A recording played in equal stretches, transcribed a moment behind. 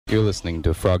You're listening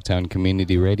to Frogtown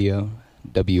Community Radio,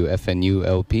 WFNU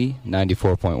LP,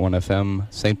 94.1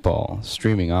 FM, St. Paul,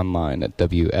 streaming online at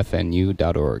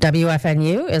WFNU.org.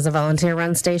 WFNU is a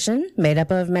volunteer-run station made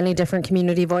up of many different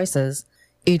community voices.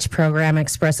 Each program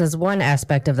expresses one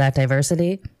aspect of that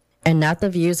diversity, and not the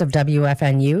views of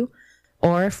WFNU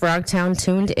or Frogtown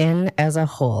Tuned In as a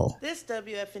whole. This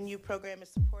WFNU program is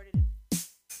supported.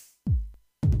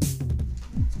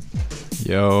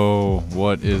 Yo,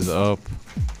 what is up,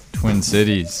 Twin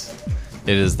Cities?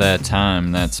 It is that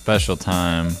time, that special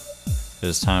time. It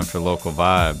is time for local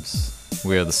vibes.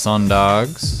 We are the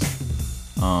SunDogs.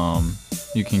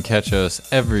 You can catch us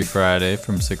every Friday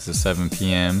from 6 to 7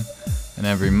 p.m. and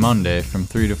every Monday from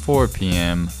 3 to 4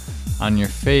 p.m. on your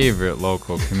favorite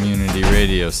local community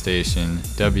radio station,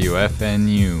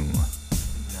 WFNU.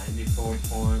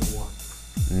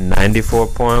 94.1.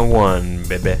 94.1,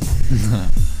 baby.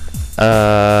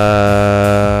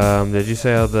 Did you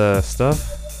say all the stuff?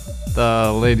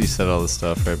 The lady said all the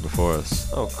stuff right before us.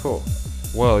 Oh, cool.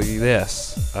 Well,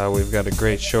 yes, we've got a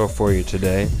great show for you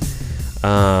today.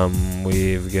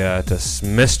 We've got a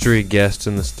mystery guest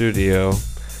in the studio,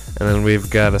 and then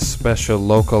we've got a special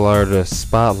local artist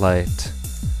spotlight.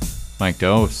 Mike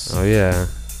Dose. Oh, yeah.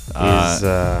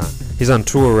 He's on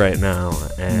tour right now,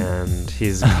 and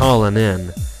he's calling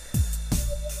in.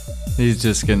 He's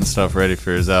just getting stuff ready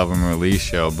for his album release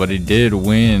show, but he did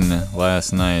win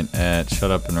last night at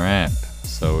Shut Up and Rap,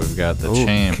 so we've got the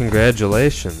champ.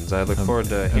 Congratulations. I look forward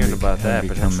to hearing about that,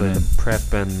 potentially the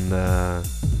prep and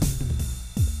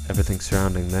everything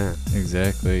surrounding that.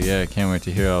 Exactly, yeah, I can't wait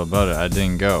to hear all about it. I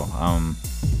didn't go. I'm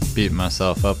beating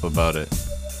myself up about it.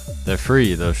 They're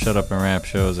free. Those Shut Up and Rap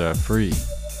shows are free,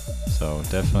 so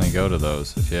definitely go to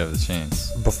those if you have the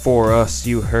chance. Before us,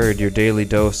 you heard your daily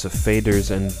dose of faders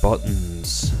and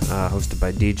buttons, hosted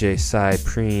by DJ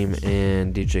Cypreme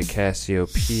and DJ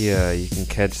Cassiopeia. You can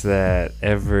catch that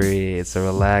it's a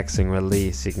relaxing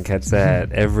release. You can catch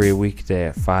that every weekday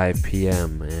at 5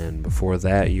 p.m. And before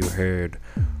that, you heard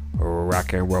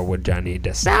Rock and Roll with Johnny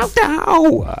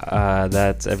DeSalto.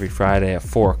 That's every Friday at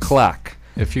 4 o'clock.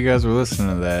 If you guys were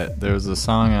listening to that, there was a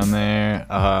song on there.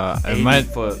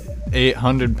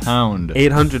 800 pound.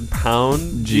 800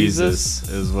 pound Jesus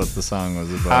is what the song was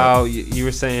about. How you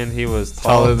were saying he was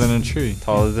taller than a tree.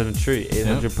 Taller than a tree.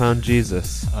 800 pound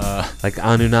Jesus. Like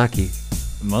Anunnaki.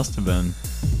 Must have been.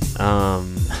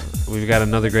 We've got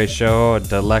another great show. A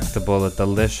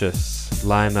delicious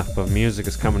lineup of music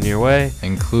is coming your way,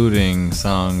 including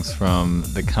songs from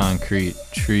the Concrete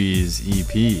Trees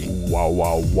EP.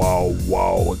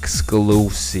 Wow.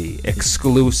 Exclusive.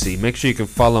 Make sure you can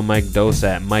follow Mike Dose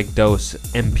at Mike Dose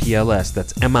MPLS.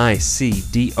 That's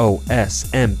MICDOS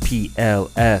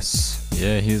MPLS.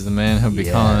 Yeah, he's the man who'll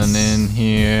be calling in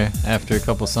here after a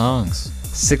couple songs.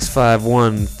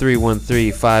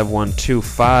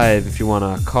 651-313-5125 if you want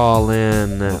to call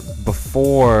in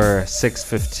before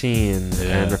 6:15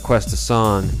 and request a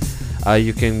song.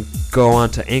 You can go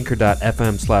on to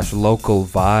anchor.fm/local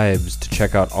vibes to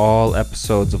check out all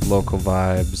episodes of Local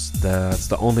Vibes. That's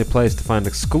the only place to find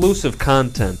exclusive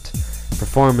content,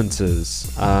 performances.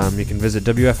 You can visit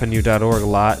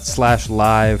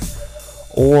wfnu.org/live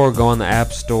or go on the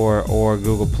App Store or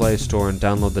Google Play Store and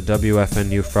download the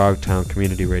WFNU Frogtown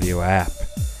Community Radio app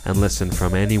and listen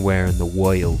from anywhere in the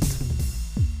world.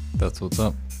 That's what's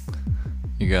up.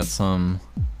 You got some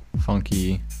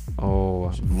funky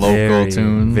local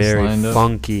tunes very lined up?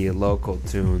 Funky local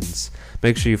tunes.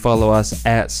 Make sure you follow us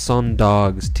at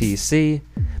SunDogs TC.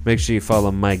 Make sure you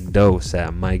follow Mike Dose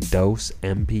at Mike Dose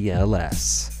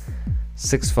MPLS.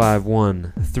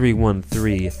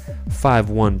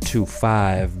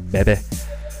 651-313-5125, baby.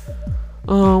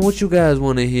 What you guys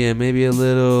want to hear? Maybe a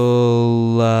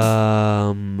little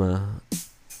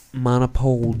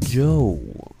Monopole Joe.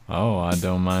 Oh, I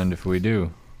don't mind if we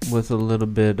do. With a little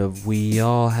bit of We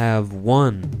All Have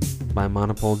One by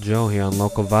Monopole Joe here on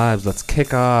Local Vibes. Let's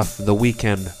kick off the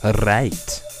weekend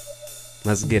right.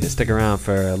 Let's get it. Stick around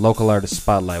for Local Artist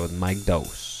Spotlight with Mike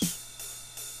Dose.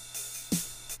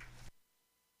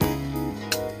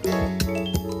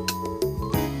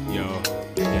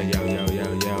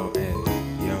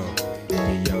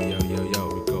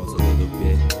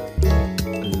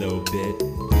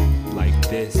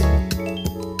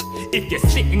 If you're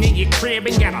sitting in your crib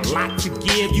and got a lot to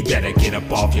give, you better get up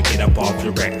off your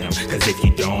rectum. Cause if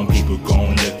you don't, people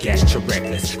gon' look at you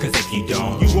reckless. Cause if you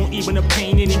don't, you won't even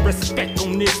obtain any respect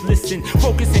on this. Listen,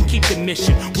 focus and keep the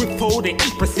mission. Withhold and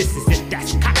eat persistence if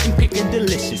that's cotton picking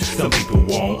delicious. Some people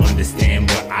won't understand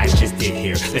what I just did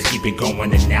here. Let's keep it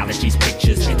going, analogies,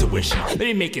 pictures, intuition. Let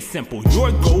me make it simple.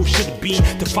 Your goal should be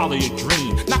to follow your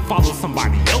dream, not follow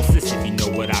somebody else's, if you know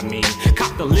what I mean.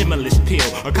 Cop the limitless pill,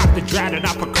 or cop the drive that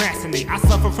I procrastinate. I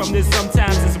suffer from this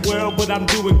sometimes as well, but I'm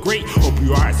doing great. Hope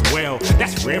you are as well.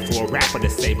 That's rare for a rapper to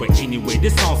say, but anyway,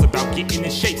 this song's about getting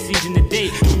in shape, seizing the day.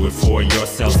 Do it for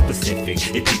yourself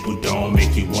specific. If people don't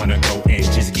make you wanna go and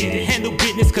just get it. Handle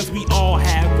business, cause we all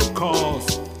have a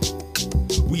cause.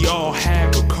 We all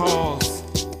have a cause.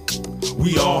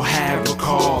 We all have a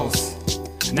cause.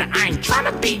 Now I ain't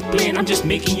tryna be bland, I'm just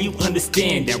making you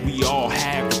understand that we all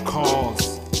have a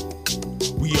cause.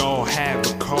 We all have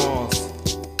a cause.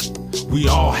 We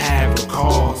all have a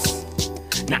cause.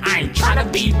 Now I ain't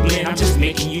tryna be bland, I'm just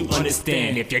making you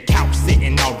understand. If you're couch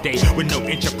sitting all day with no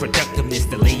inch of productiveness,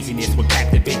 the laziness will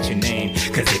captivate your name.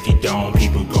 Cause if you don't,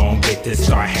 people gon' get to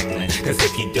start heckling. Cause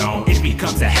if you don't, it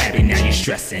becomes a habit, now you're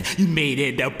stressing. You made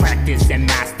it a practice and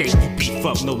master. You beef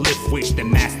up, no lift weights, the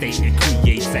master. It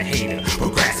creates a hater.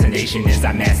 Procrastination is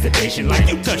our masturbation. Like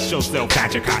you touch yourself,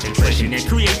 got your concentration, and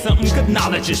create something, cause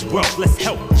knowledge is wealth. Let's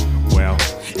help. Well,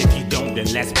 if you don't,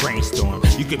 then let's brainstorm.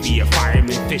 You could be a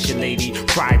fireman, fisher lady,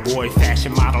 fry boy,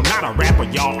 fashion model. Not a rapper,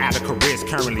 y'all out of careers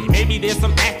currently. Maybe there's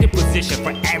some active position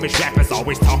for average rappers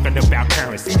always talking about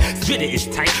currency. Spit it is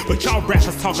tight, but y'all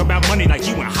rappers talk about money like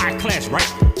you in high class, right?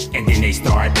 And then they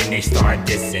start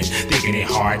dissing, thinking it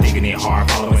hard,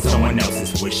 following someone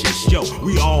else's wishes. Yo,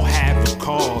 we all have a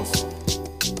cause.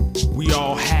 We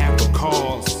all have a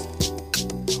cause.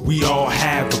 We all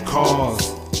have a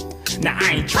cause. Now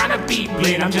I ain't tryna be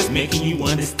bland, I'm just making you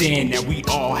understand that we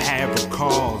all have a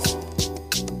cause.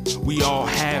 We all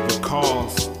have a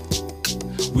cause.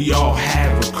 We all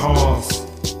have a cause.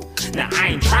 Now I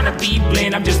ain't tryna be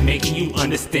bland, I'm just making you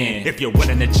understand. If you're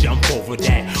willing to jump over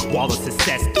that wall of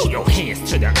success, throw your hands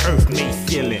to the earth-made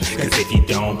ceiling. Cause if you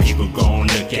don't, people gon'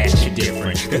 look at you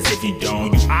different. Cause if you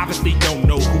don't, you obviously don't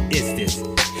know who is this.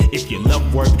 If you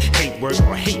love work,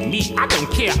 or hate me, I don't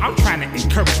care. I'm trying to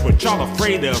encourage what y'all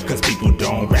afraid of. Cause people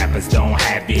don't, rappers don't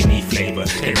have any flavor.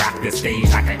 They rock the stage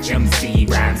like an MC,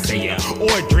 rhyme sayer, or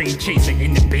a dream chaser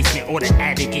in the basement or the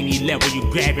attic. Any level you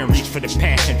grab and reach for the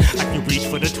passion, like you reach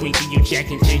for the Twinkie, you jack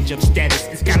and change up status.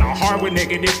 It's kinda hard when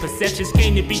negative perceptions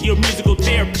came to be your musical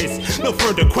therapist. No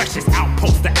further questions,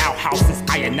 outposts, the outhouses,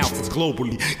 I announce this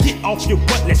globally. Get off your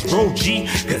butt, let's roll G.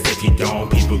 Cause if you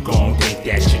don't, people gon' think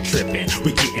that you're tripping.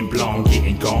 We getting blown,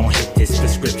 getting gone, hit this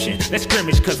description. Let's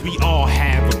scrimmage cause we all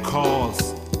have a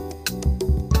cause.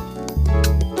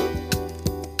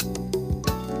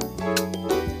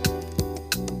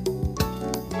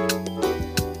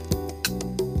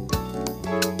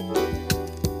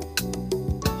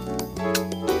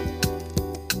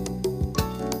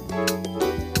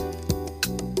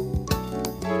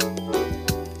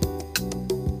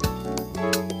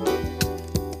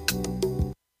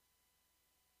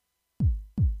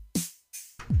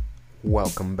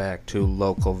 Welcome back to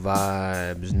Local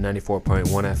Vibes, 94.1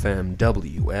 FM,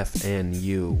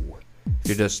 WFNU. If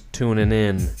you're just tuning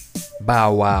in,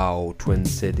 Bow Wow, Twin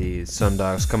Cities,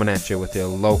 SunDogs coming at you with your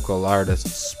local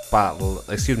artist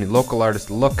local artist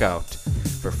lookout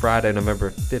for Friday,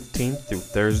 November 15th through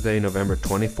Thursday, November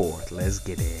 24th. Let's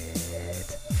get it.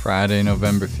 Friday,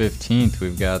 November 15th,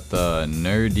 we've got the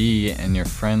Nerdy and Your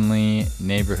Friendly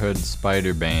Neighborhood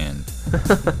Spider Band.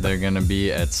 They're going to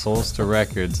be at Solstice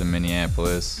Records in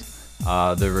Minneapolis.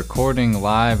 They're recording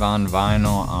live on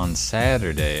vinyl on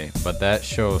Saturday, but that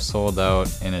show sold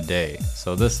out in a day.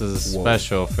 So this is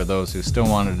special for those who still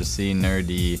wanted to see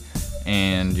Nerdy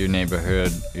and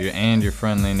your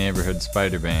friendly neighborhood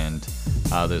spider band.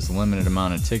 There's a limited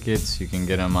amount of tickets. You can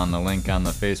get them on the link on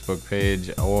the Facebook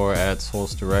page or at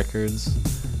Solstice Records.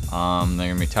 They're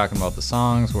going to be talking about the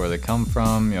songs, where they come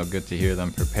from. You'll get to hear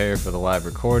them prepare for the live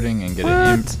recording and get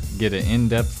an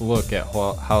in-depth look at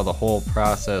how the whole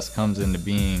process comes into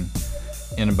being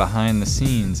in a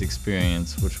behind-the-scenes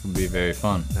experience, which will be very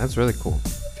fun. That's really cool.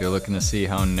 If you're looking to see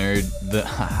how the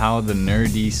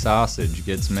nerdy sausage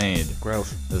gets made,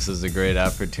 gross, this is a great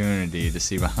opportunity to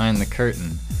see behind the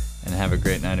curtain and have a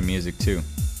great night of music too.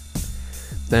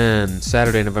 Then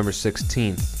Saturday, November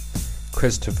 16th,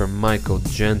 Christopher Michael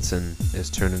Jensen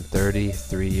is turning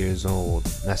 33 years old.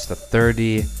 That's the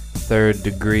 33rd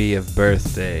degree of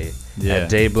birthday at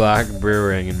Dayblock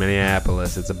Brewing in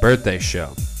Minneapolis. It's a birthday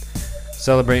show.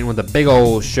 Celebrating with a big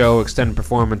old show, extended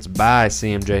performance by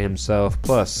CMJ himself,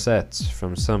 plus sets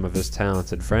from some of his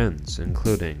talented friends,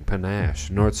 including Panache,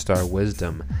 Northstar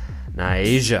Wisdom,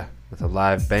 Nyasia with a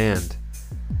live band,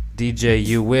 DJ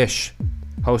You Wish,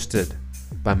 hosted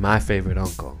by my favorite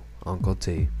uncle, Uncle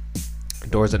T.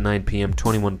 Doors at 9 p.m.,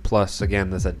 21 plus. Again,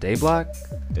 that's at Day Block?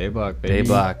 Day Block, baby. Day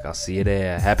Block. I'll see you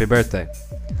there. Happy birthday.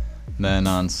 Then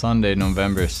on Sunday,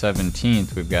 November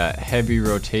 17th, we've got Heavy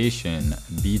Rotation,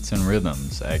 Beats and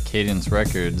Rhythms at Cadence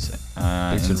Records Beats in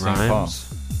and St. Paul.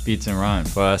 Rhymes? Beats and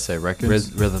Rhymes. What did I say?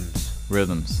 Records? Rhythms.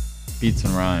 Rhythms. Beats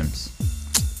and Rhymes.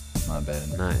 My bad.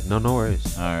 Nice. No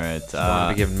worries. All right. Just wanted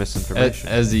to give misinformation.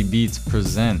 Ezzy Beats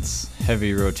presents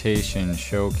Heavy Rotation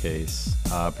Showcase.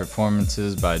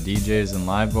 Performances by DJs and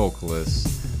live vocalists.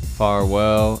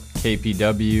 Farwell,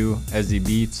 KPW, Ezzy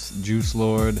Beats, Juice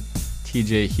Lord,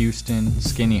 TJ Houston,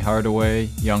 Skinny Hardaway,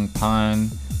 Young Pine,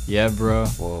 Yebra,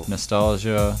 Whoa.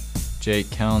 Nostalgia, Jake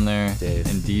Kellner, Dave.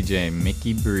 and DJ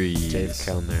Mickey Breeze. Dave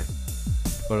Kellner.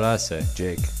 What did I say?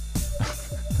 Jake.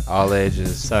 All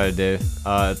ages. Sorry, Dave.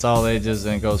 It's all ages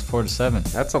and it goes 4 to 7.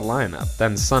 That's a lineup.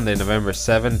 Then Sunday, November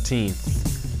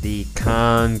 17th, the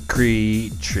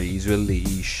Concrete Trees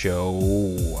Release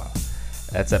Show.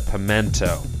 That's at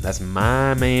Pimento. That's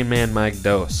my main man, Mike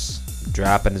Dose,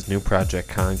 dropping his new project,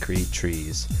 Concrete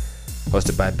Trees.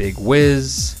 Hosted by Big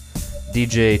Wiz,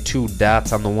 DJ 2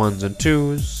 Dots on the ones and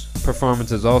twos.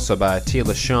 Performances also by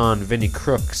Tila Shawn, Vinnie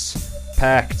Crooks,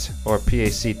 Pact, or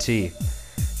PACT.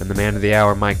 And the man of the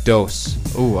hour, Mike Dose.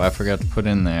 Ooh, I forgot to put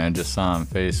in there. I just saw on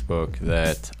Facebook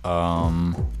that,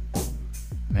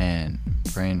 man,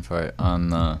 brain fart on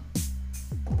the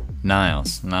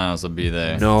Niles. Niles will be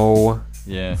there. No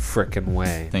Yeah. frickin'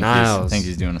 way. I Niles think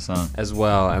he's doing a song. as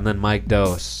well. And then Mike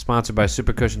Dose. Sponsored by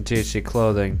Super Cushion THC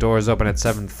Clothing. Doors open at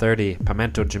 7:30.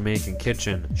 Pimento Jamaican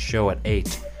Kitchen. Show at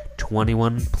 8.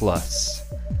 21 plus.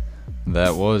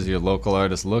 That was your local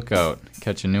artist lookout.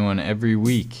 Catch a new one every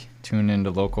week. Tune into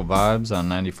Local Vibes on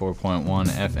 94.1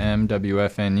 FM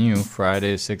WFNU,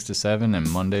 Fridays 6 to 7 and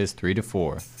Mondays 3 to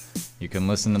 4. You can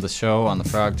listen to the show on the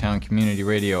Frogtown Community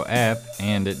Radio app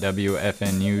and at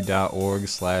wfnu.org/live.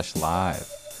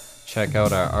 Check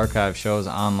out our archive shows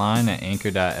online at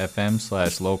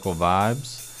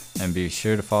anchor.fm/localvibes and be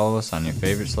sure to follow us on your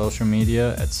favorite social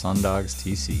media at SunDogs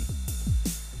TC.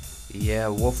 Yeah,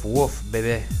 woof woof,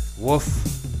 baby. Woof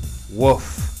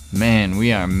woof. Man,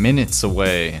 we are minutes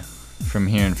away from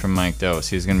hearing from Mike Dose.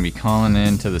 He's going to be calling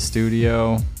in to the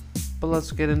studio. But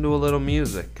let's get into a little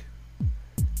music.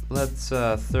 Let's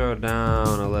throw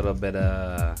down a little bit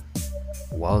of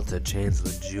Walter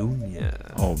Chancellor Jr.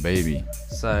 Oh, baby.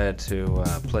 Decided to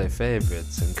play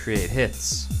favorites and create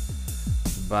hits.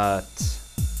 But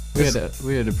We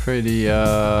had a pretty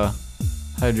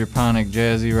hydroponic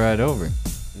jazzy ride over.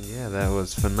 yeah, that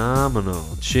was phenomenal.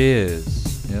 Cheers.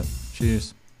 Yep.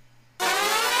 Cheers.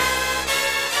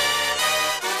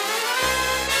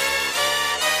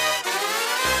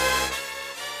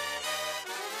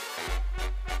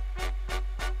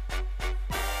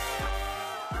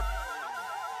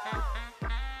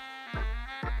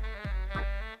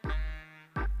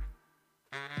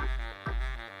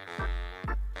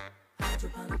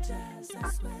 Hydroponic jazz,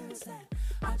 that's where it's at.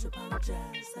 Hydroponic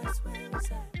jazz, that's where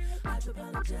it's at.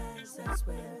 Hydroponic jazz, that's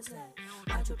where it's at.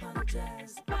 Hydroponic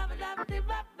jazz.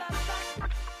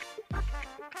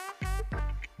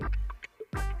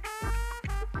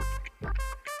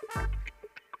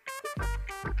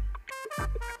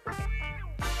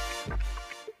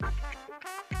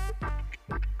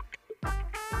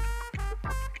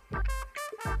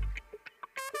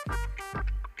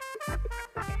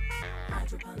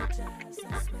 Hydroponic jazz,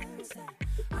 that's where it's at.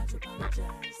 Hydroponic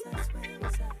jazz, that's where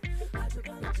it's at.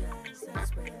 Hydroponic jazz,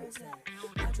 that's where it's at.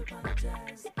 Hydroponic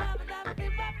jazz.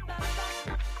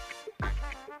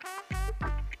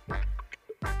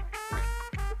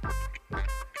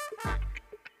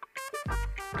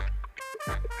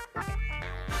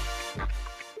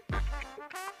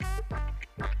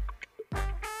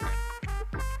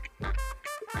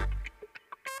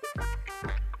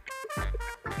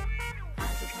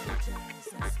 Hydroponic jazz,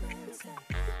 that's where it's at.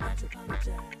 Hydroponic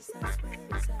jazz, that's where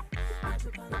it's at.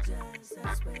 Hydroponic jazz,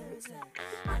 that's where it's at.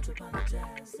 Hydroponic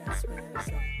jazz, that's where it's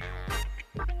at.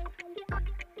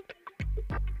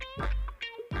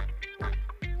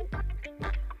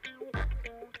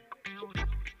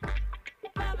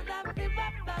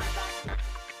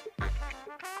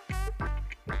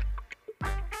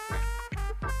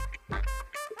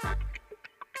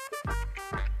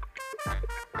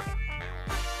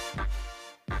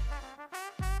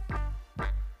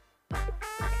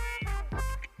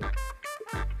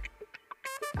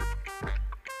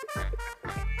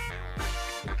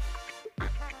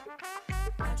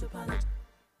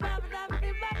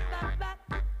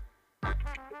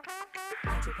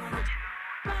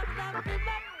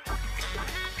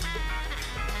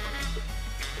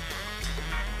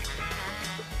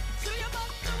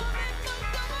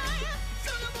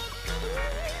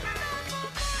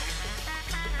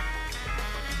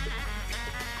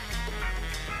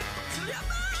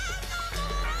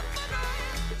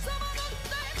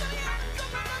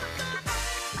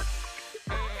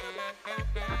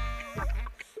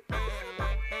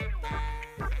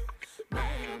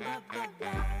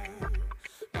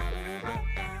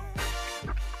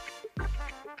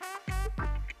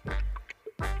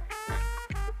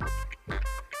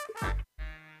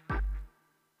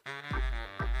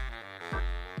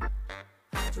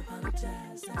 Hydroponic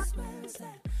jazz, that's where it's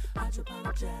at.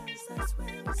 Hydroponic jazz, that's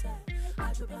where it's at.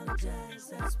 Hydroponic jazz,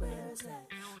 that's where it's at.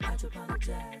 Hydroponic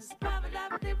jazz.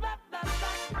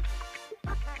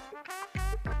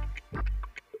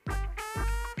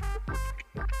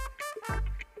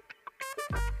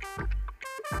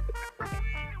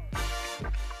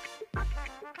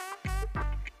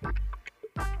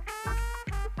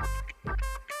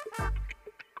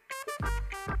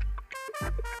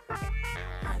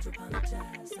 Hydroponic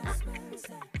jazz, that's where it's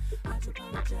at.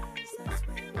 Hydroponic jazz, that's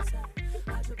where it's at.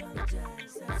 Hydroponic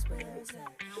jazz, that's where it's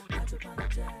at. Hydroponic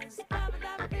jazz.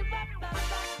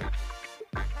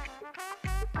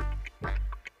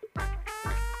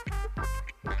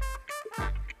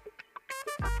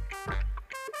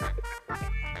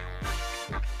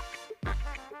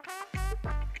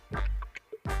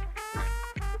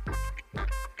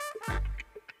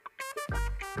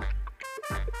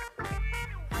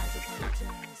 Hydroponic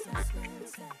jazz, that's where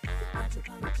it's at.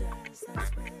 Hydroponic jazz,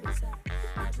 that's where it's at.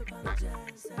 Hydroponic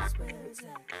jazz, that's where it's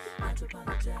at.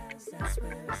 Hydroponic jazz, that's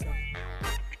where it's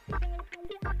at.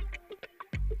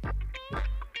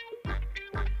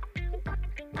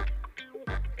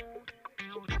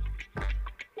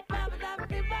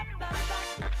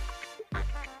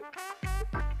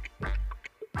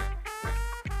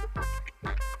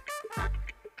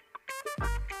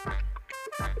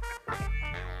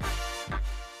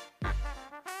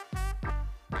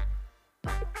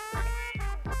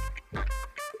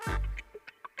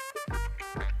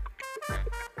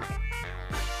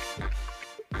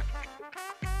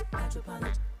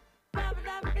 Hydroponic.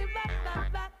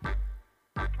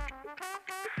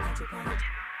 Hydroponic.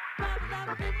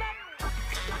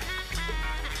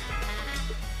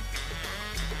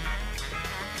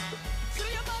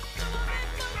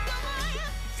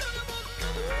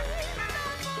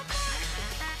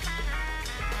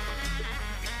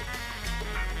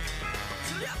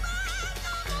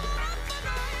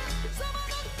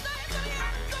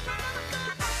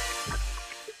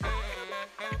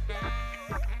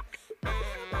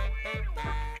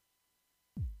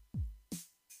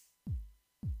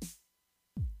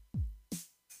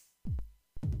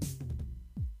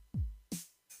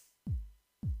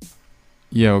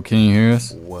 Yo, can you hear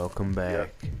us? Welcome back.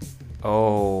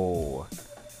 Oh,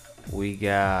 we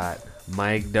got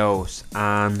Mike Dose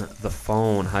on the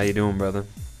phone. How you doing, brother?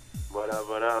 What up,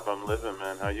 what up? I'm living,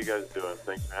 man. How you guys doing?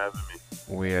 Thanks for having me.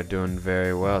 We are doing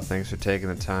very well. Thanks for taking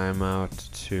the time out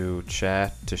to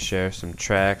chat, to share some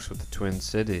tracks with the Twin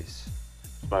Cities.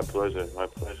 My pleasure, my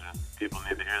pleasure. People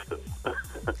need to hear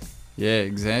this. Yeah,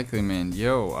 exactly, man.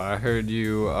 Yo, I heard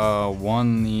you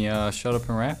won the Shut Up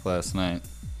and Rap last night.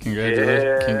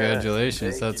 Yeah,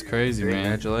 Congratulations. thank That's you. crazy, man.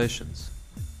 Congratulations.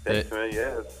 Thanks, man.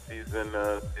 Yeah, it's season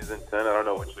 10. I don't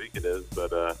know which week it is,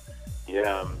 but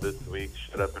yeah, I'm this week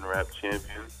Shut Up and Rap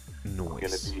champion. I'm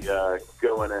Nice. gonna be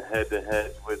going head to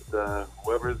head with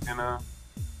whoever's gonna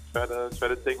try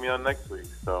to take me on next week.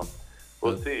 So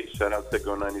we'll see. Shout out to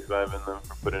Go 95 and them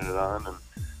for putting it on and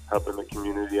helping the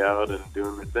community out and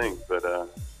doing their thing. But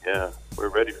yeah, we're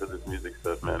ready for this music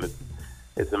stuff, man.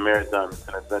 It's a marathon. It's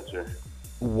an adventure.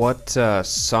 What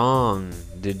song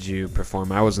did you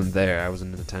perform? I wasn't there. I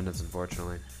wasn't in attendance,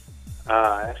 unfortunately.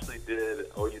 I actually did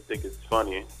Oh You Think It's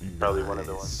Funny. Probably one of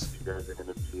the ones that you guys are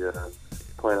going to be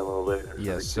playing a little later.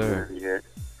 Yes, for the sir. community here.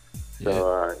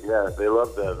 So, yeah, they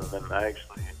loved that. And then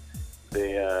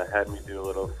they had me do a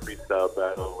little freestyle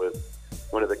battle with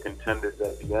one of the contenders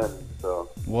at the end.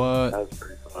 So What? that was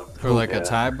pretty fun. For like a Yeah.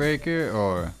 tiebreaker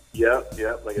or? Yep,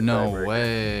 like a No tiebreaker.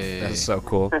 way. That's so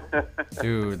cool.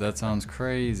 Dude, that sounds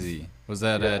crazy. Was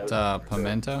that Yeah, at it was pretty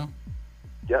Pimento?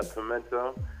 Yep,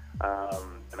 Pimento.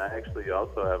 And I actually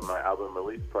also have my album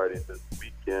release party this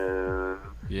weekend.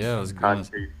 Yeah, I was gonna.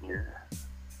 Concrete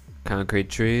Concrete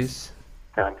Trees.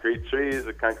 Concrete Trees,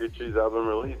 the Concrete Trees album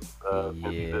release. It's gonna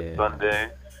be this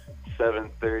Sunday,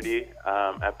 7:30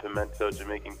 at Pimento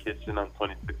Jamaican Kitchen on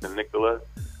 26th and Nicola.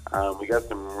 We got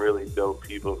some really dope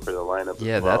people for the lineup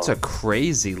Yeah, as well. that's a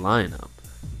crazy lineup.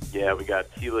 Yeah, we got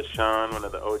Tila Sean, one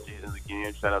of the OGs in the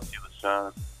game. Shout out Tila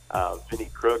Sean. Vinny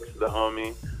Crooks, the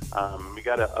homie. We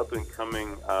got an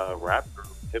up-and-coming rap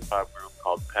group, hip-hop group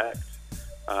called Pact.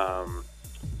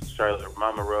 Charlotte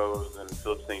Mama Rose and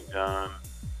Philip St. John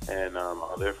and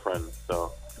all their friends.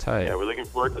 So, Tight. yeah, we're looking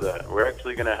forward to that. We're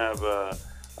actually going to have a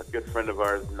good friend of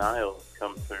ours, Niles,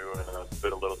 come through and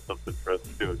spit a little something for us,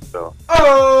 too. So,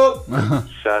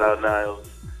 shout out Niles.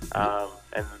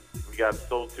 And we got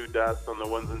Soul 2 Dots on the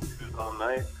ones and twos all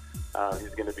night.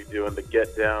 He's going to be doing the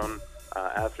Get Down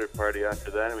after party after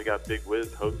that. And we got Big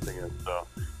Wiz hosting it. So,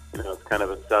 it's kind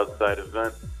of a Southside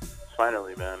event.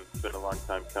 Finally, man, it's been a long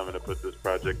time coming to put this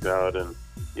project out and,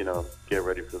 get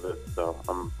ready for this. So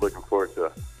I'm looking forward to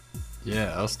it.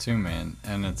 Yeah, us too, man.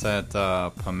 And it's at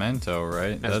Pimento,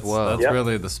 right? As well. That's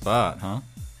really the spot, huh?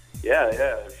 Yeah.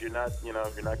 If you're not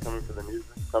coming for the music,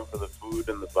 come for the food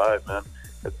and the vibe, man.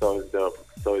 It's always dope.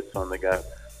 It's always fun. They got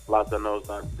Latinos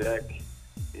on deck.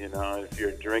 If you're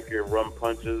a drinker, rum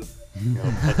punches. Punch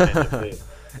in the face.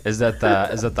 Is that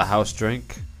the house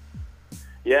drink?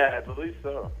 Yeah, I believe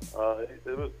so.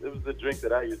 It was the drink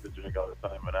that I used to drink all the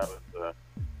time when I was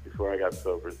before I got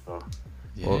sober. So.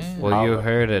 Yeah. Well, you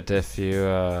heard it. If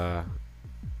you're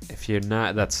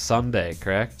not, that's Sunday,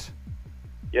 correct?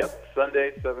 Yep,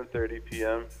 Sunday, 7:30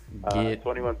 p.m.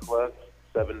 21 plus,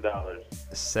 $7.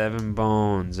 7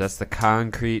 Bones. That's the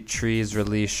Concrete Trees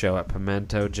release show at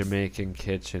Pimento Jamaican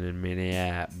Kitchen in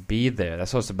Minneapolis. Be there.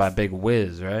 That's hosted by Big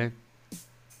Wiz, right?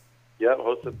 Yep,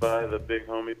 hosted by the big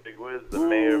homie Big Wiz, the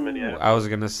mayor of Minneapolis. I was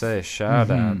gonna say,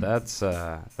 shout out. That's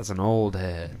an old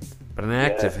head, but an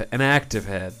active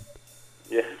head.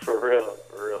 Yeah, for real,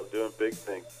 doing big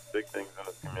things in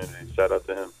this community. Shout out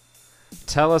to him.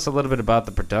 Tell us a little bit about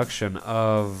the production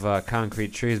of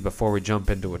Concrete Trees before we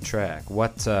jump into a track.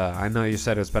 What I know you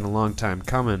said it's been a long time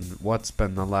coming. What's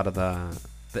been a lot of the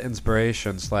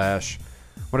inspiration /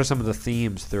 what are some of the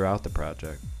themes throughout the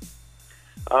project?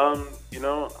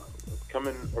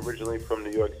 Coming originally from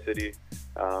New York City,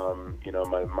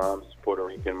 my mom's Puerto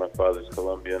Rican, my father's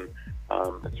Colombian.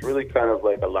 It's really kind of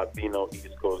like a Latino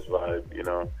East Coast vibe,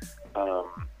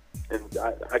 and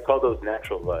I call those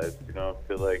natural vibes. I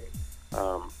feel like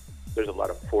there's a lot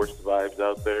of forced vibes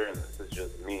out there, and this is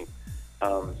just me.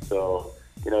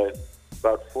 It's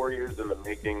about 4 years in the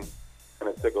making, and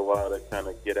it took a while to kind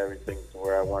of get everything to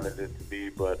where I wanted it to be.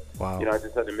 But Wow. I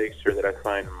just had to make sure that I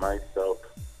find myself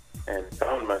and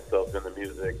found myself in the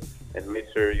music, and make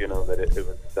sure that it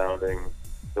was sounding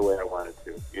the way I wanted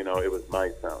to. It was my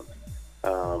sound.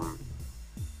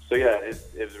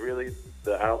 It was really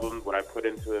the album. What I put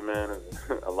into it, man, is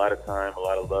a lot of time, a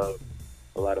lot of love,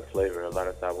 a lot of flavor, a lot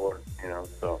of sabor.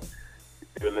 So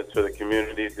doing this for the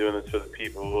community, doing this for the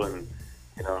people, and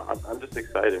I'm just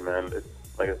excited, man. It's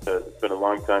like I said, it's been a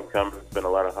long time coming. It's been a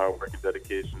lot of hard work and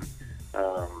dedication,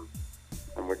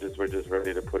 and we're just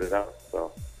ready to put it out.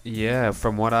 So. Yeah,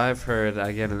 from what I've heard,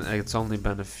 again, it's only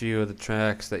been a few of the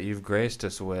tracks that you've graced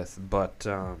us with, but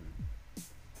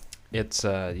it's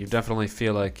you definitely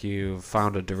feel like you've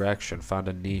found a direction, found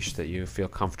a niche that you feel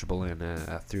comfortable in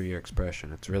through your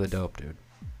expression. It's really dope, dude.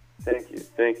 Thank you.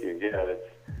 Yeah,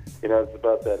 it's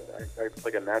about that. It's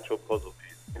like a natural puzzle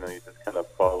piece. You just kind of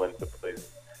fall into place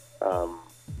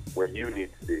where you need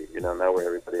to be. Not where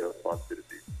everybody else wants you to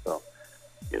be. So.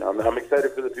 I'm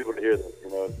excited for the people to hear this.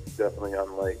 It's definitely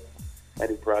unlike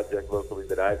any project locally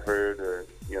that I've heard or,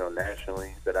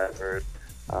 nationally that I've heard.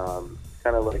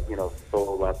 Kind of like,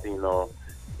 soul Latino,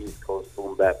 East Coast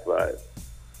boom bap vibe.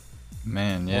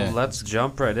 Man, yeah. Well, let's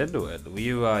jump right into it.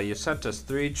 You sent us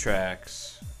 3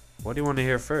 tracks. What do you want to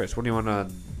hear first? What do you want to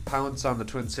pounce on the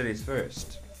Twin Cities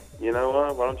first? You know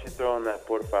what? Why don't you throw on that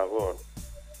Por Favor?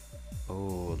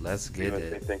 Oh, let's See get what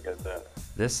they it. think of that.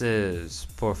 This is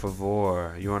Por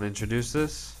Favor. You want to introduce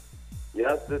this?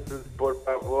 Yes, this is Por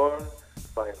Favor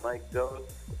by Mike Dose.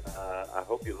 I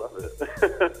hope you love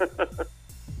it.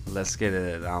 Let's get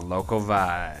it on Local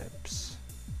Vibes.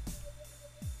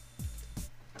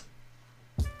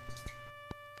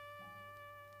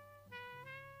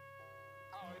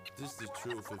 This is the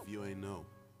truth if you ain't know.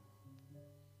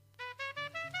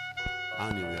 I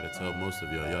don't even gotta tell most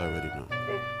of y'all already know.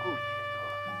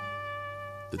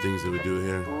 The things that we do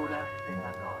here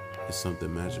is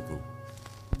something magical.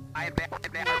 Mike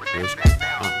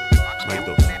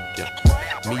Dose, yeah.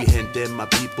 Me and them, my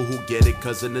people who get it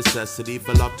cause of necessity.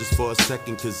 Fell off just for a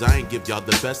second cause I ain't give y'all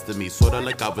the best of me. Sorta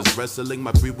like I was wrestling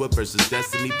my free will versus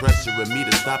destiny. Pressuring me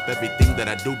to stop everything that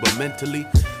I do but mentally.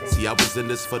 See, I was in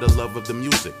this for the love of the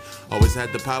music. Always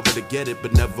had the power to get it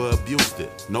but never abused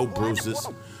it. No bruises.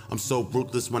 I'm so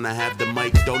ruthless when I have the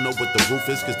mic. Don't know what the roof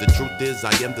is, cause the truth is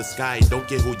I am the sky. Don't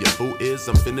care who your boo is.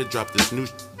 I'm finna drop this new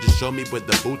just show me where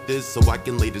the booth is so I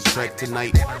can lay this track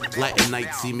tonight. Latin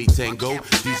night, see me tango.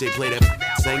 DJ play that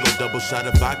sango, double shot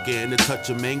of vodka and a touch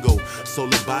of mango.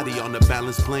 Soul and body on a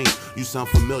balanced plane. You sound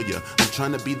familiar. I'm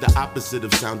trying to be the opposite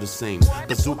of sound the same.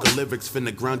 Bazooka lyrics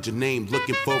finna ground your name.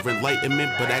 Looking for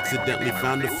enlightenment, but accidentally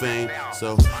found the fame.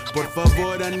 So, por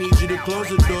favor, I need you to close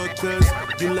the door, cause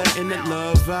you letting that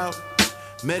love out.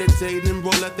 Meditate and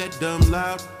roll out that dumb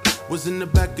loud. Was in the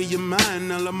back of your mind,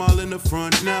 now I'm all in the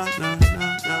front now.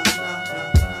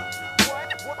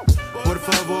 Por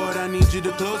favor, I need you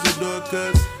to close the door,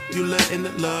 cause you letting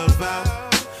the love out.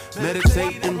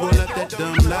 Meditate and roll out that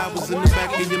dumb loud. Was in the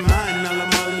back of your mind, now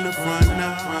I'm all in the front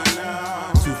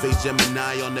now. Two-faced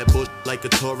Gemini on that bush like a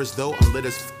Taurus, though I'm lit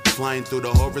as flying through the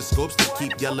horoscopes to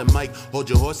keep yelling, Mike, hold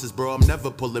your horses, bro, I'm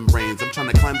never pulling reins. I'm trying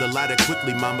to climb the ladder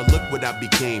quickly, mama, look what I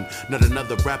became. Not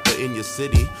another rapper in your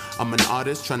city. I'm an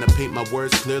artist trying to paint my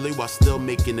words clearly while still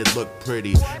making it look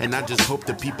pretty. And I just hope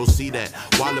that people see that.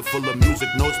 Wallet full of music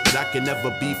notes, but I can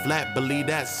never be flat, believe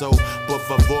that. So, por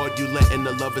favor, you letting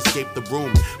the love escape the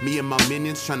room. Me and my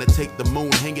minions trying to take the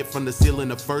moon, hang it from the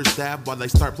ceiling of First Ave while I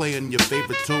start playing your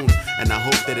favorite tune. And I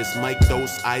hope that it's Mike,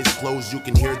 those eyes closed, you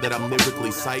can hear that I'm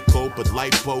lyrically psycho, but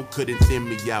lipo couldn't thin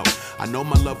me out. I know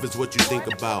my love is what you think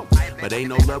about, but ain't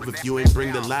no love if you ain't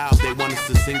bring the loud. They want us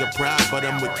to sing it proud, but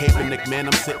I'm with Kaepernick, man,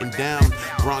 I'm sitting down.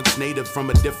 Bronx native from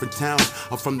a different town.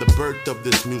 I'm from the birth of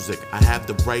this music. I have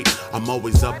the right, I'm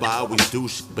always up, I always do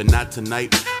shit, but not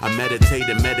tonight. I meditate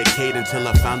and medicate until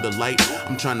I found the light.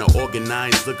 I'm trying to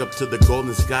organize, look up to the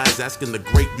golden skies, asking the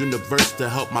great universe to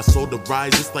help my soul to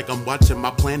rise. It's like I'm watching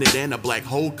my planet and a black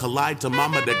hole collide. To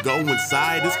mama to go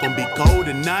inside, it's gonna be cold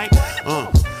tonight.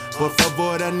 Por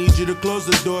favor, I need you to close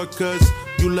the door, cause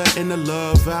you letting the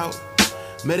love out.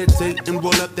 Meditate and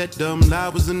roll up that dumb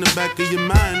loud. Was in the back of your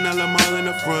mind, now I'm all in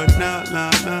the front now.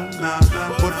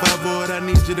 Por favor, I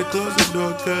need you to close the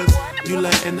door, cause you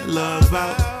letting the love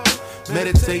out.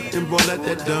 Meditate and roll up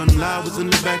that dumb loud. Was in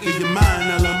the back of your mind,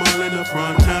 now I'm all in the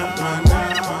front now.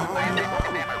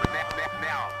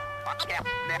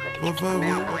 Por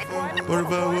favor, por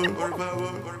favor, por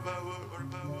favor.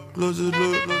 Close the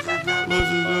door, close the door, close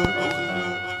the door, close the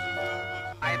door.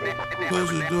 Close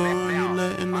the door, you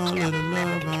letting all of the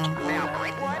love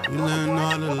out. You letting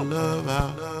all of the love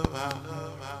out.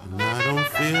 And I don't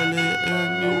feel it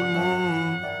anymore.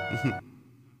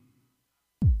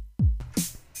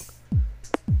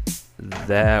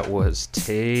 That was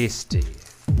tasty.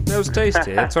 That was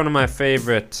tasty. That's one of my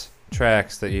favorite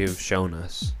tracks that you've shown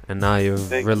us. And now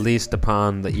you've released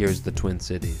upon the ears of the Twin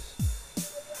Cities.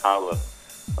 Holla.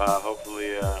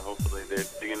 Hopefully they're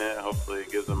digging it. Hopefully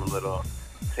it gives them a little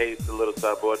taste, a little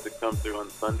sabor to come through on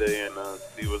Sunday and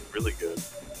see what's really good.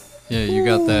 Yeah, you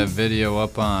got that video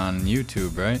up on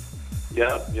YouTube, right?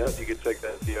 Yeah, you can check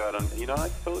that video out on. I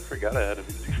totally forgot I had a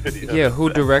music video. Yeah, who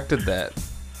directed that?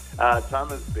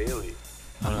 Thomas Bailey.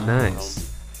 Nice.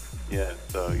 Yeah,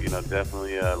 so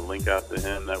definitely link out to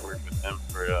him. Network with him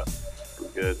for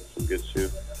some good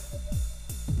shoots.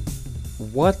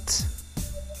 What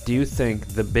do you think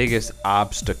the biggest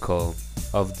obstacle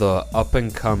of the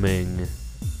up-and-coming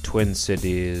Twin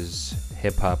Cities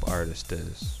hip-hop artist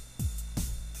is?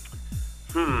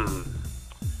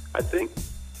 I think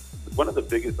one of the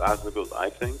biggest obstacles,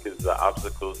 is the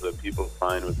obstacles that people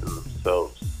find within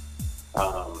themselves.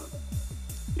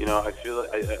 I feel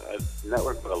like I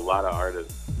network with a lot of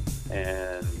artists,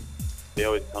 and they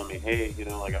always tell me, hey,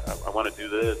 I want to do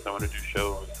this, I want to do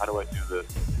shows, how do I do this?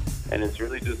 And it's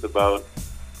really just about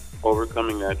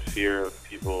overcoming that fear of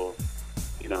people,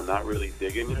 not really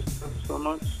digging your stuff so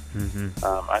much.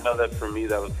 I know that for me,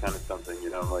 that was kind of something,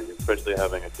 especially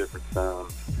having a different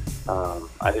sound.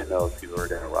 I didn't know if people were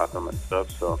going to rock on my stuff,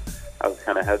 so I was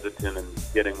kind of hesitant in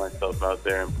getting myself out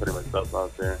there and putting myself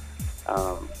out there.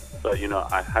 But,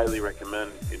 I highly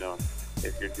recommend,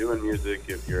 if you're doing music,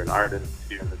 if you're an artist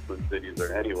here in the Twin Cities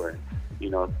or anywhere, you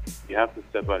have to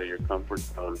step out of your comfort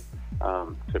zone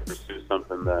to pursue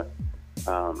something that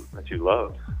you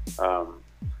love.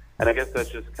 And I guess that's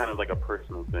just kind of like a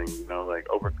personal thing, like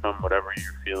overcome whatever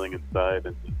you're feeling inside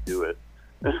and just do it.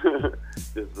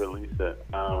 Just release it.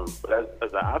 But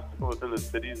as an obstacle within the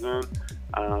cities,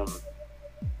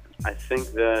 I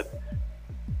think that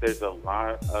there's a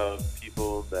lot of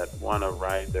people that want to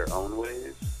ride their own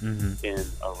waves in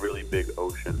a really big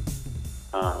ocean.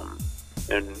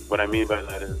 And what I mean by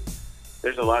that is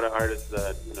there's a lot of artists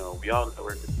that, we all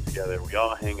network together, we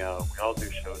all hang out, we all do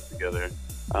shows together.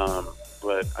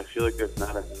 But I feel like there's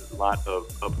not a lot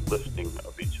of uplifting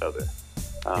of each other.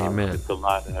 Amen. It's a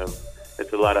lot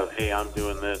it's a lot of, hey, I'm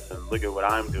doing this and look at what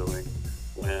I'm doing.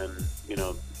 When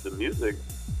the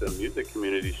music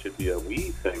community should be a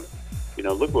we thing.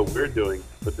 Look what we're doing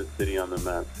to put the city on the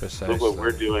map. Precisely. Look what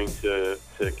we're doing to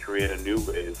create a new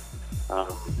wave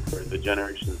for the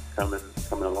generations coming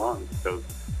along. Because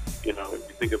if you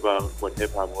think about what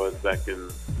hip hop was back in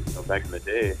the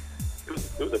day,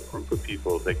 it was a group of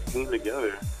people that came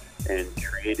together and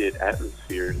created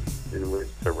atmospheres in which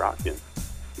to rock in.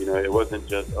 It wasn't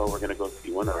just, we're gonna go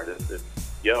see one artist. It's,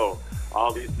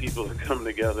 all these people have come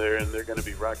together and they're gonna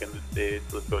be rocking the stage.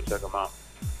 Let's go check them out.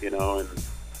 And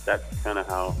that's kind of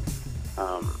how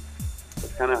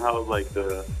like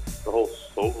the whole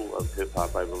soul of hip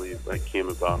hop, I believe, like came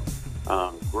about.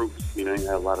 Groups, you had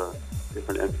a lot of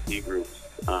different MC groups.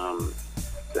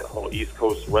 The whole East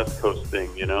Coast, West Coast thing,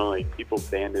 like people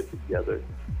banded together.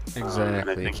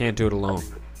 Exactly. You can't do it alone.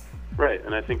 Right,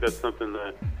 and I think that's something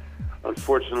that,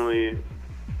 unfortunately,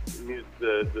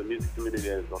 the music community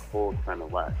as a whole kind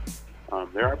of lacks.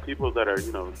 There are people that are,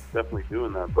 definitely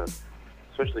doing that, but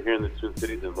especially here in the Twin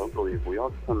Cities and locally, if we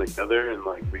all come together and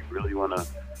like we really want to,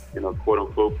 quote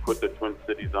unquote, put the Twin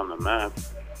Cities on the map,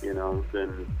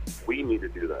 then we need to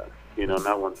do that.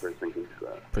 Not one person can do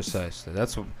that. Precisely.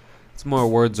 It's more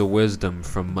words of wisdom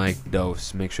from Mike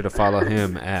Dose. Make sure to follow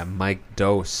him at Mike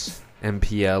Dose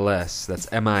MPLS. That's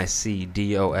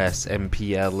MICDOS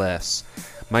MPLS.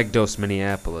 Mike Dose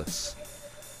Minneapolis.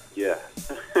 Yeah.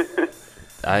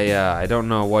 I don't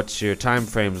know what your time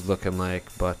frame's looking like,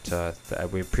 but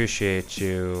we appreciate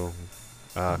you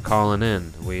calling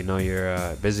in. We know you're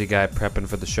a busy guy prepping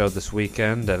for the show this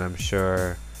weekend, and I'm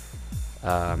sure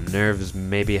nerves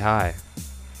may be high.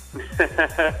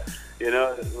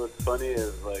 What's funny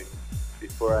is, like,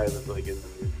 before I was like in the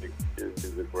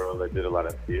music world, I did a lot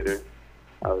of theater.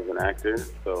 I was an actor,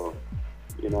 so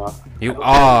you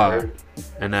are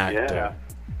an actor.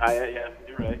 Yeah,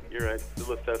 you're right.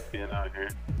 Still a thespian out here.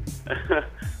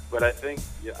 But I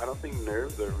don't think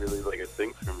nerves are really like a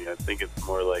thing for me. I think it's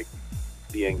more like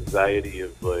the anxiety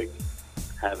of like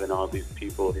having all these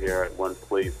people here at one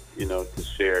place, to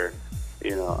share,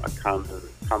 a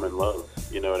common love.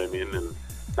 You know what I mean? And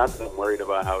not that I'm worried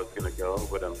about how it's gonna go,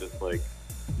 but I'm just like,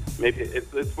 maybe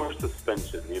it's more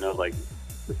suspension. Like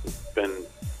the suspense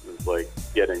is like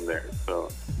getting there.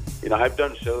 So, I've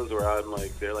done shows where I'm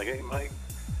like, they're like, hey, Mike,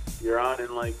 you're on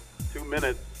in like 2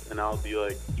 minutes, and I'll be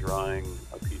like drawing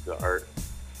a piece of art,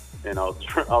 and I'll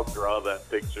draw that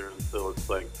picture until it's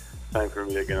like time for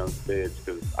me to get on stage,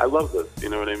 because I love this, you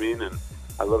know what I mean? And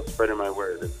I love spreading my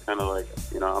word. It's kind of like,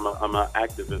 I'm an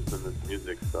activist in this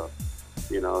music stuff,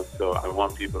 so I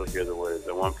want people to hear the words.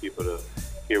 I want people to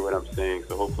hear what I'm saying,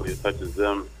 so hopefully it touches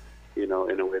them, in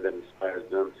a way that inspires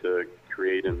them to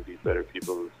create and be better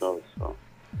people themselves. So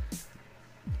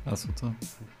that's what's up.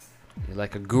 You're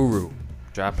like a guru,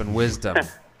 dropping wisdom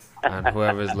on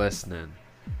whoever's listening.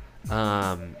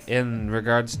 In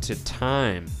regards to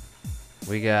time,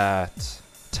 we got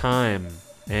time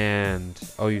and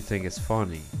you think it's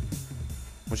funny.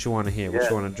 What you want to hear? What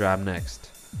you want to drop next?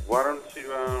 Why don't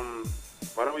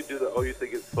we do the you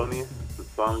think it's funny? The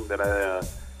song that I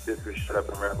did for Shut Up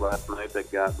and Rap last night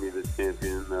that got me the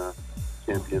champion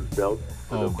belt.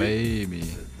 Oh,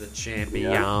 baby. The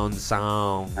champion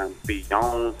song.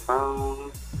 Champion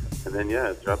song. And then,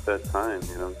 drop that time,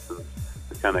 so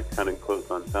it's kind of cutting close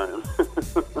on time.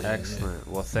 Excellent.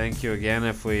 Well, thank you again.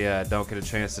 If we don't get a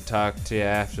chance to talk to you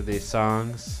after these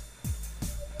songs.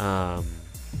 Yeah,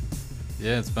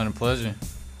 it's been a pleasure.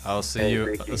 I'll see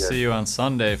you on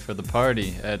Sunday for the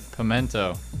party at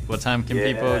Pimento. What time can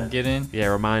people get in? Yeah,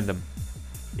 remind them.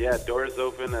 Yeah, doors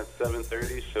open at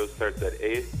 7:30. Show starts at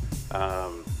 8.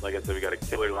 Like I said, we got a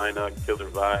killer lineup, killer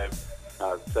vibe.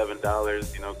 $7.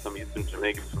 Come eat some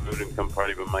Jamaican food and come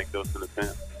party with Mike Dose and the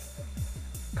fam.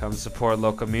 Come support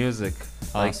local music.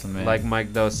 Awesome, man. Like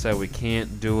Mike Dose said, we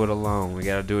can't do it alone. We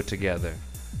got to do it together.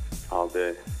 All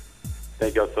day.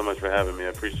 Thank y'all so much for having me. I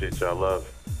appreciate y'all. Love.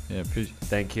 Yeah, appreciate.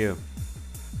 Thank you.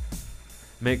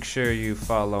 Make sure you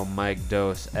follow Mike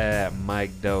Dose at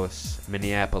Mike Dose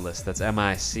Minneapolis. That's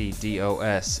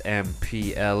MICDOS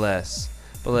MPLS.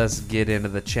 But let's get into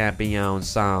the champion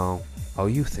song. Oh,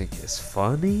 you think it's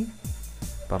funny?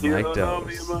 By Mike Dose. You don't know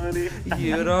me, money.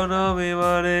 You don't know me,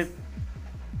 money.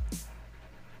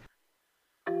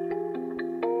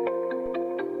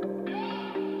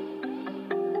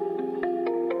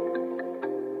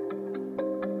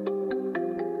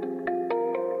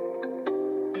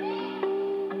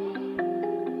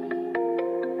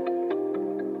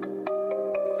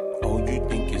 Oh, you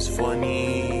think it's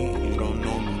funny? You don't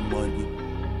know me, money.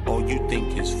 Oh, you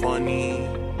think it's funny?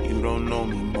 You don't know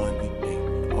me, money.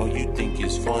 Oh, you think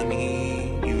it's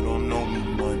funny, you don't know me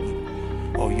money.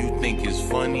 Oh, you think it's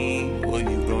funny, well,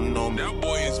 you don't know me. That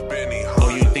boy is Benny. Oh,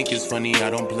 you think it's funny,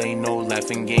 I don't play no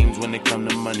laughing games when it come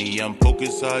to money. I'm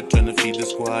focused hard, trying to feed the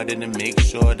squad and to make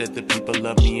sure that the people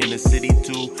love me in the city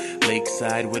too.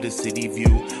 Lakeside with a city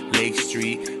view, Lake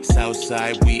Street,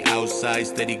 Southside, we outside,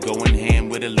 steady going ham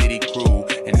with a litty crew.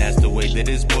 And that's the way that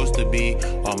it's supposed to be.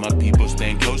 All my people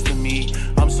stand close to me.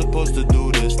 I'm supposed to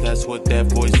do this, that's what that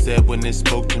voice said when it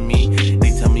spoke to me.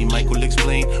 They tell me, Michael,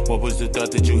 explain, what was the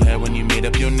thought that you had when you made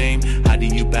up your name? How do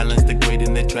you balance the great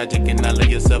and the tragic and not let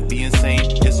yourself be insane?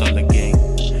 It's all a game.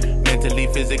 Mentally,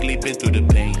 physically, been through the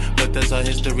pain. But that's all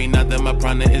history, now that my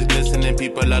prana is glistening.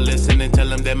 People are listening, tell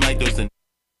them that Mike doesn't.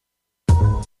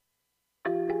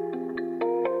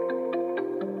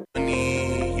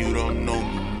 You don't know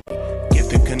me. Get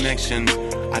the connection.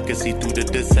 I can see through the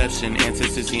deception,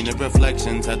 answers to seen the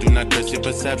reflections. I do not curse your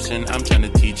perception, I'm trying to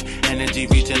teach. Energy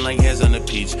reaching like hairs on a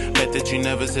peach. Bet that you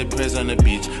never said prayers on the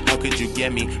beach. How could you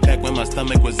get me back when my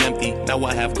stomach was empty? Now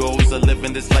I have goals of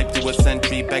living this life to a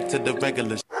century. Back to the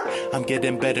regular I'm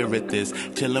getting better at this.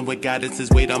 Chilling with goddesses,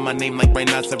 weight on my name like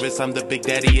rhinoceros. I'm the big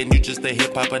daddy and you just a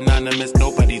hip-hop anonymous.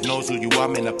 Nobody knows who you are,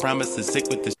 man, I promise to sick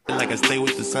with this shit like I stay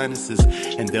with the sinuses.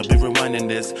 And they'll be rewinding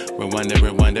this.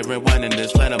 Rewinding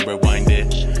this, let them rewind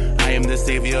it. I am the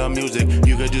savior of music,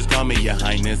 you could just call me your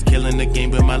highness. Killing the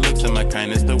game with my looks and my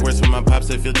kindness. The words from my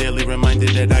pops, I feel daily reminded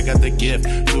that I got the gift.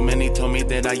 Too many told me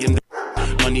that I am the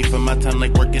money for my time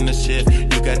like working the shift.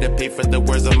 You gotta pay for the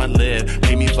words on my lip.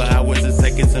 Pay me for hours and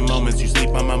seconds and moments. You sleep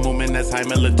on my movement, that's high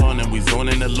melatonin. We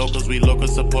zoning the locals, we local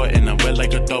support. And I'm wet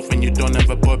like a dolphin, you don't have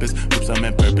a purpose. Oops, I'm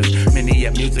in purpose. Many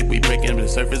at music, we breaking the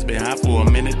surface. Been high for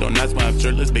a minute, don't ask why I'm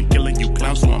shirtless. Been killing you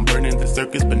clowns, so I'm burning the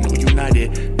circus. But no, you not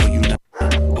it, no, you not.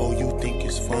 Oh, you think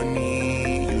it's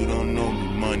funny, you don't know me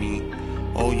money.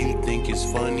 Oh, you think it's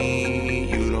funny,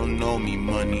 you don't know me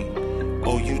money.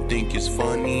 Oh, you think it's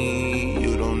funny,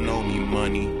 you don't know me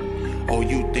money. Oh,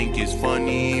 you think it's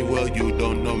funny, well, you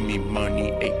don't know me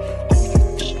money. Ay. Oh, you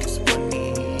think it's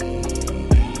funny.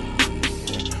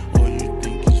 Oh, you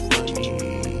think it's funny.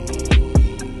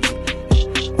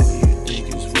 Oh, you think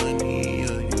it's funny,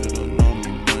 oh, you don't know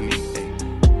me money. Ay.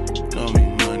 Know me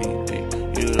money, ay.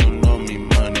 You don't know me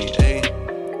money. Ay.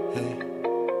 Hey.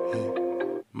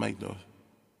 Mike Dawes.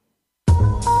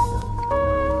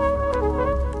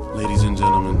 Ladies and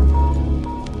gentlemen,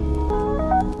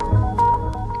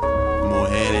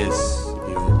 mujeres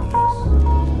y hombres,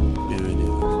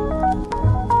 bienvenidos.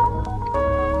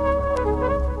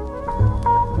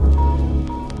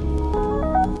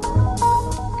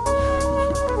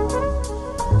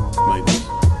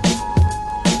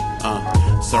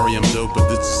 Sorry I'm dope, but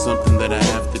this is something that I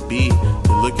have to be.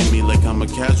 They look at me like I'm a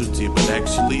casualty, but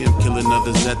actually I'm killing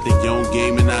others at their own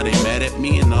game, and now they mad at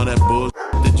me and all that bullshit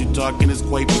that you talking is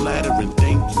quite flattering.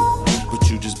 Thank you, but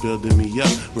you just building me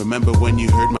up. Remember when you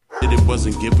heard my shit, it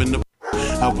wasn't giving a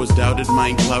I was doubted,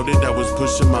 mind clouded, I was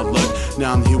pushing my luck.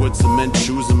 Now I'm here with cement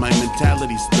shoes and my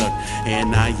mentality stuck.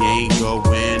 And I ain't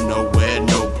going nowhere,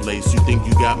 no place. You think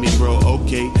you got me, bro?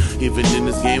 Okay. Even in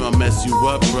this game, I'll mess you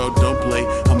up, bro. Don't play.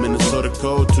 I'm Minnesota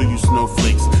code to you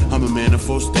snowflakes. I'm a man of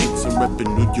 4 states. I'm reppin'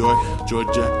 New York,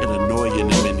 Georgia, Illinois,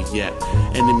 and a mini yap.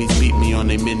 Enemies beat me on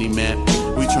a mini map.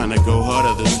 We tryna go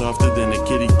harder, they're softer than a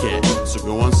kitty cat. So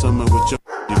go on summer with your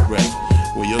breath.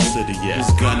 Where your city at?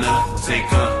 It's gonna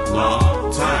take a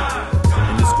long time,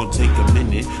 and it's gonna take a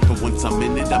minute. But once I'm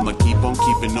in it, I'ma keep on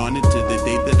keeping on it till the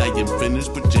day that I am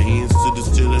finished. Put your hands to the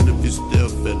ceiling if you still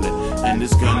feel it. And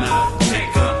it's gonna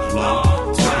take a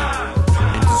long time,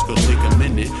 and it's gonna take a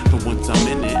minute. But once I'm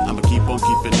in it, I'ma keep on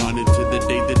keeping on it till the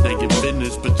day that I am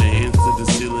finished. Put your hands to the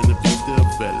ceiling if you still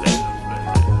feel it.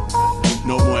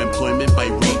 No more employment by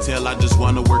retail, I just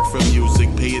wanna work for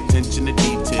music. Pay attention to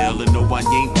detail, and no, I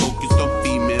ain't focused on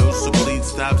females. So please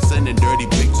stop sending dirty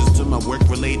pictures to my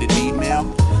work-related email.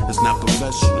 It's not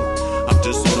professional. I'm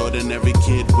just an ordinary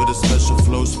kid with a special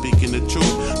flow, speaking the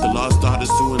truth. The lost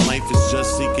artist who in life is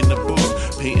just seeking the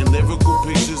boost. Painting lyrical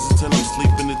pictures until I'm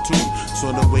sleeping the tube.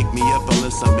 Sort of wake me up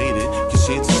unless I made it, cause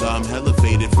chances are I'm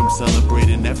elevated from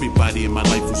celebrating everybody in my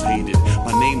life who's hated.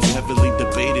 My name's heavily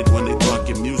debated when they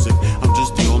talking music. I'm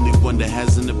just the only one that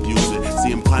hasn't abused it.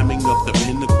 See, I'm climbing up the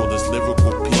pinnacle, this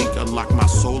lyrical peak. Unlock my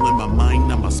soul and my mind,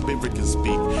 now my spirit can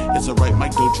speak. It's alright,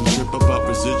 Mike, don't you trip about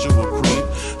residual cream.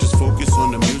 Just focus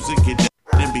on the music, get that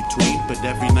in between. But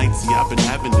every night, see, I've been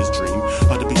having this dream.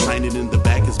 About to be signing in the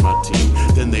back as my team.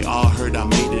 Then they all heard I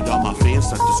made it, all my fans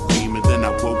start to scream. And then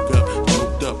I woke up,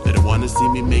 choked up. They don't wanna see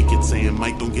me make it, saying,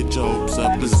 Mike, don't get your hopes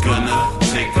up. It's gonna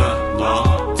take a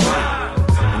long time,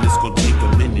 and it's gonna take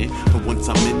a minute. minute. But once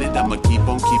I'm in it, I'ma keep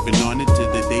on keeping on it till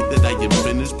the day that I am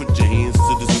finished. Put your hands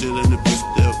to the ceiling if you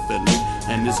still feel it.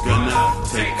 And it's gonna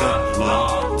take a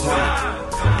long time.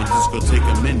 And it's gonna take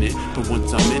a minute, but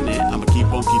once I'm in it, I'ma keep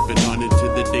on keeping on it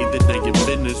till the day that I am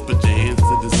finished. Put your hands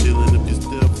to the ceiling if you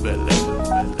still feel it.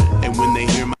 And when they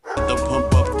hear my they'll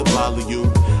pump up the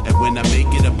volume. And when I make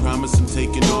it, I promise I'm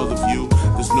taking all of you.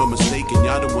 There's no mistaking,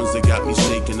 y'all the ones that got me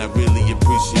shaking. I really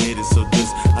appreciate it, so this,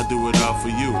 I do it all for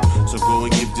you. So go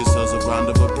and give yourselves a round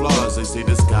of applause. They say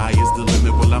the sky is the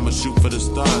limit, well I'ma shoot for the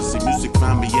stars. See, music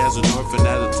found me as an orphan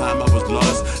at a time I was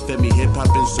lost. Fed me hip-hop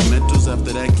instrumentals,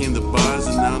 after that came the bars.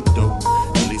 And now I'm dope,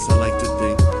 at least I like to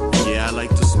think. Yeah, I like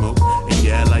to smoke, and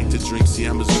yeah, I like to drink. See,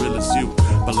 I'm as real as you,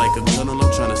 but like a tunnel,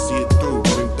 I'm trying to see it through.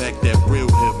 Bring back that real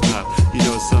hip-hop, you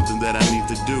know it's something that I need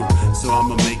to do. So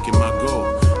I'ma make it my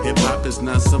goal. Hip-hop is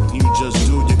not something you just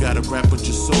do. You gotta rap with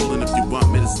your soul, and if you want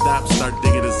me to stop, start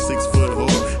digging a 6-foot hole.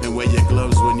 And wear your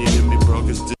gloves when you hear me, bro,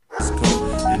 cause this is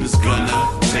cold. And it's gonna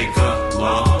take a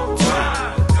long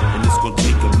time. And it's gonna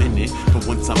take a minute, but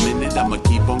once I'm in it, I'ma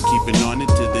keep on keeping on it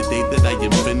till the day that I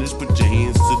am finished. Put your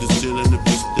hands to the ceiling if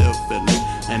you still feel it.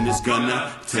 And it's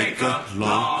gonna take a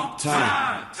long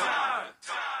time.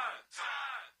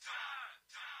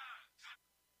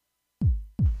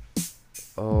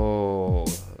 Oh,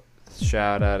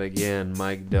 shout out again,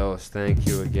 Mike Dose. Thank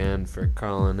you again for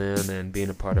calling in and being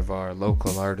a part of our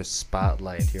local artist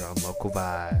spotlight here on Local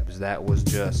Vibes. That was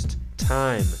just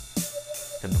Time.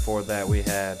 And before that we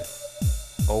had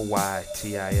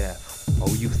OYTIF.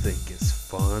 Oh, you think it's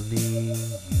funny? You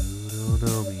don't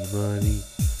know me, money.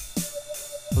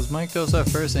 Was Mike Dose our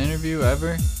first interview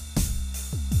ever? It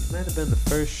might have been the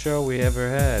first show we ever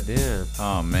had, yeah.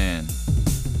 Oh man,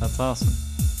 that's awesome.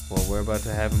 Well, we're about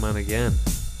to have him on again.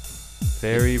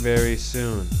 Very, very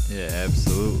soon. Yeah,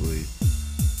 absolutely.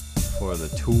 For the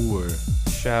tour.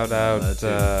 Shout out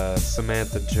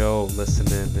Samantha Joe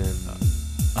listening in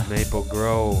Maple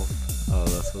Grove. Oh,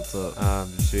 that's what's up.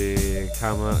 She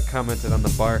commented on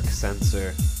the bark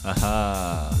sensor.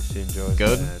 Aha. She enjoys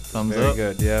good? that. Thumbs very up?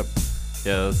 Very good, yep.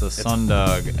 Yeah, that's a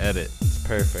SunDog edit. It's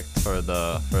perfect. For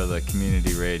the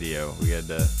community radio. We had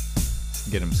to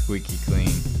get him squeaky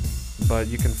clean. But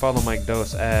you can follow Mike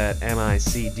Dose at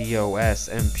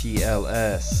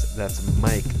MICDOSMPLS. That's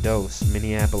Mike Dose,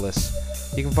 Minneapolis.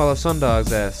 You can follow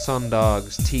SunDogs at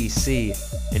SunDogsTC.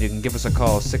 And you can give us a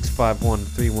call,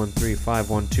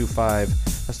 651-313-5125.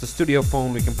 That's the studio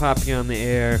phone. We can pop you on the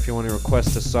air if you want to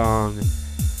request a song.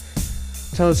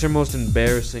 Tell us your most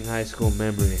embarrassing high school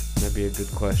memory. That'd be a good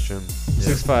question.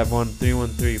 Yep.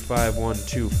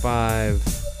 651-313-5125.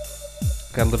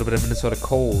 Got a little bit of Minnesota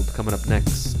cold coming up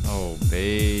next. Oh,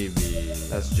 baby.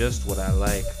 That's just what I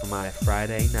like for my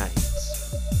Friday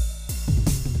nights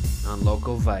on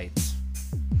Local Vites.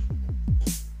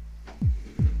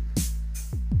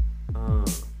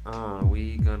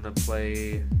 We gonna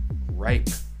play Ripe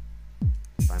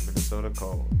by Minnesota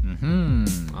Cold.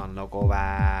 Mm-hmm. On Local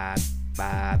Vibe.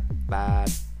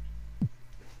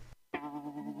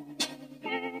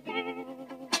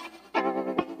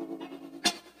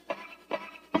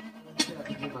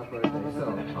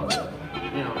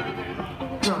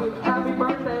 Happy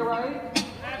birthday, right?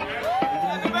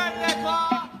 Happy birthday,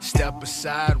 Claude! Step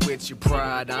aside with your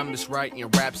pride. I'm just writing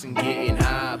raps and getting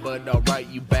high, but I'll write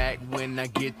you back when I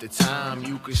get the time.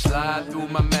 You can slide through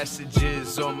my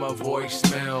messages or my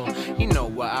voicemail. You know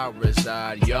where I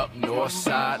reside. Yup, north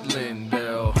side,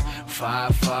 Lindell.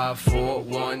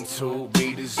 55412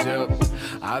 be the zip.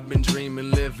 I've been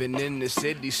dreaming living in the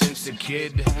city since a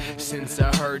kid. Since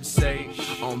I heard say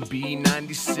on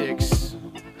B96.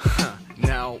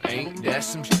 Now ain't that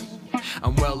some shit?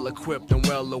 I'm well equipped and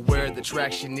well aware the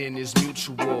traction in is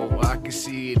mutual. I can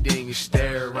see it in your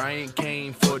stare. I ain't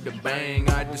came for the bang,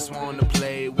 I just wanna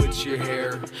play with your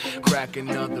hair. Crack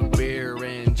another beer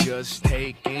and just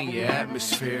take in your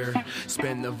atmosphere.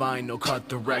 Spin the vinyl, cut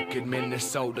the record.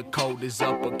 Minnesota Cold is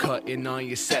uppercutting on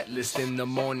your set list in the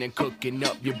morning, cooking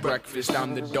up your breakfast.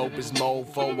 I'm the dopest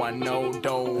mofo I know.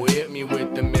 Don't hit me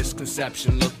with the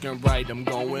misconception. Looking right, I'm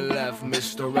going left,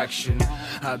 misdirection.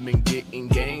 I've been getting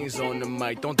gains on the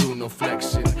mic, don't do no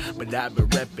flexing. But I've been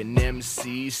repping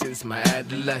MC since my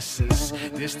adolescence.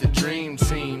 This the dream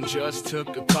team, just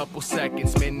took a couple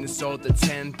seconds. Minnesota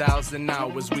 10,000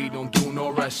 hours, we don't do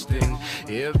no resting.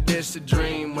 If this a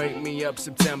dream, wake me up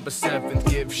September 7th.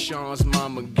 Give Sean's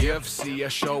mom a gift, see a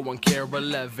show on Care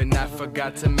 11. I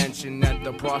forgot to mention that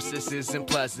the process isn't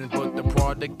pleasant, but the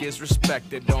product is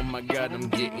respected. Oh my god, I'm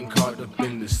getting caught up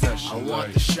in the session. I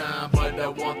want the shine, but I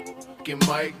want the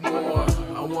mic more.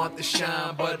 I want the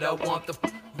shine, but I want the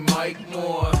Mike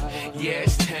Moore. Yeah,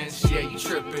 it's tense, yeah, you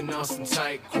tripping on some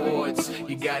tight chords.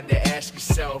 You got to ask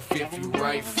yourself if you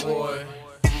right for it.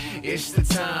 It's the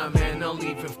time, and I'll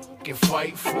even fucking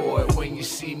fight for it. When you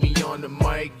see me on the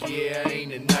mic, yeah, I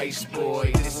ain't a nice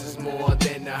boy. This is more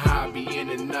than a hobby and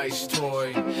a nice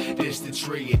toy. This the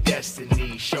tree of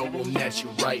destiny, show them that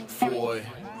you're right for it.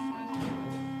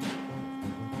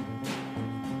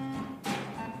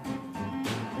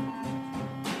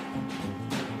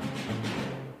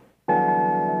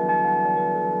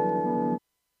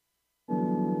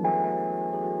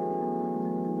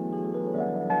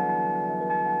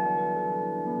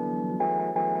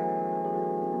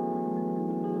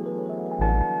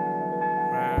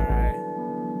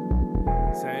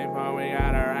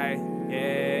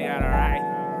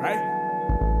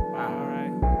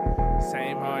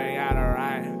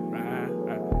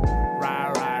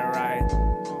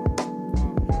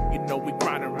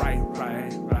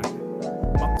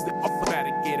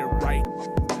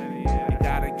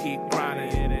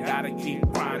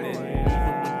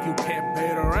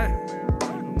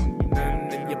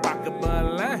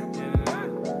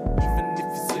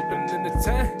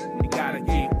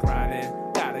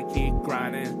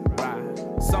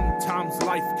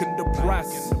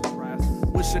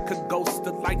 Wish I could ghost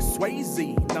it like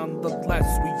Swayze.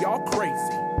 Nonetheless, we all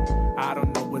crazy. I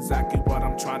don't know exactly what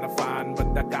I'm trying to find,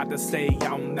 but I gotta stay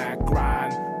on that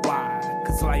grind. Why?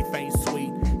 Cause life ain't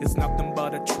sweet. It's nothing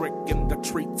but a trick and the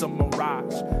treat's a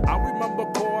mirage. I remember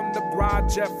pouring the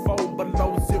garage FO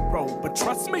below zero. But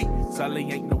trust me,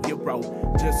 Sully ain't no hero.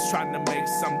 Just trying to make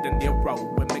something hero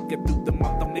and make it through the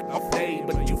month of day.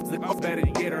 But you better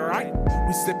get it right.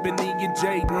 We sippin' E and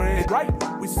J brand, right?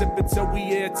 We sip it till we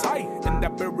airtight in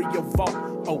that burial vault.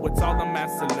 Oh, it's all a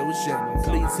mass solution.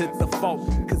 Please hit the fault.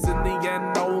 Cause in the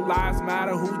end, no lives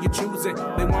matter who you choosing.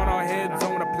 They want our heads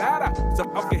on a platter. So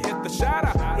I can hit the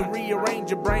shatter and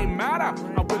rearrange your brain matter.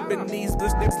 I'm whipping these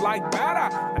lips like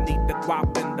batter. I need the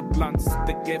guap and the blunts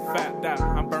to get fatter.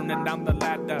 I'm burning down the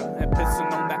ladder and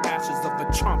pissing on the ashes of the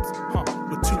chumps.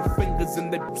 With 2 fingers in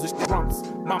their drums.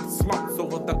 Mom slumps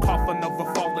over the coffin of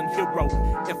a fallen hero.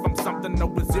 If I'm something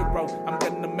over zero, I'm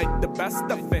gonna make the best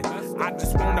of it. I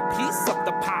just want a piece of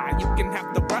the pie. You can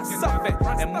have the rest of it.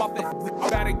 And motherfucker,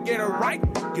 better get it right.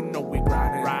 You know we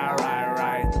grinding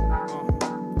right.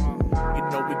 You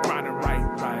know we grinding right.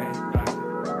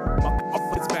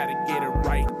 Motherfuckers better get it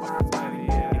right.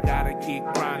 You gotta keep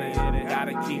grinding. Even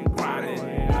when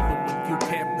you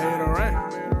can't pay the rent.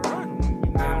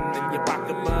 And your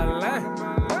pocket money.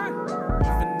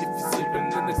 Even if you're sleeping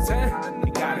in the tent,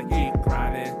 you gotta keep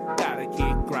grinding.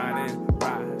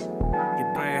 Right.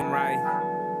 You're damn right.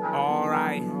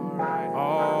 Alright.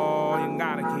 Oh, you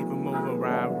gotta keep it moving.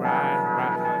 Right.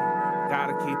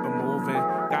 Gotta keep it moving.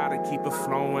 Gotta keep it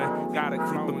flowing. Gotta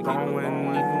keep it going.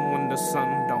 Even when the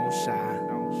sun don't shine.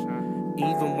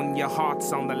 Even when your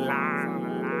heart's on the line.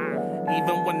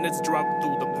 Even when it's drugged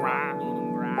through the grind.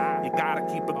 You gotta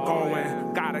keep it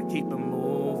going. Gotta keep it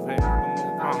moving.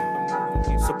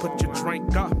 So put your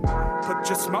drink up, put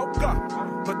your smoke up,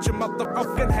 put your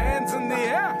motherfucking hands in the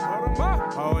air. Put 'em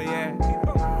up. Oh yeah.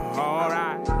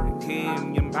 Alright.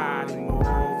 Keep your body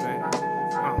moving.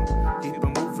 Keep it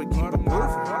moving. You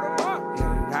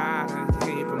gotta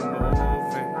keep it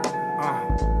moving.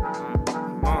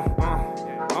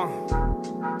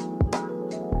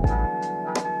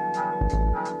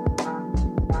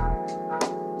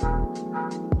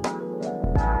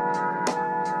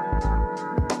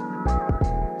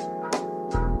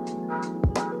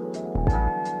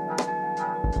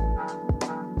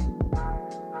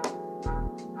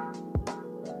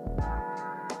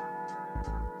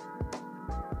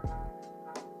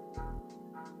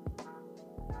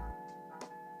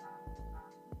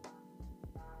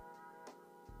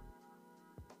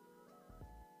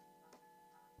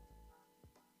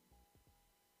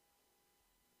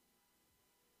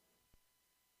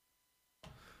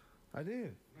 I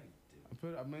did.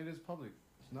 I made this public.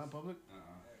 It's not public?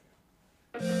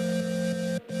 Yeah.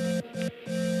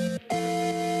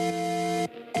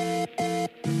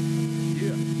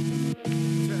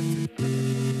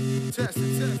 Test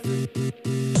it.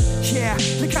 Yeah,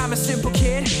 look, I'm a simple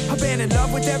kid. I've been in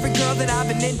love with every girl that I've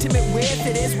been intimate with.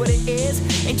 It is what it is.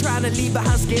 Ain't trying to leave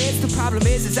behind scared. The problem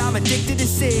is I'm addicted to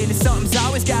sin. And something's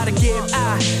always gotta give.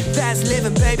 That's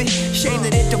living, baby. Shame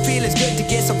that it don't feel as good to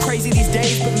get so crazy these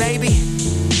days, but maybe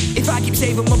if I keep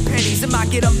saving my pennies, I might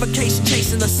get on vacation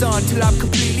chasing the sun till I'm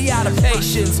completely out of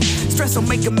patience. Stress will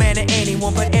make a man of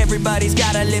anyone, but everybody's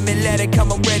got a limit. Let it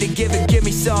come, I'm ready, give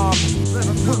me some.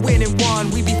 We're winning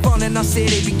one, we be fun in our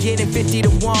city, be getting 50 to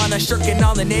 1. I'm shirking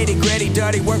all the nitty gritty,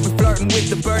 dirty work, we flirting with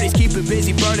the birdies, keep it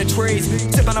busy, burning trees,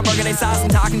 sipping on burgundy sauce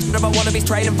and talking shit about wannabes,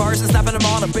 trading verses, snapping them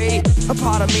on a beat. A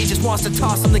part of me just wants to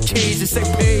toss them the keys and say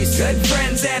peace. Good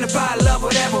friends and a bottle of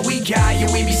whatever we got, yeah,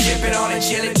 we be sipping on and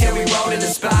chilling till we roll in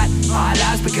the spot. Our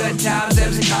lives be good times,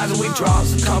 M's and cars that we draw,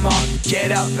 so come on,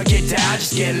 get up or get down,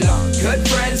 just get along. Good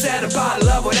friends and a bottle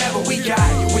of whatever we got,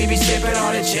 yeah, we be sipping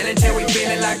on and chilling till we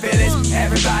feeling like villains.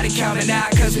 Everybody counting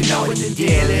out cause we know what the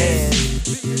deal is.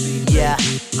 Yeah,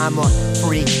 I'm a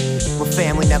freak. My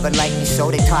family never liked me,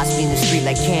 so they tossed me in the street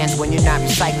like cans when you're not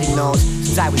recycling those.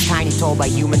 Since I was tiny, told by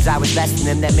humans I was less than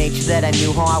them. That made sure that I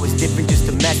knew how I was different just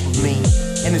to mess with me.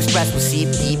 And express was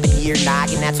seep deep in ear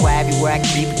knocking. That's why everywhere I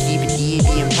creep I keep a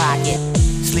deity in pocket.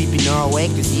 Sleeping or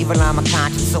awake, cause evil on my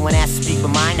conscience. So when asked to speak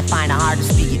my mind, I find it hard to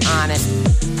speak it honest.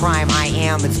 Prime I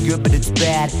am, it's good but it's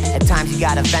bad. At times you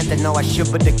gotta vent, I know I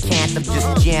should but I can't. I'm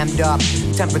just jammed up,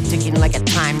 temper ticking like a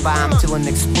time bomb, till an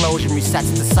explosion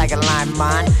resets the cycle I'm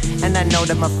on. And I know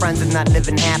that my friends are not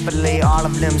living happily, all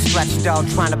of them stretched out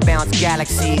trying to bounce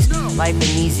galaxies. Life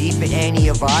ain't easy for any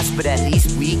of us, but at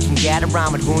least we can get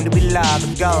around with whom do we love.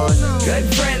 It goes good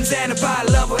friends and a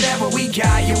bottle of whatever we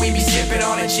got, yeah, we be sipping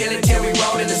on and chilling till we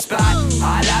roll in the spot.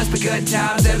 Our lives be good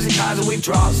times, M's and cars that we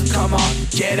draw, so come on,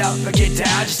 get up or get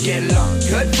down, just get along.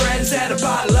 Good friends and a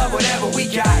bottle of whatever we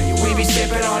got, yeah, we be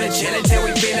sipping on and chilling till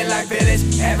we feeling like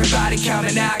villains. Everybody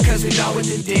counting out cause we know what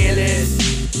the deal is.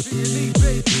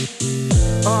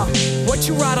 What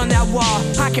you write on that wall?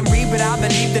 I can read but I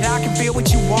believe that I can feel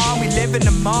what you want. We live in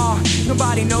the mall,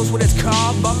 nobody knows what it's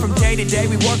called, but from day to day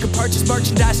we work and purchase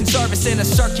merchandise and service in a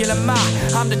circular mile.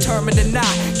 I'm determined to not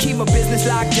keep my business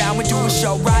locked down. We do a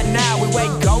show right now, we wake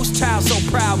ghost town, so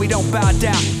proud we don't bow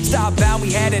down. Stop bound,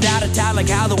 we headed out of town like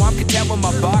how though I'm content with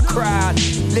my bar crowd.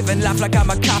 Living life like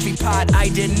I'm a coffee pot, I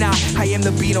did not. I am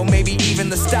the beat or maybe even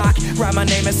the stock. Write my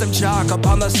name in some chalk up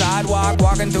on the sidewalk,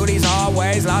 walking through these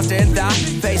hallways, lost in thought.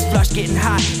 Face flushed, getting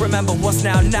hot, remember what's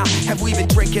now not. Have we been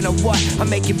drinking or what? I'm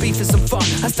making beef for some fun.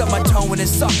 I stub my toe when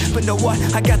it's soft, but know what?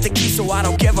 I got the key so I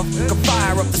don't give a fuck.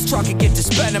 Fire up this truck and get to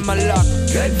spending my luck.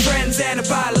 Good friends and a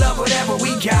bottle of whatever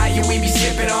we got, yeah, we be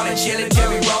sipping on and chilling till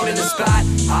we roll in the spot.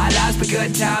 Our lives be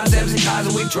good times, M's and cars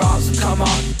that we draw, so come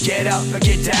on, get up or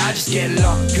get down, just get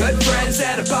along. Good friends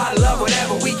and a bottle of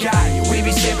whatever we got, yeah, we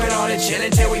be sipping on and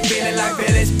chilling till we feeling like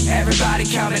villains. Everybody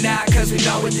counting out cause we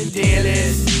know what the deal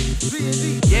is.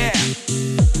 Yeah.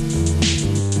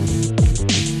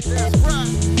 That's right.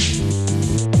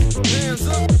 Put hands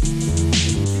up.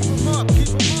 Keep 'em up, keep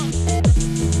 'em up.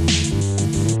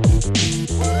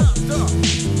 What up, dog?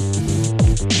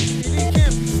 He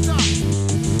can't be stopped.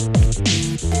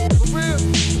 For real?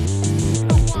 You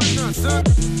know why not, son?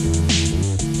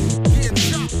 Getting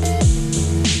chopped.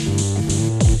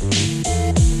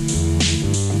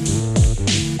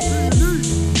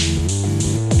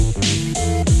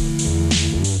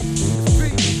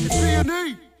 It's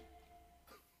B&E.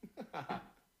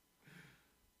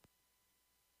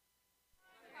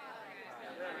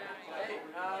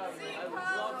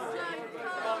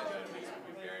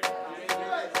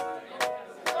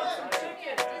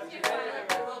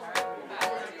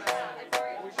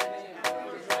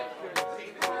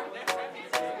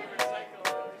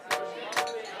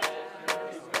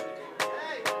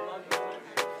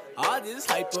 All this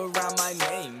hype around my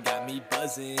name got me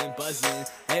buzzing, buzzing.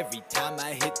 Every time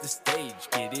I hit the stage,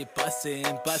 get it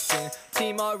bussin', bussin'.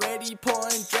 Team already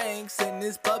pouring drinks and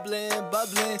it's bubbling,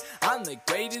 bubbling. I'm the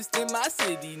greatest in my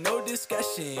city, no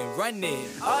discussion, running.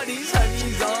 All these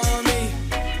honeys on me,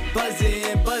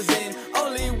 buzzing, buzzing.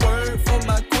 Only word for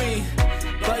my queen,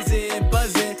 buzzing,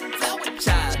 buzzing. Flower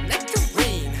child,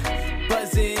 nectarine,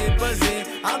 buzzing, buzzing.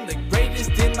 I'm the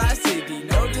greatest in my city,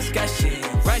 no discussion,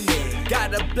 running.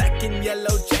 Got a black and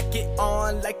yellow jacket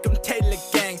on like I'm Taylor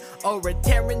Gang or a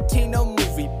Tarantino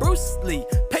movie. Bruce Lee,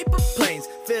 paper planes,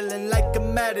 feeling like a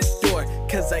matador,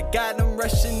 cause I got them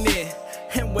rushing in.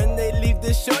 And when they leave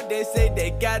the shore, they say they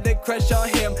got a crush on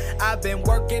him. I've been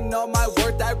working on my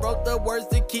worth, I wrote the words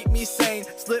to keep me sane.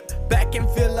 Slip back and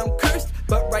feel I'm cursed,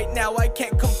 but right now I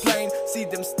can't complain. See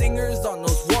them stingers on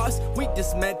those walls, we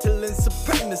dismantling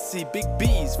supremacy. Big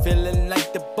B's, feeling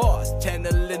like the boss,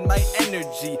 channeling my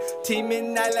energy.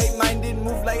 Teaming, I like-minded,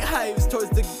 move like hives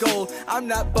towards the goal. I'm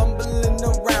not bumbling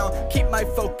around, keep my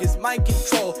focus, mind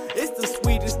control. It's the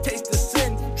sweetest taste of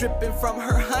sin, dripping from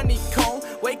her honeycomb.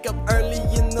 Wake up early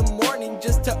in the morning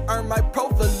just to earn my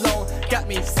provolone. Got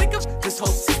me sick of this whole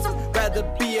system, rather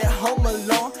be at home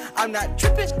alone. I'm not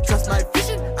tripping, trust my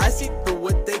vision, I see through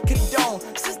what they condone.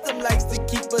 System likes to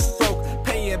keep us broke,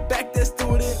 paying back their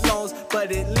student loans.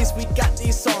 But at least we got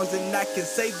these songs, and I can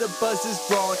say the buzz is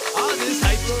growing. All this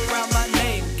hype around my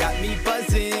name got me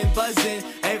buzzing, buzzing.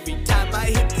 Every time I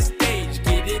hit the stage,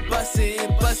 get it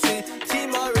bussin', bussin'.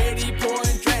 Team already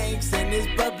pouring drinks, and it's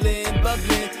bubbling,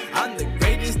 bubbling. I'm the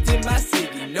greatest in my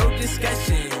city, no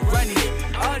discussion. Run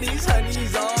it, all these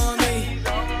honeys on me.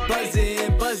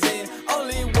 Buzzing, buzzing,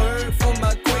 only word for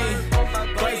my queen.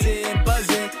 Buzzing,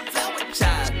 buzzing, flower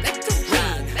child,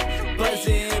 nectarine.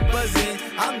 Buzzing, buzzing,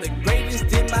 I'm the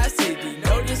greatest in my city,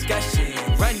 no discussion.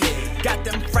 Run it, got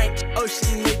them Frank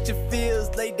Ocean nature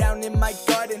feels laid down in my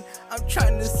garden. I'm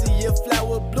trying to see a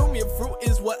flower bloom, your fruit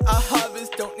is what I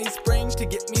harvest. Don't need spring to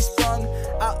get me sprung.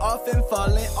 I often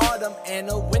fall in autumn and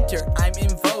a winter, I'm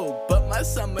in vogue. But my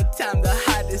summertime the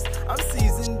hottest, I'm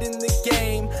seasoned in the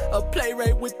game. A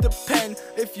playwright with the pen.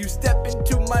 If you step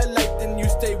into my life, then you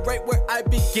stay right where I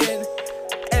begin.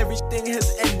 Everything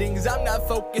has endings, I'm not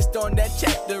focused on that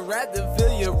chapter. Rather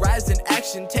feel your rise in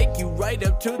action, take you right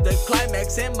up to the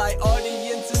climax. And my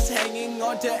audience is hanging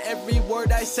on to every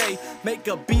word I say. Make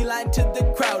a beeline to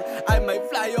the crowd, I might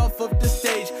fly off of the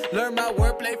stage. Learn my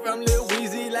wordplay from Lil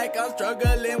Weezy like I'm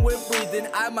struggling with breathing.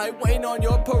 I might wane on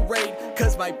your parade,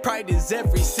 cause my pride is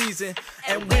every season.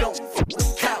 And we don't f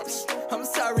with cops. I'm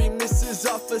sorry, Mrs.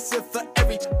 Officer, for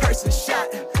every person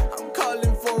shot. I'm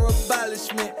calling for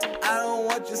abolishment. I don't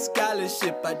want your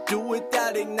scholarship, I do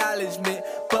without acknowledgement.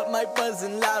 But my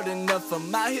buzzing loud enough,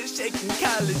 I'm out here shaking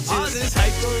colleges. All this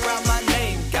hype around my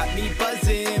name got me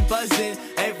buzzing, buzzing.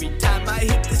 Every time I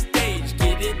hit the stage,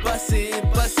 get it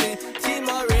bussin', bussin'. Team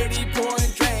already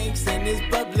pouring drinks and it's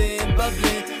bubbling,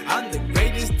 bubbling. I'm the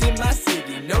greatest in my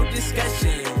city, no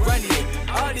discussion. Run it,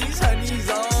 all these honeys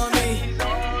on me.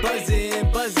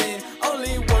 Buzzing, buzzing,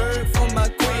 only word for my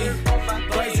queen.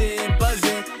 Buzzing,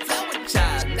 buzzing, flower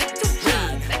child,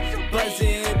 nectarine.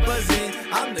 Buzzing, buzzing,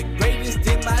 I'm the greatest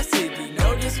in my city,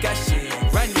 no discussion.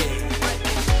 Run it.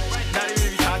 Not even to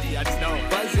be cocky, I just know.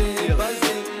 Buzzing,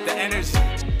 buzzing, the energy.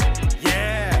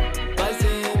 Yeah.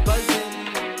 Buzzing,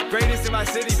 buzzing, greatest in my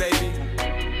city, baby.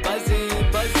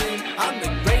 Buzzing, buzzing, I'm the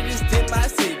greatest in my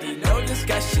city, no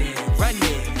discussion. Run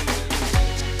it.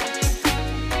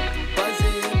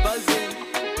 Buzzing, buzzing.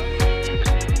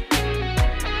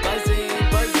 Buzzing,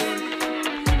 buzzing.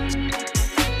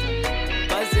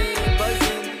 Buzzing,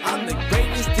 buzzing, I'm the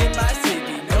greatest in my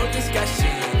city, no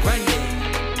discussion. Run it.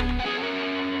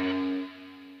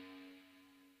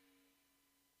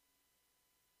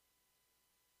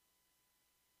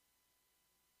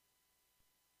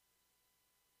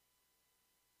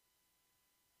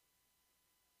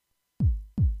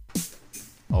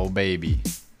 Oh baby.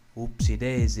 Oopsie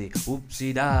daisy,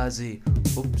 oopsie daisy,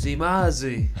 oopsie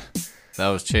mazy. That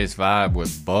was Chase Vibe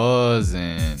with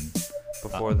Buzzin'.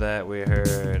 Before that, we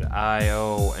heard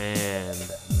I.O. and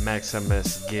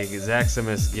Zaximus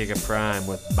Giga Prime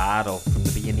with Bottle from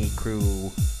the B&E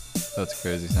crew. That's a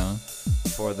crazy song.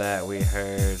 Before that, we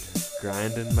heard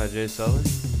Grindin' by Jay Sully.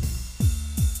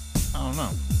 I don't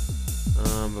know.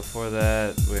 Before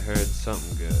that, we heard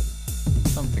Something Good.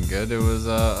 Something good. It was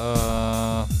we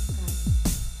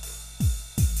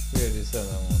already said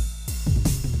that one.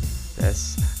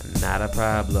 That's not a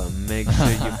problem. Make sure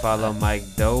you follow Mike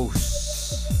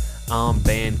Dose on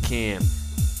Bandcamp.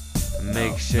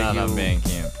 Make sure not you on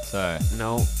Bandcamp. Sorry.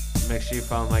 No. Make sure you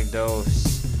follow Mike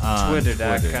Dose.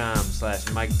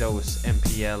 Twitter.com/Mike Dose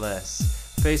MPLS.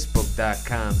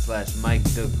 Facebook.com/Mike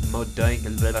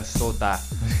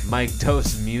Mike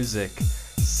Dose Music.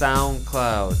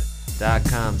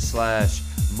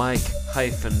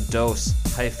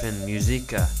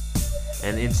 SoundCloud.com/Mike-Dose-Musica.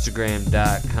 And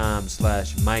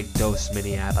Instagram.com/Mike Dose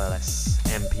Minneapolis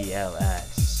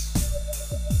MPLS.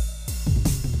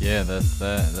 Yeah, that's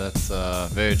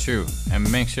very true. And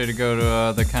make sure to go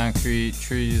to the Concrete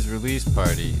Trees release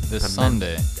party this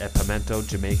Sunday at Pimento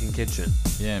Jamaican Kitchen.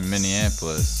 Yeah, in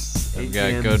Minneapolis. They've got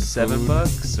PM, good $7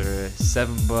 food. or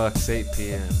 $7 8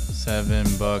 p.m.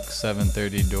 $7,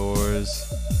 7:30 doors.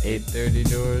 8:30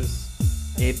 doors.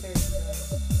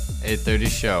 8:30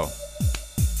 show.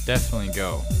 Definitely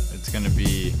go. It's gonna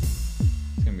be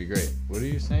great. What are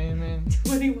you saying, man?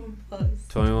 21 plus.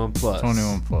 21 plus.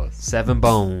 21 plus. 7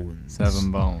 bones. 7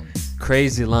 bones.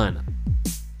 Crazy lineup.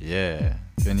 Yeah.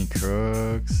 Benny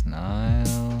Crooks,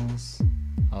 Niles,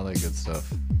 all that good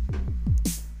stuff.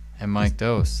 And Mike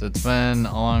Dose. It's been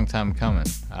a long time coming.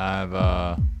 I've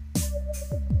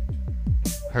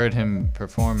heard him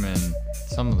performing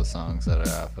some of the songs that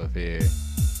are off of here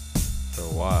for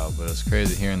a while, but it's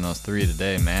crazy hearing those 3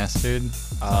 today mastered.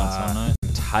 Sounds so nice.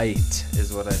 Tight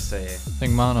is what I say. I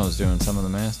think Mono's doing some of the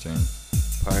mastering.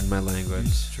 Pardon my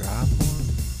language. Drop one.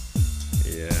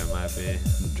 Yeah, it might be.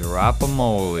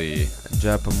 Drop-a-moly.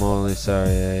 Drop-a-moly,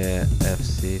 sorry,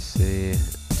 FCC.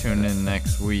 Tune in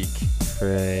next week for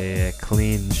a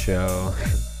clean show.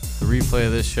 The replay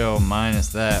of this show minus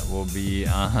that will be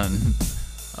on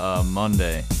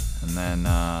Monday. And then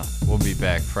we'll be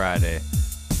back Friday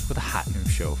with a hot new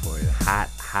show for you. Hot.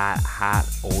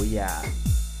 Oh, yeah.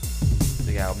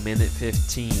 We got minute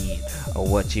 15 of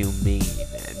What You Mean.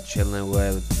 And chilling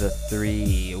with the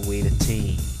three, we the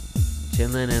team.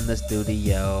 Chilling in the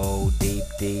studio, deep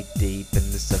in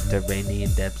the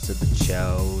subterranean depths of the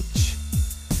church.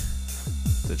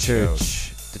 The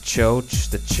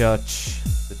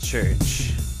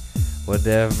church.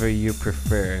 Whatever you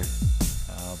prefer.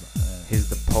 He's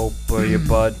the Pope or your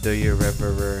bud or your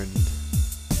reverend.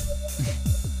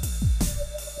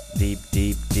 Deep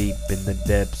in the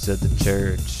depths of the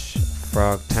church.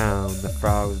 Frog Town, the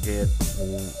frogs get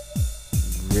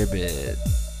ribbit.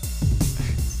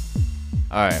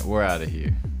 Alright, we're out of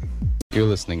here. You're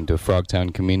listening to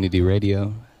Frogtown Community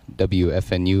Radio,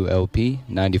 WFNU-LP,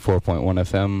 94.1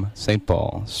 FM, St.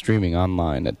 Paul, streaming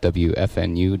online at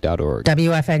WFNU.org.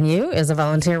 WFNU is a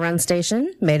volunteer-run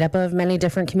station made up of many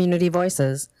different community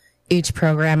voices. Each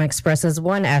program expresses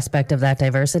one aspect of that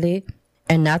diversity,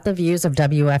 and not the views of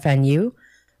WFNU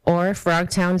or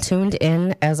Frogtown Tuned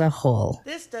In as a whole.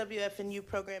 This WFNU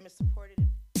program is supported.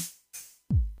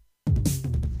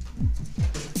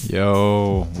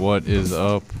 Yo, what is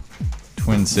up,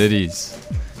 Twin Cities?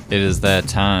 It is that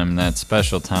time, that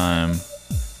special time.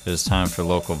 It is time for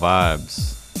local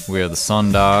vibes. We are the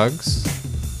SunDogs.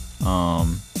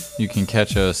 You can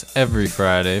catch us every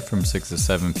Friday from 6 to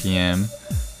 7 p.m.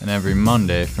 and every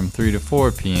Monday from 3 to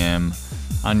 4 p.m.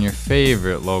 on your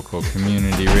favorite local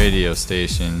community radio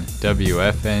station,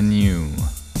 WFNU.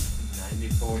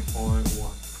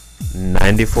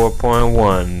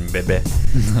 94.1, baby.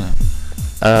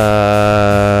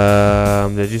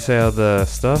 Did you say all the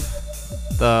stuff?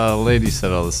 The lady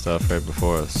said all the stuff right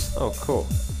before us. Oh, cool.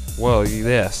 Well,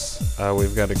 yes,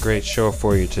 we've got a great show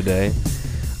for you today.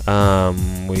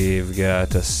 We've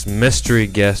got a mystery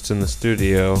guest in the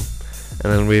studio,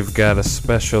 and then we've got a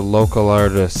special local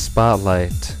artist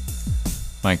spotlight.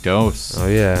 Mike Dose. Oh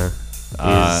yeah,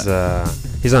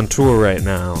 he's on tour right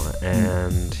now,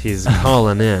 and he's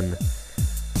calling in.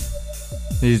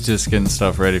 He's just getting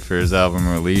stuff ready for his album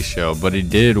release show, but he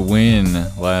did win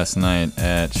last night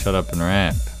at Shut Up and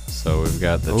Rap, so we've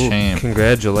got the champ.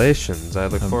 Congratulations! I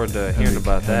look forward to hearing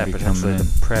about that, potentially the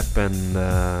prep and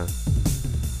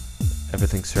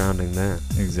everything surrounding that.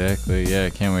 Exactly, yeah,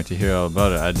 I can't wait to hear all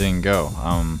about it. I didn't go.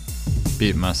 I'm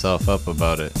beating myself up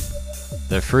about it.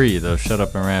 They're free. Those Shut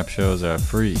Up and Rap shows are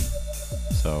free.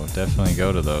 So definitely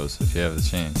go to those if you have the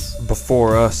chance.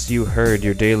 Before us, you heard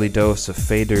your daily dose of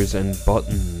faders and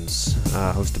buttons,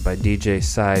 hosted by DJ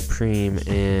Cypreme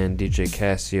and DJ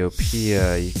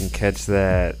Cassiopeia. You can catch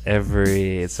that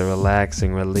it's a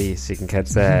relaxing release. You can catch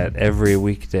that every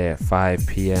weekday at 5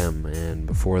 p.m. And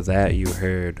before that, you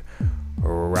heard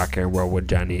Rock and Roll with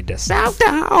Johnny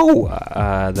DeSalto.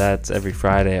 That's every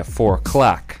Friday at 4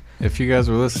 o'clock. If you guys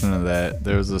were listening to that,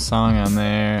 there was a song on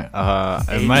there.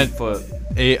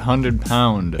 800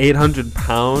 pound. 800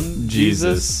 pound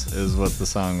Jesus is what the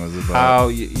song was about. How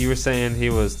you were saying he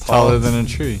was taller than a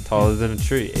tree. Taller than a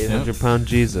tree. 800 pound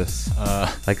Jesus.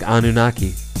 Like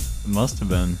Anunnaki. Must have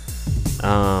been.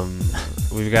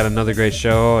 We've got another great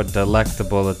show. A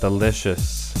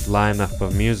delicious lineup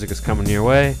of music is coming your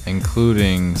way,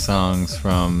 including songs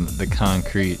from the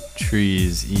Concrete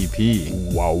Trees EP.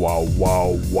 Wow.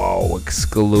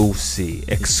 Exclusive.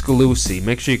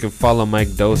 Make sure you can follow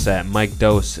Mike Dose at Mike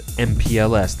Dose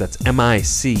MPLS. That's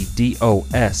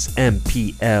MICDOS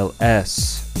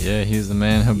MPLS. Yeah, he's the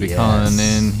man who'll be calling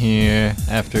in here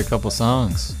after a couple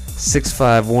songs.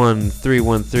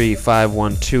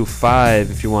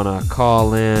 651-313-5125 if you want to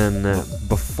call in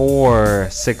before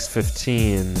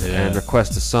 6:15 and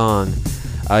request a song.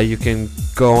 You can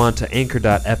go on to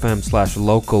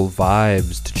anchor.fm/local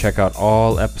vibes to check out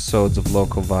all episodes of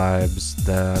Local Vibes.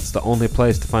 That's the only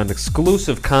place to find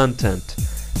exclusive content,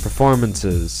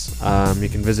 performances. You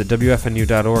can visit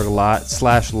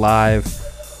wfnu.org/live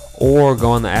or go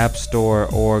on the App Store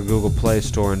or Google Play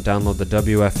Store and download the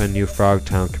WFNU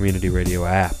Frogtown Community Radio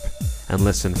app and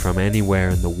listen from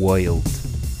anywhere in the world.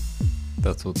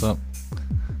 That's what's up.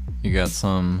 You got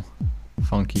some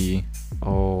funky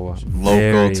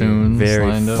local tunes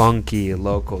very funky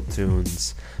local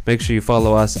tunes. Make sure you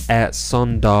follow us at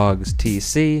SunDogs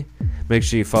TC. Make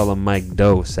sure you follow Mike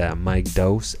Dose at Mike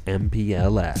Dose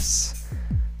MPLS.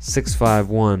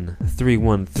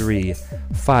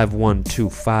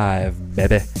 651-313-5125,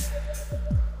 baby.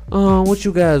 Oh, what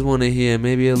you guys want to hear?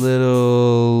 Maybe a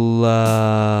little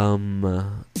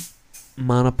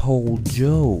Monopole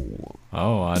Joe.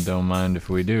 Oh, I don't mind if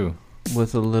we do.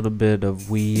 With a little bit of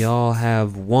We All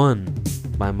Have One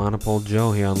by Monopole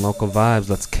Joe here on Local Vibes.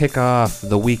 Let's kick off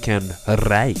the weekend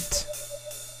right.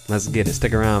 Let's get it.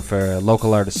 Stick around for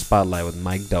Local Artist Spotlight with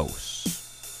Mike Dose.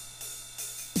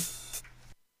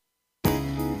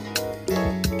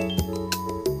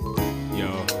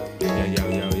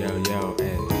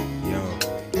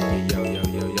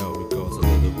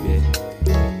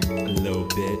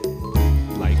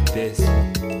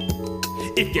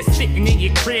 If you're sitting in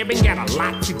your crib and got a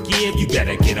lot to give, you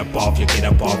better get up off your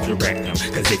rectum.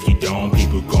 Cause if you don't,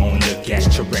 people gon' look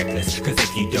at you reckless. Cause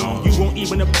if you don't, you won't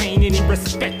even obtain any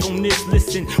respect on this.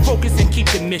 Listen, focus and keep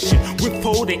the mission.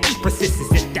 Withhold and eat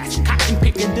persistence if that's cotton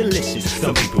picking delicious.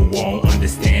 Some people won't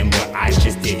understand what I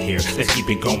just did here. Let's keep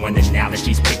it going,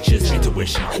 analogies, pictures,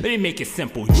 intuition. Let me make it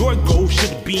simple. Your goal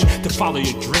should be to follow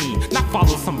your dream, not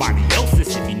follow somebody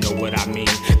else's, if you know what I mean.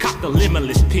 Cop the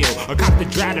limitless pill, or cop the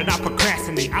drive that I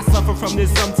procrastinate. I suffer from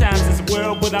this sometimes as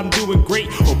well, but I'm doing great.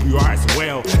 Hope you are as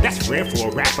well. That's rare for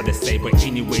a rapper to say, but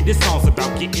anyway, this song's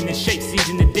about getting in shape,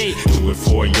 seizing the day. Do it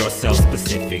for yourself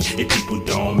specific. If people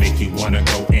don't make you wanna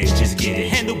go and just get it.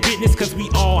 Handle business, cause we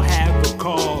all have a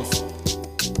cause.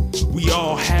 We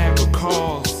all have a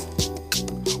cause.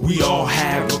 We all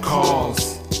have a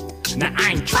cause. Now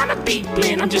I ain't tryna be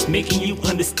bland, I'm just making you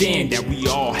understand that we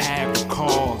all have a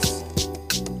cause.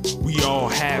 We all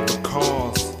have a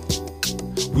cause.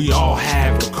 We all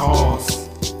have a cause.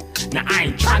 Now I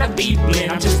ain't tryna be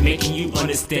bland, I'm just making you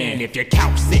understand. If you're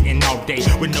couch sitting all day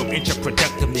with no inch of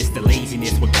productiveness, the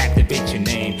laziness will captivate your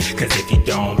name. Cause if you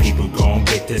don't, people gon'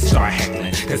 get to start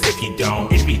heckling. Cause if you don't,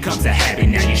 it becomes a habit,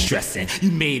 now you're stressing.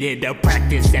 You made it a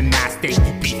practice and mistake.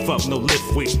 You beef up, no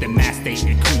lift weights, the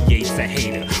masturbation creates a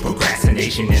hater.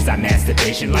 Procrastination is our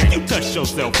masturbation. Like you touch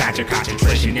yourself, got your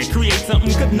concentration and create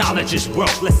something, cause knowledge is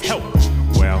wealth. Let's help.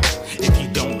 Well, if you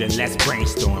don't, then let's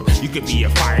brainstorm. You could be a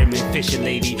fireman, fisher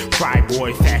lady, fry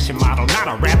boy, fashion model, not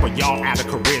a rapper, y'all out of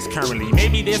careers currently.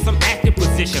 Maybe there's some active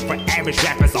position for average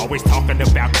rappers always talking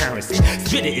about currency.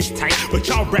 Spit it is tight, but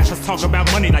y'all rappers talk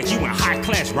about money like you in high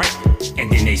class, right?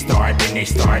 And then they start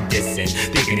dissing,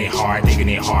 thinking it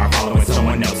hard, following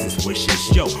someone else's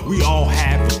wishes. Yo, we all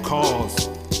have a cause.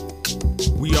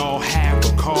 We all have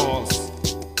a cause.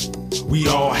 We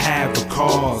all have a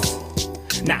cause.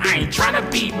 Now I ain't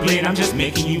tryna be bland, I'm just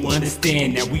making you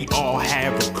understand that we all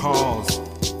have a cause.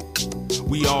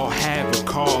 We all have a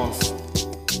cause.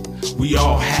 We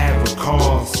all have a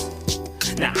cause.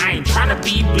 Now I ain't tryna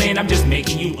be bland, I'm just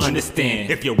making you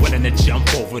understand. If you're willing to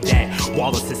jump over that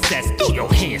wall of success, throw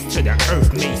your hands to the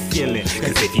earth made ceiling.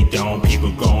 Cause if you don't,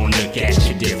 people gon' look at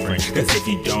you different. Cause if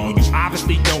you don't, you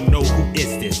obviously don't know who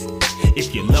is this.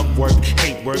 If you love work,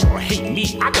 or hate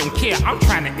me, I don't care. I'm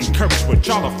trying to encourage what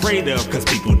y'all afraid of. Cause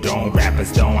people don't,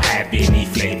 rappers don't have any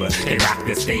flavor. They rock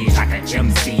the stage like an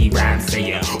MC, rhyme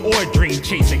sayer, or a dream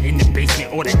chaser in the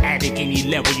basement or the attic. Any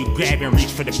level you grab and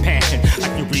reach for the passion,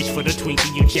 like you reach for the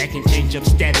Twinkie, you jack and change up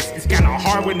status. It's kinda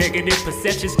hard with negative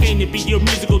perceptions. Came to be your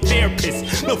musical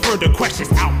therapist. No further questions,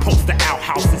 outposts to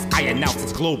outhouses. I announce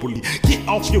this globally. Get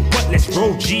off your butt, let's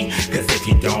roll G. Cause if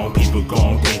you don't, people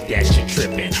gon' think that you're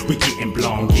tripping. We getting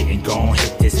blown, getting gone,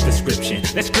 hit this prescription.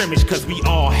 Let's scrimmage cause we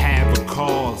all have a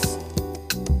cause.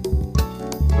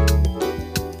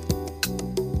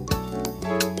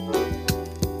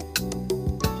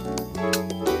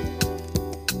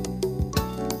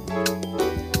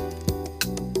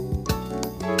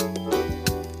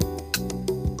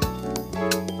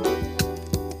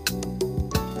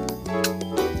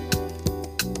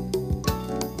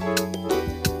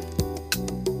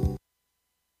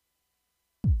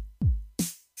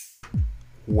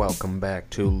 Welcome back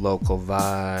to Local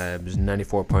Vibes,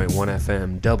 94.1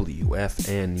 FM,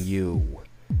 WFNU.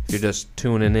 If you're just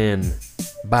tuning in,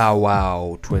 Bow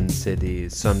Wow, Twin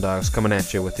Cities, SunDogs coming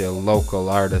at you with your local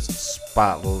artist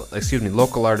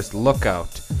local artist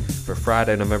lookout for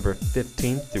Friday, November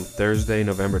 15th through Thursday,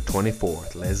 November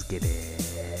 24th. Let's get it.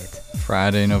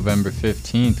 Friday, November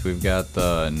 15th, we've got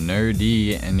the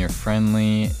Nerdy and Your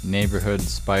Friendly Neighborhood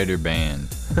Spider Band.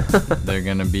 They're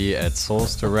going to be at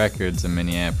Solstice Records in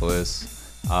Minneapolis.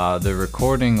 They're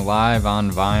recording live on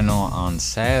vinyl on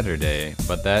Saturday,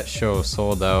 but that show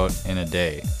sold out in a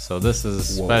day. So this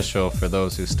is special for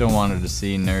those who still wanted to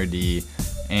see Nerdy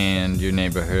and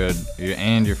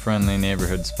your friendly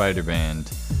neighborhood spider band.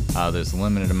 There's a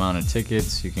limited amount of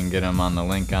tickets. You can get them on the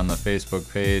link on the Facebook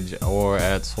page or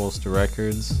at Solstice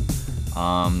Records.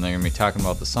 They're going to be talking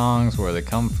about the songs, where they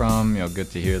come from. You'll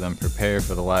get to hear them prepare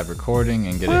for the live recording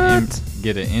and get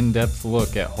an in-depth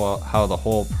look at how the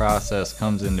whole process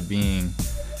comes into being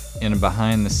in a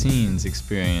behind-the-scenes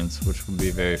experience, which will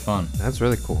be very fun. That's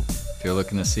really cool. If you're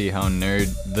looking to see how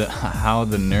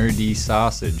the nerdy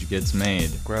sausage gets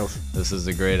made, gross, this is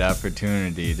a great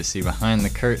opportunity to see behind the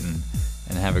curtain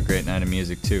and have a great night of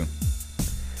music too.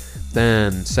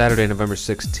 Then Saturday, November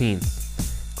 16th,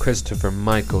 Christopher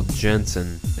Michael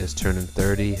Jensen is turning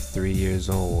 33 years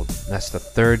old. That's the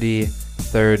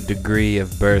 33rd degree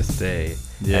of birthday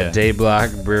at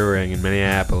Dayblock Brewing in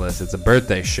Minneapolis. It's a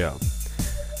birthday show.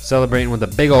 Celebrating with a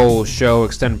big old show,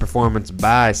 extended performance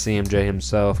by CMJ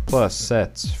himself, plus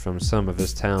sets from some of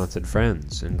his talented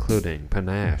friends, including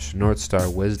Panache,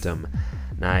 Northstar Wisdom,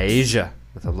 Nyasia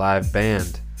with a live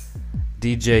band,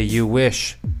 DJ You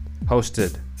Wish,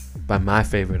 hosted by my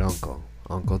favorite uncle,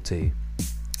 Uncle T.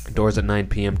 Doors at 9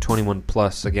 p.m., 21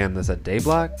 plus. Again, that's at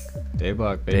Dayblock?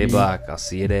 Dayblock, baby. Dayblock, I'll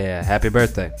see you there. Happy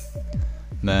birthday.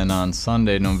 Then on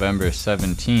Sunday, November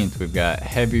 17th, we've got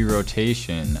Heavy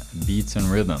Rotation, Beats and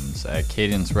Rhythms at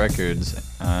Cadence Records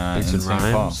in St.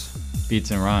 Paul.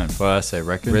 Beats and Rhymes. What did I say?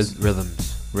 Records?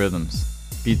 Rhythms.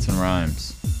 Beats and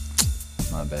Rhymes.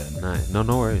 My bad. Nice. No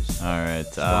worries. All right.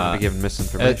 Just wanted to be giving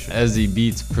misinformation. Ezzy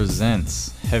Beats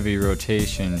presents Heavy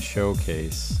Rotation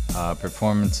Showcase.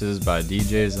 Performances by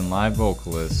DJs and live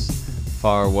vocalists.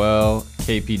 Farwell,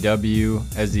 KPW,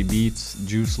 Ezzy Beats,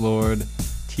 Juice Lord,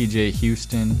 TJ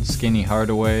Houston, Skinny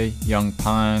Hardaway, Young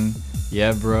Pine,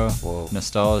 Yebra,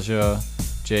 Nostalgia,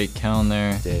 Jake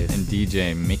Kellner, and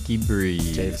DJ Mickey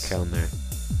Breeze. Jake Kellner.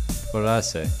 What did I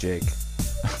say? Jake.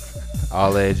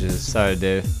 All ages. Sorry,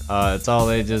 Dave. It's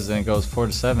all ages, and it goes 4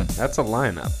 to 7. That's a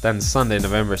lineup. Then Sunday,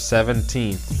 November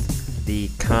 17th, the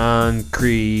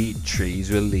Concrete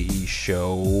Trees Release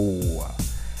Show.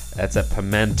 That's at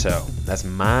Pimento. That's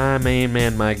my main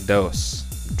man, Mike Dose,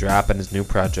 dropping his new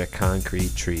project,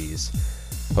 Concrete Trees.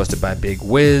 Hosted by Big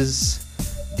Wiz,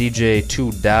 DJ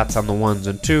 2 Dots on the ones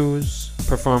and twos.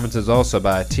 Performances also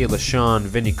by Tila Shawn,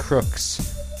 Vinnie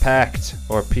Crooks, Pact,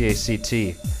 or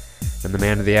PACT. And the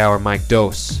man of the hour, Mike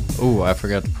Dose. Ooh, I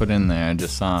forgot to put in there. I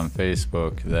just saw on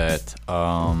Facebook that,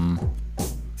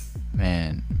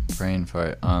 brain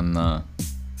fart on the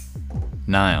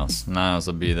Niles. Niles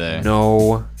will be there.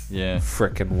 No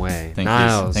frickin' way.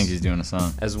 Niles. Think he's doing a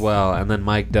song. As well. And then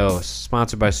Mike Dose.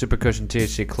 Sponsored by Super Cushion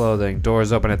THC Clothing.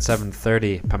 Doors open at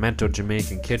 7:30. Pimento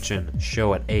Jamaican Kitchen.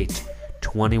 Show at 8.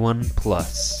 21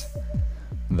 plus.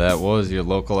 That was your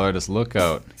local artist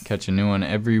lookout. Catch a new one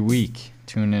every week.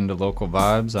 Tune into Local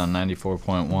Vibes on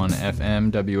 94.1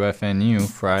 FM WFNU,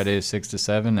 Fridays 6 to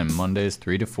 7 and Mondays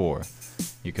 3 to 4.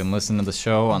 You can listen to the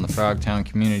show on the Frogtown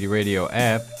Community Radio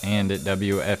app and at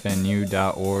wfnu.org/live.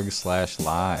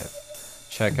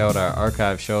 Check out our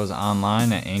archive shows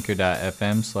online at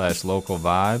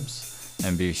anchor.fm/localvibes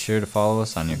and be sure to follow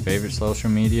us on your favorite social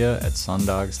media at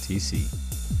SunDogsTC.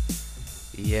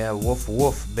 Yeah, woof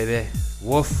woof, baby.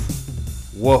 Woof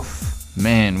woof.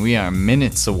 Man, we are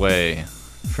minutes away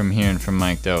from hearing from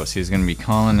Mike Dose. He's going to be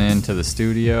calling in to the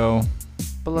studio.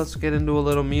 But let's get into a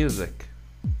little music.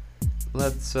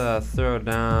 Let's throw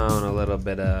down a little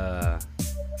bit of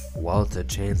Walter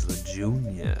Chancellor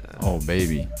Jr. Oh,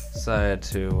 baby. Decided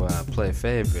to play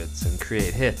favorites and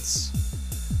create hits.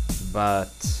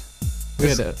 But we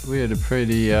had a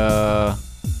pretty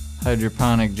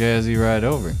hydroponic jazzy ride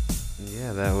over.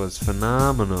 Yeah, that was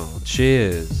phenomenal.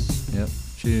 Cheers. Yep,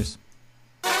 cheers.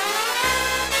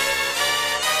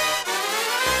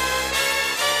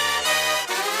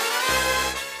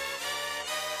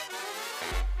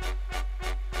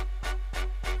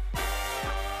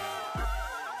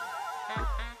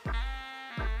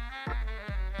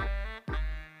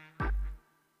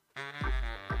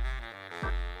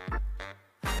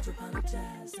 Hydroponic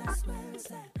jazz, that's where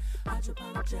it's at.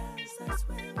 Hydroponic jazz, that's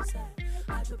where it's at.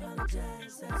 Hydroponic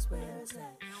jazz, that's where it's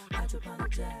at.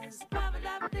 Hydroponic jazz.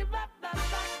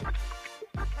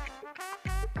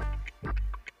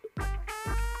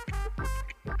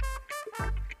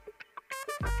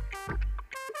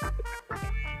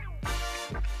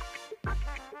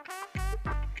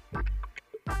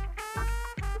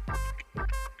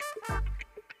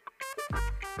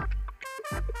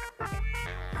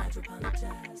 Hydroponic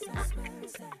jazz, that's where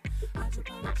it's at.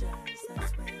 Hydroponic jazz,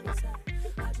 that's where it's at.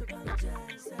 Hydroponic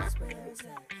jazz, that's where it's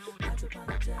at.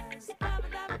 Hydroponic jazz.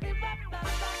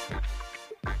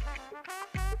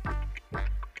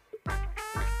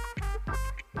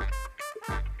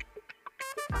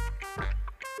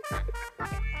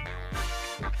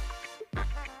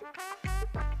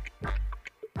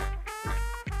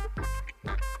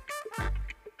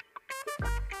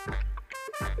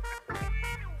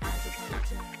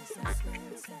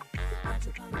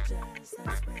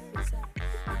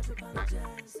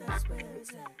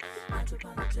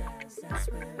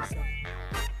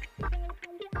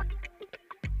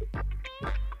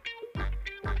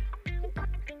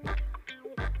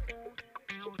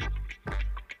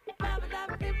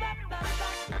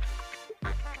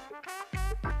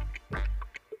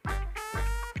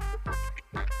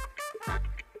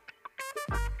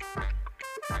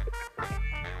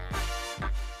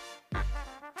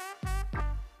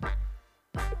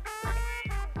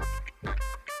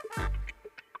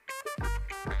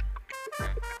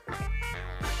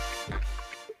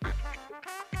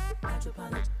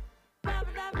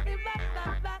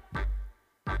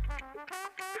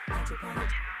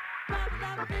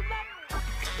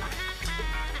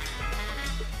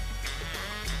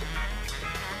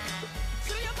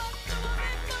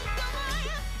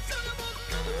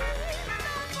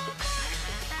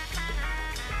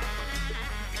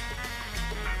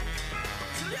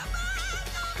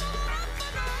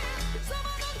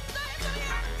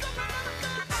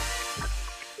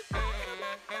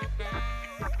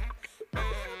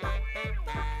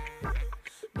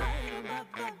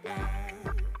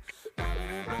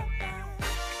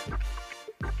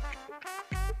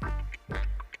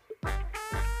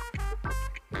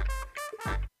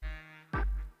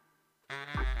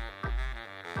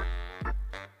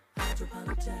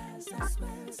 Hydroponic jazz, that's where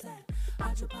it's at.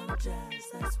 Hydroponic jazz,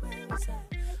 that's where it's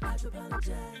at. Hydroponic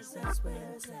jazz, that's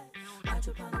where it's at.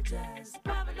 Hydroponic jazz.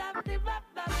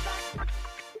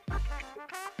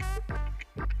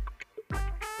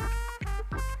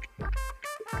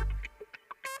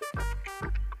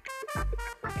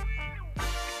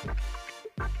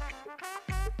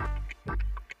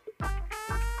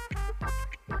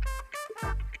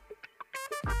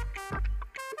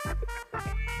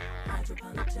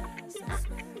 Hydroponic jazz, that's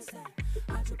where it's at.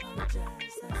 Hydroponic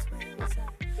jazz, that's where it's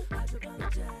at.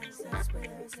 Hydroponic jazz, that's where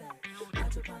it's at.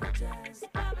 Hydroponic jazz.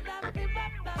 Hydroponic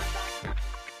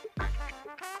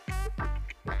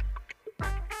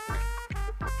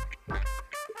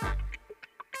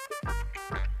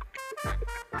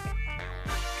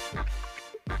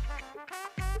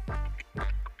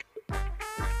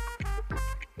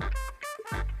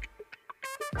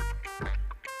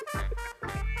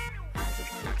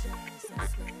jazz,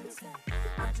 that's where it's at.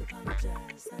 Hydroponic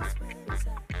jazz, that's where it's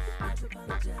at.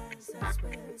 Hydroponic jazz, that's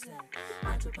where it's at.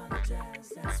 Hydroponic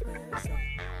jazz, that's where it's at.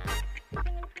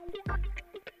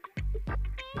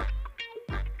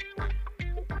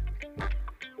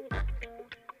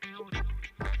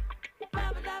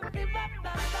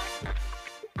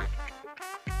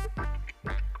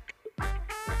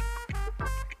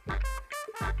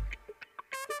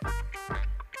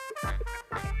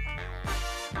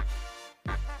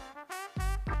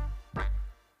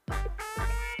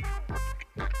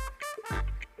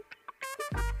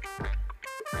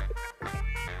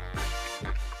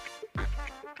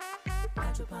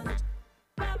 Hydroponic.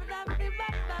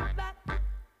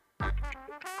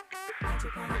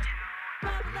 Hydroponic.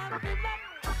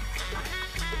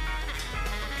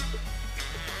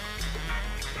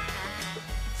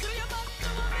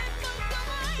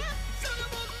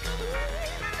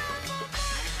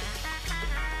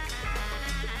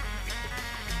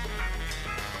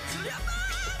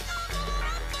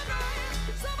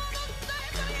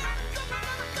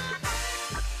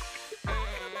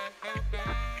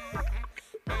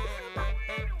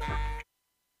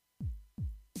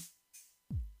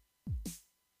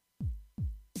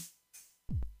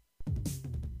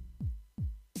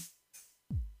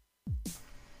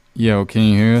 Yo, can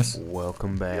you hear us?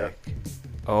 Welcome back.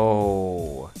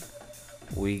 Oh,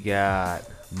 we got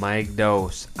Mike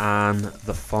Dose on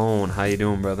the phone. How you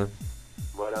doing, brother?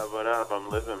 What up, what up? I'm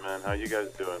living, man. How you guys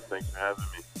doing? Thanks for having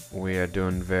me. We are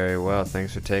doing very well.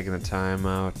 Thanks for taking the time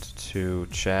out to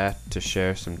chat, to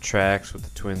share some tracks with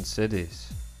the Twin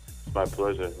Cities. My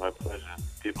pleasure, my pleasure.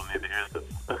 People need to hear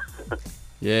this.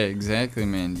 Yeah, exactly,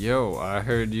 man. Yo, I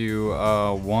heard you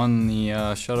won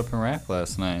the Shut Up and Rap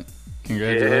last night.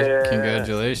 Yeah.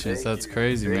 Congratulations. Thank That's you.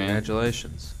 crazy, man.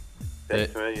 Congratulations.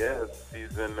 Thanks, man. Yeah, it's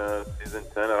season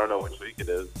 10. I don't know which week it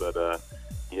is, but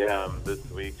yeah, I'm this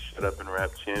week Shut Up and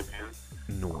Rap champion.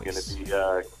 Nice. I'm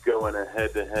gonna be going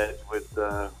head to head with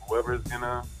whoever's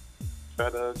gonna try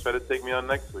to take me on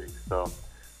next week. So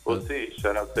we'll see.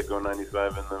 Shout out to Go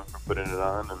 95 and them for putting it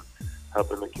on and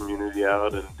helping the community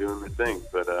out and doing their thing.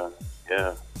 But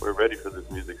yeah, we're ready for this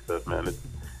music stuff, man.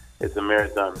 It's a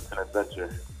marathon. It's an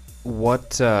adventure.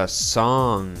 What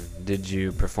song did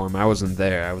you perform? I wasn't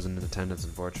there. I wasn't in attendance,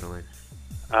 unfortunately.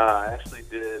 I actually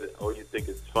did Oh You Think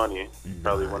It's Funny.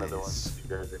 Probably one of the ones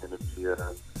you guys are going to be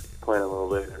playing a little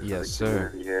later. Yes, for the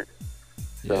community here.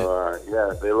 So,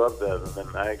 yeah, they loved that. And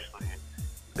then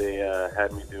they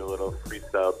had me do a little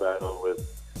freestyle battle with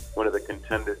one of the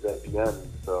contenders at the end.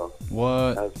 So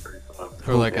What? that was pretty fun.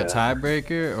 For like a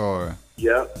tiebreaker or?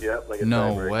 Yep, like a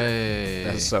No tiebreaker. way.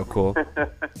 That's so cool.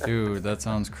 Dude, that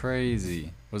sounds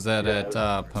crazy. Was that at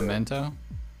Pimento?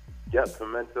 Yep,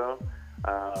 Pimento.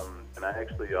 And I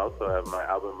actually also have my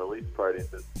album release party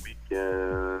this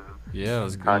weekend. Yeah, I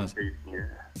was gonna.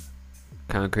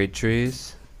 Concrete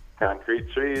Trees.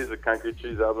 Concrete Trees, the Concrete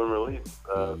Trees album release.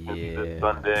 This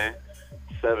Sunday,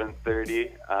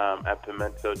 7:30 at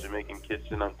Pimento Jamaican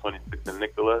Kitchen on 26th and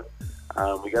Nicola.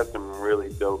 We got some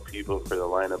really dope people for the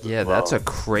lineup. Yeah, as well. that's a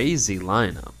crazy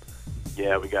lineup.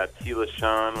 Yeah, we got Tila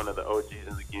Sean, one of the OGs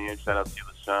in the game. Shout out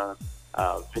Tila Sean.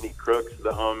 Vinny Crooks,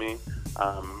 the homie.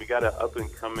 We got an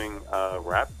up-and-coming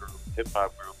rap group,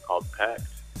 hip-hop group called Pact.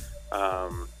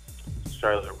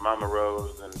 Charlotte Mama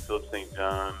Rose and Philip St.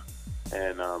 John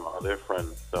and all their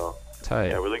friends. So,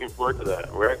 Tight. yeah, we're looking forward to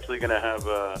that. We're actually going to have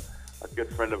a good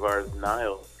friend of ours,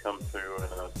 Niles, come through and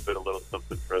spit a little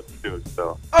something for us, too.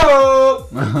 So,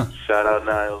 shout out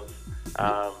Niles.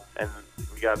 And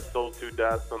we got Soul 2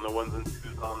 Dots on the ones and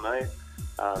twos all night.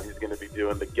 He's going to be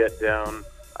doing the Get Down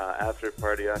after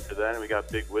party after that, and we got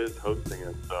Big Wiz hosting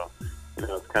it. So,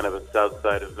 it's kind of a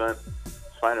Southside event.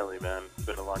 Finally, man, it's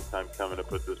been a long time coming to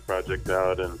put this project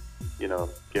out and,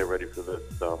 get ready for this.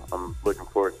 So I'm looking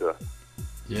forward to it.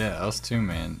 Yeah, us too,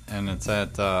 man. And it's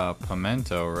at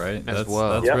Pimento, right? As That's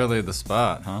well. That's really the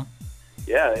spot, huh?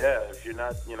 Yeah. If you're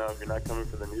not, if you're not coming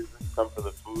for the music, come for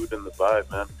the food and the vibe,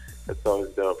 man. It's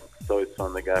always dope. It's always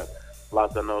fun. They got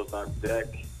Latinos on deck.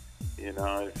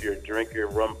 If you're a drinker,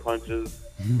 rum punches.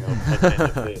 Punch in the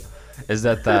face. Is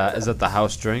that the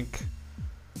house drink?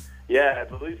 Yeah, I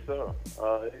believe so.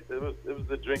 It was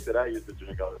the drink that I used to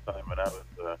drink all the time when I was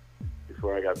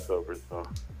before I got sober. So.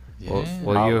 Yeah.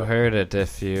 Well, you heard it.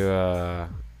 If you're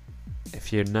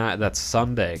not, that's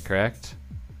Sunday, correct?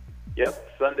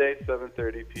 Yep, Sunday,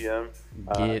 7:30 p.m.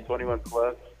 21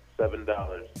 plus,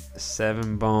 $7.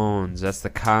 7 Bones. That's the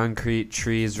Concrete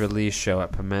Trees release show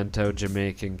at Pimento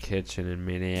Jamaican Kitchen in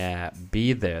Minneapolis.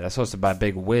 Be there. That's hosted by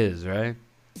Big Wiz, right?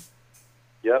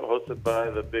 Yep, hosted by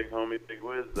the big homie Big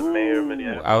Wiz, the mayor of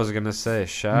Minneapolis. I was gonna say,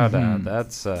 shout out.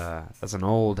 That's an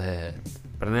old head,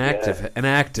 but an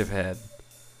active head.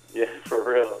 Yeah, for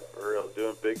real,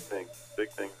 doing big things in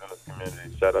this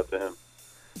community. Shout out to him.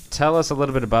 Tell us a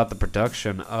little bit about the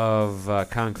production of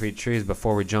Concrete Trees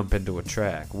before we jump into a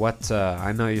track. What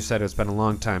I know you said it's been a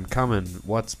long time coming.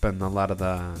 What's been a lot of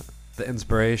the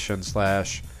inspiration /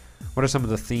 what are some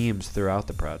of the themes throughout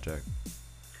the project?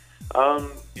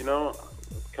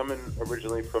 Coming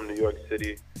originally from New York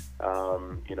City,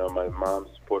 my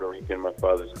mom's Puerto Rican, my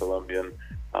father's Colombian.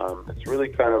 It's really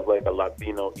kind of like a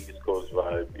Latino East Coast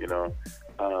vibe,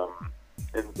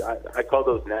 and I call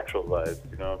those natural vibes.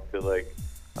 I feel like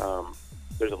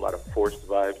there's a lot of forced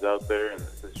vibes out there, and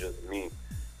this is just me.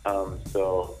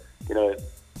 So, it's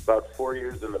about 4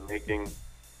 years in the making,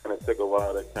 and it took a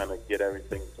while to kind of get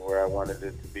everything to where I wanted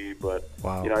it to be. But,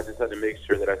 wow. I just had to make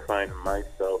sure that I find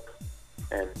myself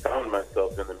and found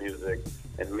myself in the music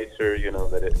and made sure,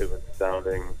 that it was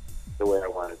sounding the way I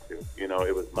wanted to.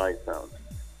 It was my sound.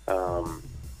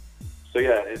 So,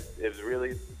 yeah, it was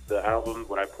really the album,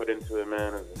 what I put into it,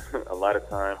 man, is a lot of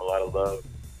time, a lot of love,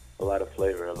 a lot of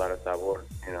flavor, a lot of sabor,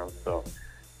 So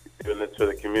doing this for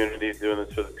the community, doing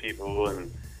this for the people,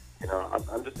 and,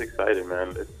 I'm just excited,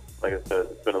 man. It's, like I said,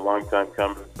 it's been a long time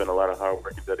coming. It's been a lot of hard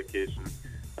work and dedication,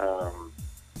 and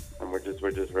we're just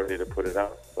ready to put it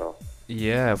out, so.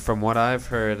 Yeah, from what I've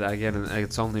heard, again,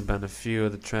 it's only been a few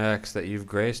of the tracks that you've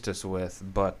graced us with,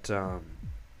 but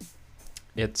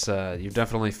it's you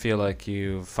definitely feel like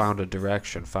you've found a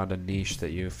direction, found a niche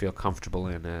that you feel comfortable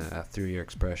in through your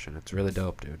expression. It's really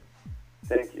dope, dude.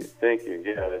 Thank you.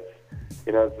 Yeah,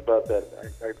 it's about that.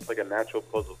 It's like a natural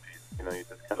puzzle piece. You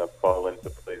just kind of fall into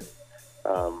place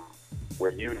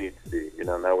where you need to be.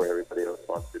 Not where everybody else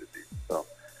wants you to be. So.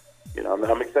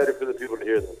 I'm excited for the people to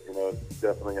hear this. It's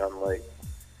definitely unlike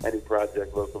any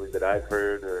project locally that I've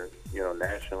heard or,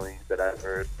 nationally that I've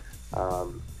heard.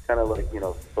 Kind of like,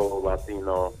 soul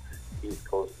Latino, East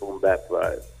Coast boom bap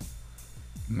vibe.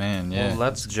 Man, yeah. Well,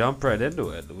 let's jump right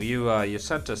into it. You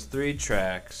sent us 3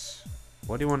 tracks.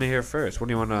 What do you want to hear first? What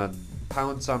do you want to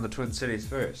pounce on the Twin Cities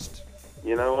first?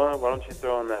 You know what? Why don't you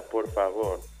throw on that Por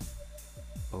Favor?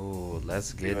 Oh,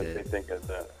 let's get it. What do you think of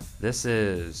that? This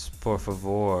is Por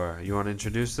Favor. You want to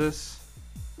introduce this?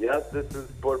 Yes, this is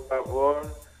Por Favor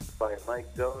by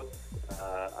Mike Dose.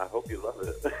 I hope you love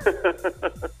it.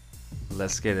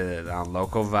 Let's get it on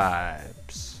Local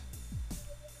Vibes.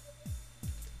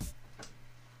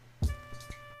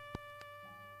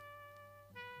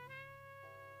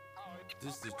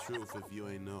 This is the truth if you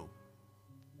ain't know.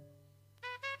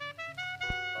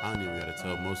 I don't even gotta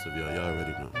tell most of y'all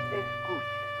already know.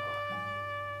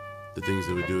 The things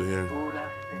that we do here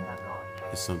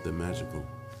is something magical.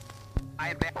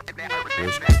 Like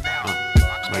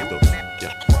those,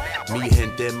 yeah. Me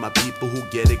and my people who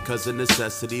get it cause of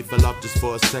necessity. Fell off just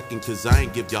for a second cause I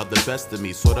ain't give y'all the best of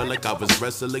me. Sorta like I was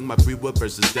wrestling my free will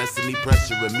versus destiny.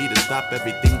 Pressuring me to stop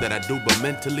everything that I do but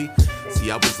mentally. See,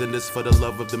 I was in this for the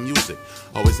love of the music.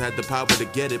 Always had the power to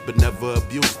get it but never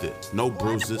abused it. No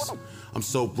bruises. I'm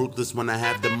so ruthless when I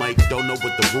have the mic. Don't know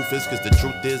what the roof is, cause the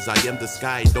truth is I am the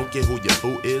sky. Don't care who your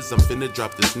boo is. I'm finna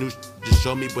drop this new just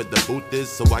show me where the booth is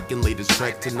so I can lay this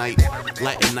track tonight.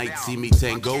 Latin night, see me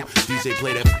tango. DJ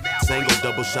play that sango,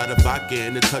 double shot of vodka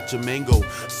and a touch of mango.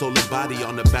 Soul and body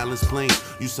on a balanced plane.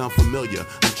 You sound familiar.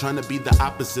 I'm trying to be the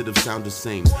opposite of sound the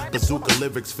same. Bazooka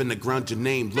lyrics finna ground your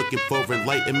name. Looking for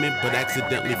enlightenment, but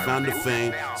accidentally found the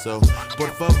fame. So, por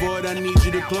favor, I need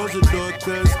you to close the door,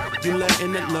 cause you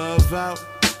letting that love out.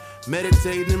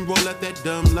 Meditate and roll out that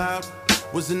dumb loud.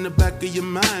 Was in the back of your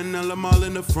mind, now I'm all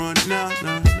in the front now.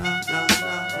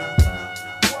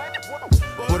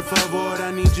 Por favor,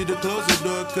 I need you to close the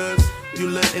door, cause you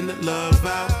letting the love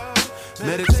out.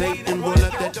 Meditate and roll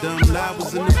out that dumb loud.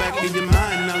 Was in the back of your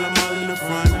mind, now I'm all in the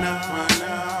front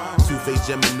now. Two-faced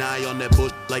Gemini on that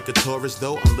bush like a Taurus,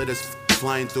 though I'm lit as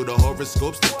flying through the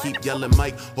horoscopes to keep yelling,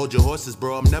 Mike, hold your horses,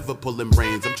 bro, I'm never pulling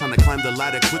reins. I'm trying to climb the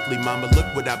ladder quickly, mama,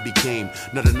 look what I became.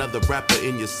 Not another rapper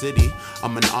in your city.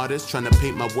 I'm an artist trying to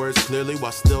paint my words clearly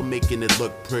while still making it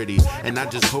look pretty. And I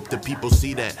just hope that people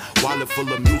see that. Wallet full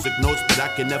of music notes, but I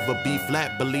can never be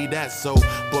flat, believe that. So,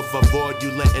 por favor,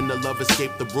 you letting the love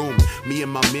escape the room. Me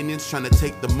and my minions trying to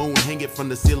take the moon, hang it from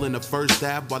the ceiling of First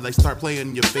Ave while they start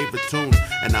playing your favorite tune.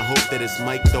 And I hope that it's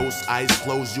Mike, those eyes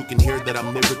closed, you can hear that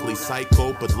I'm lyrically psycho.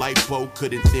 But lipo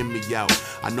couldn't thin me out.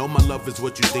 I know my love is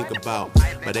what you think about,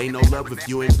 but ain't no love if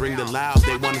you ain't bring the loud.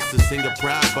 They want us to sing a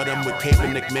proud, but I'm with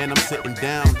Kaepernick, man, I'm sitting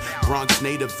down. Bronx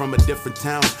native from a different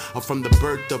town. I'm from the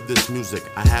birth of this music.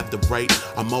 I have the right,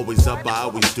 I'm always up, I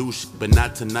always do shit, but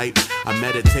not tonight. I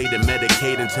meditate and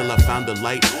medicate until I found the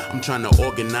light. I'm trying to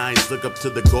organize, look up to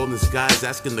the golden skies,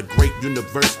 asking the great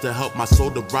universe to help my soul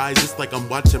to rise. It's like I'm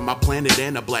watching my planet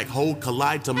and a black hole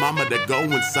collide. To mama to go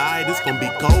inside, it's gonna be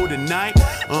cold tonight.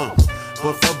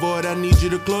 Por favor, I need you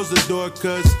to close the door,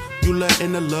 cause you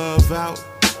letting the love out.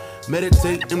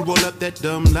 Meditate and roll up that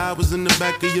dumb loud. Was in the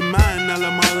back of your mind, now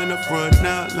I'm all in the front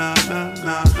now.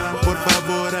 Por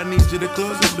favor, I need you to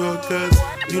close the door, cause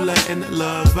you letting the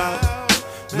love out.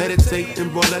 Meditate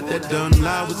and roll up that dumb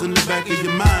loud. Was in the back of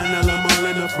your mind, now I'm all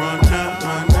in the front now.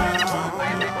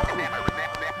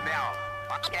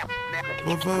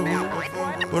 Por favor,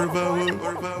 por favor,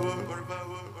 por favor.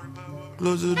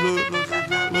 Close the door, close the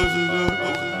door, close the door,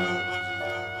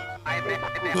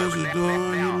 close the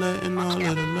door. You letting all of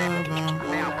the love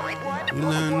out. You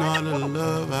letting all of the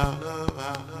love out.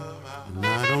 And I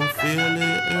don't feel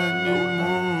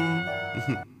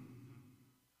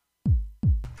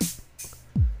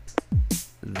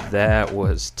That it anymore.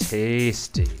 was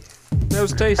tasty. That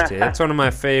was tasty. That's one of my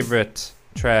favorite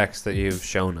tracks that you've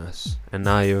shown us. And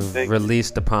now you've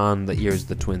released upon the ears of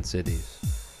the Twin Cities.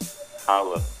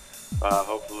 Holla.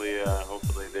 Hopefully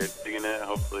they're digging it.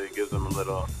 Hopefully it gives them a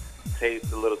little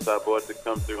taste, a little sabor to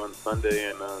come through on Sunday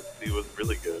and see what's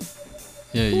really good.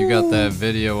 Yeah, you got that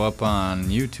video up on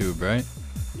YouTube, right?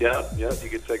 Yeah, you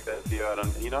can check that video out on.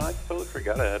 I totally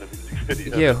forgot I had a music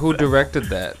video. Yeah, who directed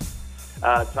that?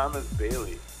 Thomas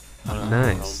Bailey.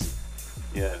 Nice.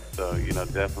 Yeah, so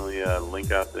definitely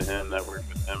link out to him, network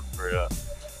with him for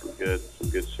some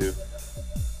good shoot.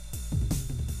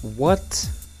 What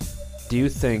do you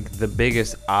think the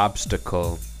biggest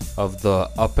obstacle of the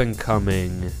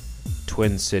up-and-coming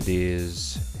Twin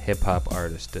Cities hip-hop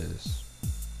artist is?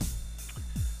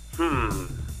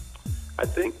 I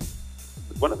think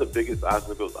one of the biggest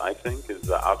obstacles, is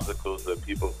the obstacles that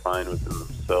people find within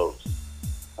themselves.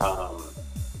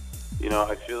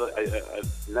 I feel like I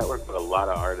network with a lot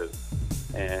of artists,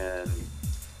 and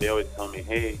they always tell me,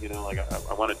 hey,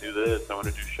 I want to do this, I want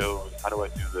to do shows, how do I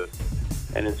do this?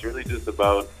 And it's really just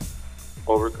about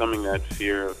overcoming that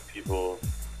fear of people,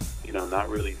 not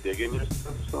really digging your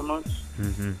stuff so much.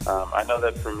 I know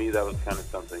that for me, that was kind of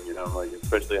something,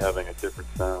 especially having a different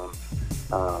sound.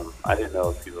 I didn't know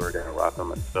if people were going to rock on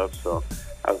my stuff, so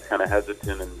I was kind of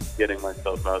hesitant in getting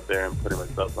myself out there and putting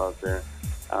myself out there.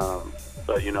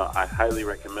 But, I highly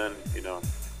recommend,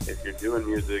 if you're doing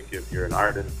music, if you're an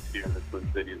artist here in the Twin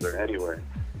Cities or anywhere,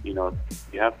 you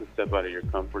have to step out of your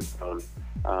comfort zone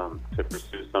to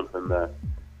pursue something that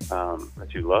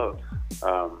you love.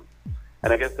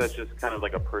 And I guess that's just kind of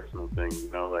like a personal thing,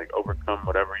 overcome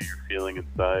whatever you're feeling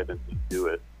inside and just do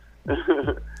it.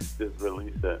 just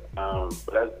release it.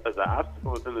 But as an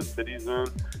obstacle within the cities, man,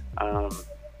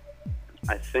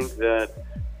 I think that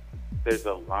there's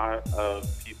a lot of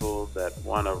people that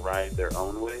want to ride their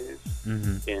own waves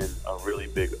in a really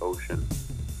big ocean.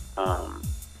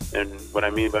 And what I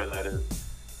mean by that is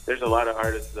there's a lot of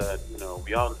artists that,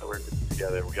 we all network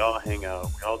together, we all hang out,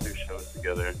 we all do shows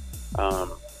together.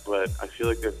 But I feel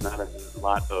like there's not a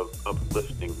lot of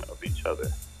uplifting of each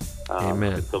other.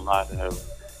 Amen. It's a lot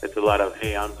of,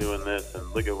 hey, I'm doing this and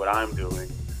look at what I'm doing.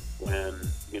 When,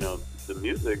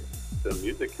 the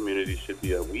music community should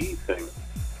be a we thing.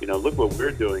 Look what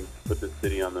we're doing to put the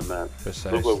city on the map.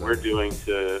 Precisely. Look what we're doing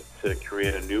to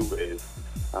create a new wave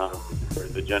for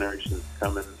the generations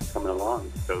coming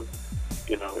along. Because, if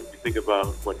you think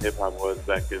about what hip hop was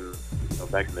back in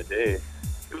the day,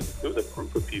 it was a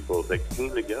group of people that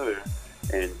came together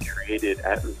and created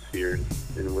atmospheres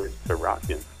in which to rock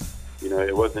in.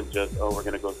 It wasn't just, we're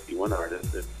going to go see one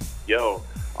artist. It's,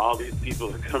 all these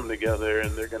people have come together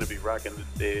and they're going to be rocking the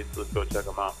stage. Let's go check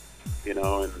them out.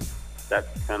 And that's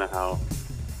kind of how,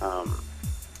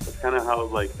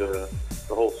 like the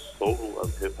whole soul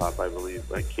of hip hop, I believe,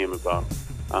 like came about.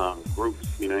 Groups,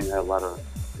 you had a lot of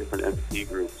different MC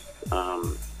groups.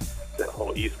 That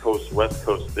whole East Coast, West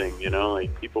Coast thing,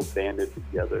 like people banded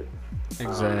together.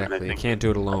 Exactly. You can't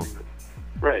do it alone.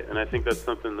 Right, and I think that's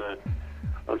something that,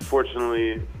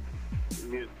 unfortunately,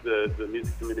 the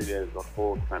music community as a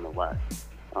whole kind of lacks.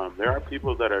 There are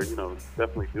people that are,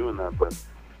 definitely doing that, but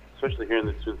especially here in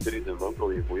the Twin Cities and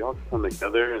locally, if we all come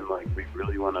together and like we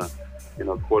really want to,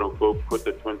 quote unquote, put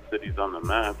the Twin Cities on the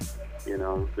map,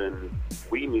 then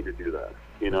we need to do that.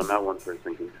 Not one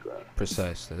person can do that.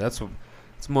 Precisely.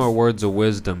 It's more words of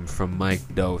wisdom from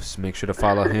Mike Dose. Make sure to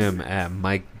follow him at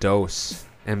Mike Dose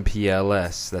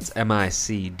MPLS. That's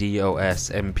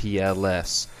MICDOS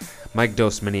MPLS. Mike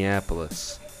Dose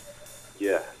Minneapolis.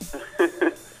 Yeah.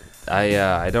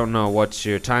 I don't know what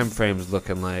your time frame's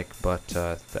looking like, but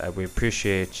we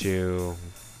appreciate you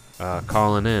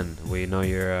calling in. We know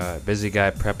you're a busy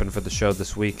guy prepping for the show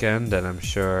this weekend, and I'm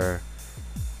sure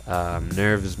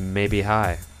nerves may be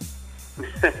high.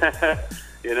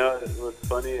 What's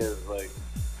funny is, like,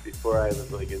 before I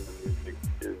was, like, in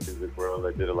the music world,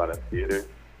 I did a lot of theater.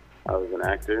 I was an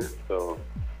actor, so,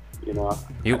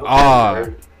 You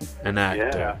are an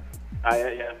actor.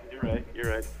 Yeah, you're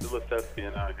right. Still a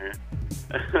thespian out here.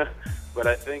 But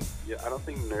I don't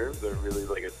think nerves are really,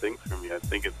 like, a thing for me. I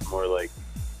think it's more, like,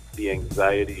 the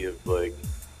anxiety of, like,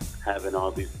 having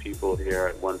all these people here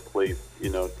at one place,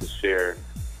 to share,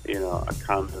 a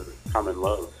common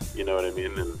love, you know what I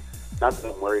mean? And not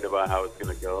that I'm worried about how it's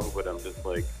going to go, but I'm just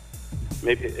like,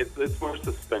 maybe it's more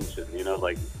suspension,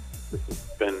 like the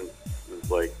suspense is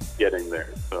like getting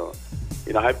there. So,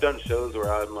 I've done shows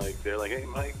where I'm like, they're like, hey,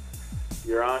 Mike,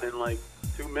 you're on in like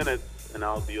 2 minutes, and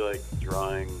I'll be like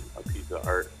drawing a piece of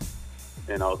art,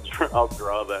 and I'll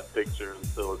draw that picture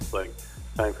until it's like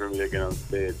time for me to get on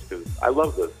stage, because I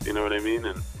love this, you know what I mean?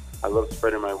 And I love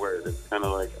spreading my word. It's kind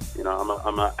of like,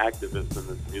 I'm an activist in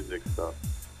this music stuff.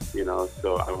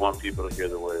 So I want people to hear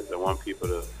the words. I want people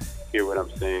to hear what I'm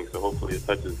saying. So hopefully it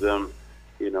touches them,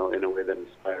 in a way that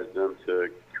inspires them to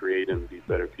create and be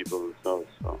better people themselves.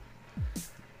 So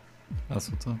that's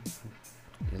what's up.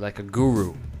 You're like a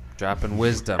guru, dropping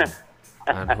wisdom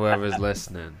on whoever's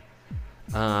listening.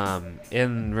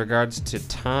 In regards to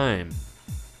time,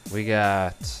 we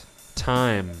got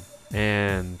time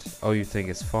and You Think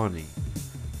It's Funny.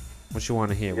 What you want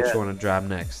to hear? What you want to drop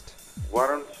next? Why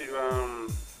don't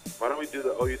we do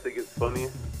the You Think It's Funny?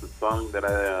 The song that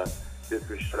I did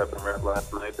for Shut Up and Rap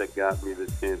last night that got me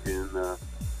the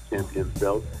champion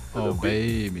belt. Oh,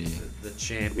 baby. The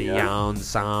champion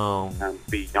song.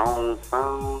 Champion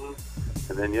song.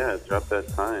 And then, drop that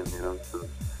time, so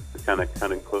we're kind of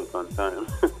cutting close on time.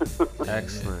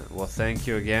 Excellent. Well, thank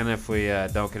you again. If we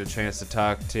don't get a chance to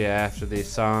talk to you after these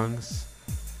songs.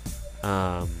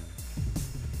 Yeah,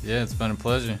 it's been a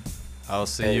pleasure. I'll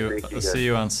see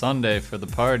you on Sunday for the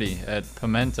party at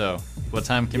Pimento. What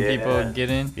time can people get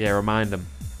in? Yeah, remind them.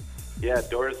 Yeah,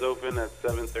 doors open at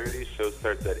 7:30. Show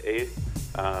starts at 8.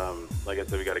 Like I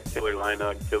said, we got a killer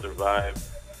lineup, killer vibe.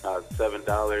 $7.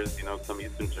 Come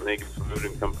eat some Jamaican food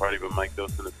and come party with Mike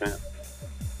Dose in the tent.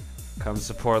 Come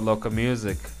support local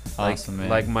music. Awesome, man.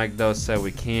 Like Mike Dose said,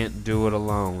 we can't do it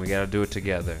alone. We got to do it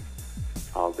together.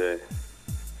 All day.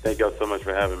 Thank y'all so much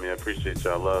for having me. I appreciate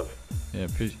y'all. Love. Yeah,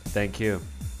 appreciate. Thank you.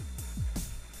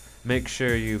 Make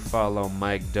sure you follow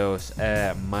Mike Dose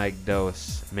at Mike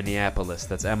Dose Minneapolis.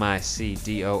 That's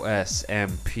MICDOS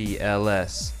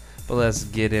MPLS. But let's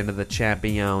get into the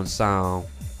champion song.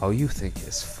 You think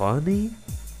it's funny?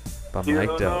 by You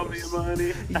Mike don't know me, Dose.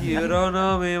 money. You don't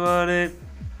know me, money.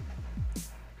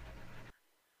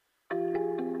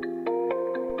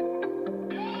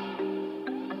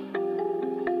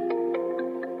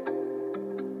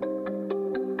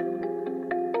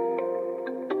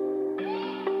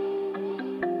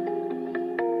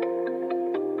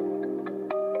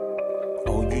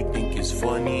 Oh, you think it's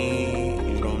funny,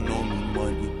 you don't know me,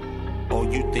 money. Oh,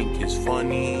 you think it's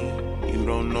funny, you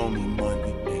don't know me,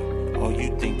 money. Oh,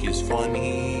 you think it's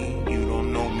funny, you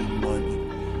don't know me, money.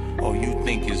 Oh, you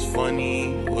think it's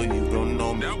funny, well, you don't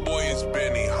know me. That boy is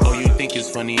Benny. Oh, you think it's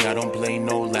funny, I don't play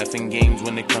no laughing games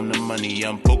when it come to money.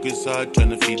 I'm focused hard, trying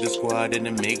to feed the squad and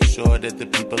to make sure that the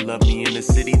people love me in the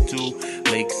city too.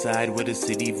 Lakeside with a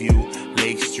city view,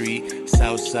 Lake Street,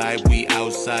 Southside, we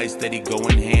outside, steady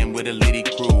going ham with a litty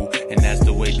crew. And that's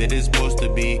the way that it's supposed to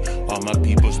be. All my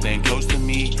people staying close to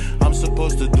me. I'm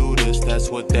supposed to do this, that's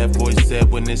what that voice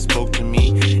said when it spoke to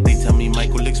me. They tell me,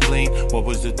 Michael, explain, what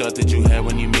was the thought that you had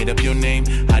when you made up your name?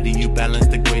 How do you balance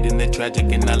the great and the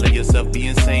tragic and not let yourself be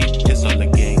insane? It's all a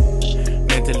game.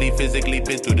 Mentally, physically,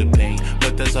 been through the pain.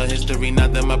 But that's our history, now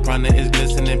that my prana is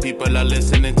glistening. People are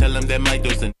listening, tell them that Mike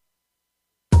doesn't.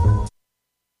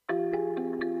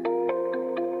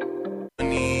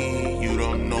 You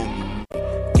don't know me.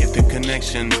 Get the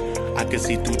connection. I can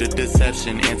see through the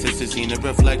deception. Answers seen the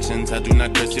reflections. I do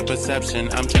not curse your perception.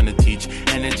 I'm trying to teach.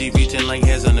 Energy reaching like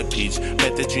hairs on a peach.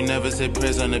 Bet that you never said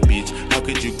prayers on the beach. How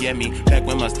could you get me back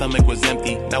when my stomach was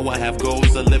empty? Now I have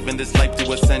goals of living this life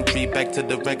to a century. Back to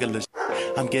the regular.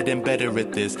 I'm getting better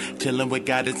at this. Chilling with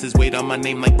goddesses. Weight on my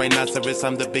name like rhinoceros.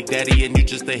 I'm the big daddy and you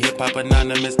just a hip hop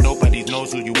anonymous. Nobody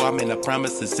knows who you are, man. I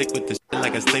promise. Is sick with this shit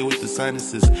like I stay with the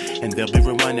sinuses. And they'll be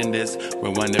rewinding this.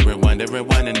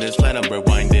 Rewinding this. Let them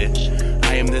rewind it.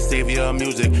 I am the savior of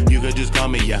music. You could just call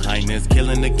me your highness.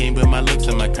 Killing the game with my looks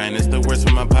and my kindness. The words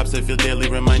from my pops, I feel daily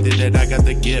reminded that I got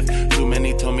the gift. Too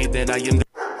many told me that I am the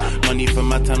money for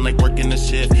my time like working the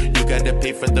shift. You gotta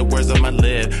pay for the words on my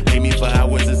lip. Pay me for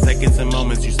hours and seconds and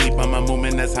moments. You sleep on my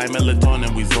movement, that's high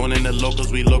melatonin. We zoning the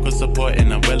locals, we local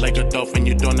supporting. I'm wet like a dolphin,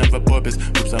 you don't have a purpose.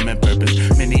 Oops, I'm at purpose.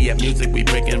 Many at music, we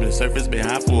breaking the surface. Been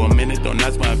high for a minute, don't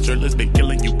ask why I'm shirtless. Been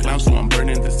killing you clowns, so I'm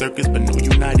burning the circus. But no,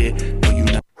 you not it. No, you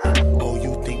not. Oh,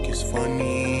 you think it's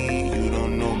funny, you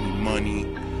don't know me, money.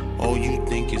 Oh, you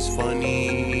think it's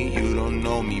funny, you don't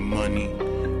know me, money.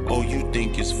 Oh, you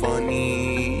think it's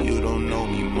funny, you don't know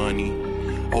me, money.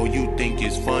 Oh, you think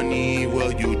it's funny,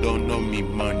 well, you don't know me,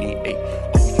 money. Ay.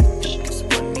 Oh, you think it's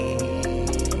funny.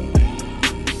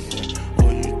 Oh,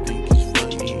 you think it's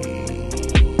funny.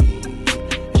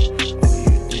 Oh,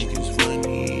 you think it's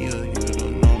funny, you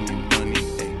don't know me, money.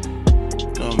 Ay.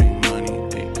 Know me, money.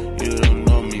 Ay. You don't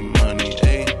know me, money.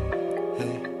 Ay.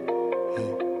 Hey.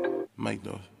 Mike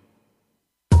Dose.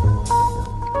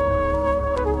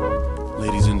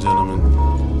 Ladies and gentlemen,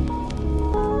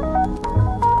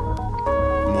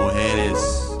 mujeres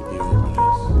y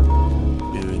hombres,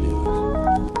 bienvenidos.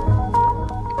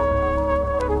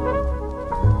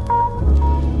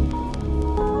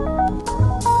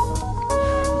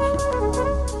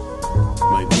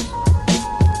 Mike.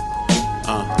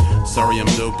 Sorry I'm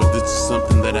dope, but this is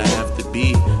something that I have to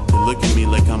be. They look at me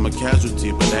like I'm a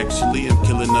casualty, but actually I'm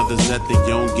killing others at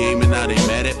their own game, and now they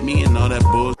mad at me, and all that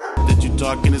bullshit that you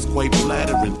talking is quite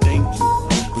flattering, thank you.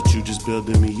 But you just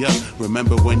building me up.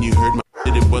 Remember when you heard my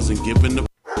shit, it wasn't giving a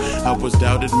I was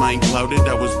doubted, mind clouded,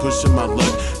 I was pushing my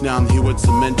luck. Now I'm here with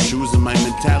cement shoes and my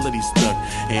mentality stuck.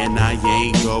 And I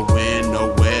ain't going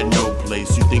nowhere, no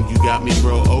place. You think you got me,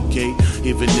 bro? Okay.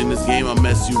 Even in this game, I'll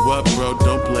mess you up, bro.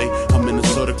 Don't play. I'm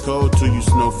Minnesota code to you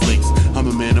snowflakes. I'm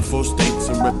a man of 4 states.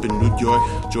 I'm repping New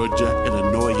York, Georgia,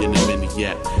 Illinois, and a mini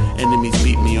yap. Enemies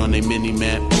beat me on a mini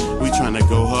map. We tryna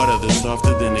go harder, they're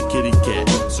softer than a kitty cat.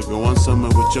 So go on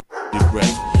somewhere with your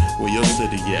breath. Where your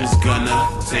city at? It's gonna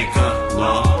take a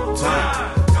long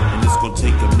time, and it's gonna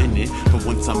take a minute. But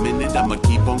once I'm in it, I'ma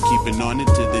keep on keeping on it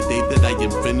till the day that I am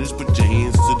finished. Put your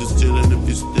hands to the ceiling if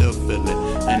you still feel it.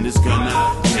 And it's gonna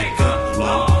take a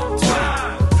long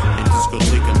time, and it's gonna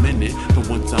take a minute. But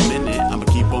once I'm in it, I'ma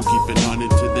keep on keeping on it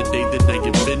till the day that I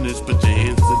am finished. Put your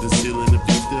hands to the ceiling if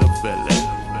you still feel it.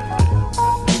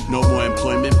 No more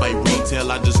employment by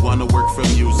retail, I just wanna work for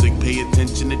music. Pay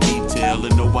attention to detail,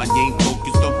 and no, I ain't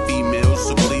focused on females.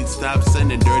 So please stop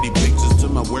sending dirty pictures to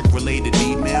my work-related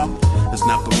email. That's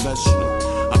not professional.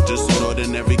 I'm just an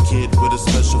ordinary kid with a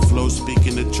special flow,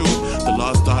 speaking the truth. The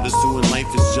lost artist who in life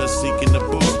is just seeking the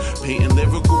boost. Painting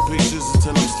lyrical pictures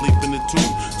until I'm sleeping the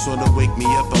tune. So don't wake me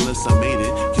up unless I made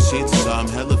it, cause chances are I'm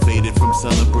elevated from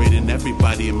celebrating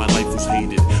everybody in my life who's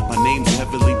hated. My name's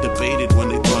heavily debated when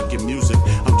they talking music.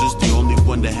 I'm just just the only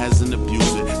one that hasn't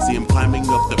abused it. See, I'm climbing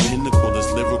up the pinnacle,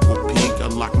 this lyrical peak.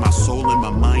 Unlock my soul and my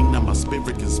mind, now my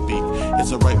spirit can speak.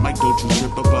 It's alright, Mike, don't you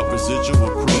trip about residual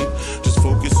cream. Just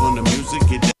focus on the music,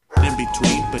 get in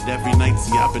between. But every night,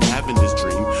 see, I've been having this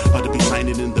dream. About to be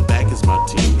signing in the back as my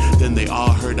team. Then they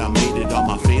all heard I made it, all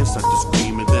my fans start to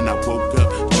scream. And then I woke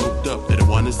up, choked up. They didn't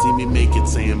want to see me make it,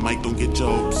 saying, Mike, don't get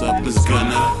your hopes up. It's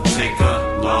gonna take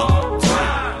a long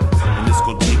time, and it's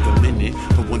gonna take a minute.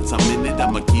 But once I'm in it,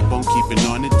 I'ma keep on keeping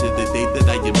on it till the day that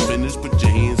I am finished. Put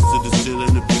your hands to the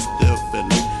ceiling if you still feel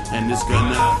it. And it's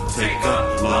gonna take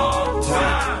a long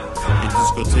time, and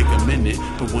it's gonna take a minute.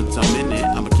 But once I'm in it,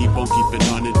 I'ma keep on keeping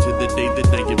on it till the day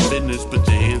that I am finished. Put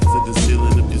your hands to the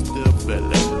ceiling if you still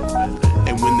feel it.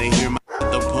 And when they hear my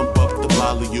they'll pump up the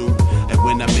volume. And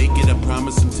when I make it, I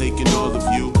promise I'm taking all of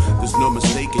you. There's no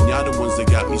mistaking, y'all the ones that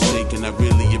got me shaking. I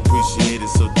really appreciate it,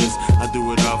 so this, I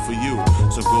do it all for you.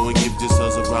 So go and give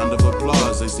yourselves a round of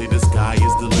applause. They say the sky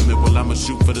is the limit, well I'ma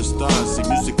shoot for the stars. See,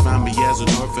 music found me as an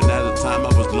orphan at a time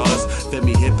I was lost. Fed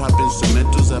me hip-hop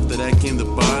instrumentals, after that came the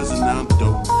bars. And now I'm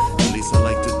dope, at least I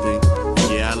like to think.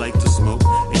 Yeah, I like to smoke,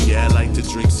 and yeah, I like to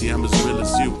drink. See, I'm as real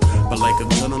as you, but like a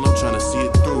tunnel, I'm trying to see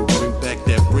it through. Bring back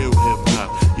that real hip-hop,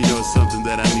 you know it's something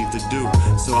that I need to do.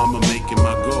 So I'ma make it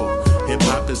my goal.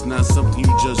 Hip-hop is not something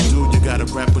you just do. You gotta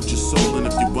rap with your soul, and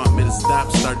if you want me to stop,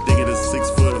 start digging a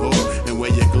 6-foot hole. And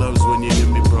wear your gloves when you hear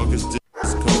me, bro, 'cause this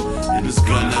is cold. And it's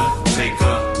gonna take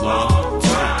a long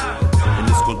time, and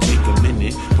it's gonna take a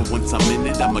minute. But once I'm in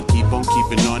it, I'ma keep on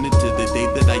keeping on it till the day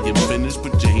that I am finished.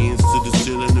 Put your hands to the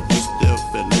ceiling if you still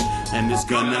feel it. And it's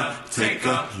gonna take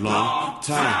a long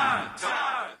time.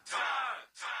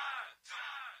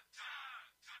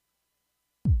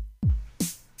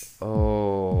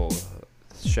 Oh,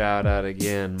 shout out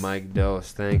again, Mike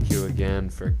Dose. Thank you again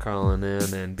for calling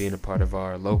in and being a part of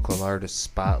our local artist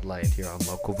spotlight here on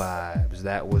Local Vibes.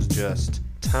 That was just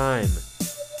Time.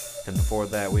 And before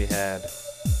that we had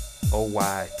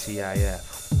OYTIF.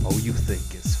 Oh, you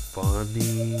think it's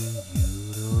funny?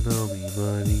 You don't know me,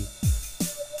 money.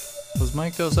 Was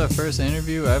Mike Dose our first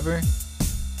interview ever? It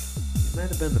might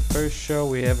have been the first show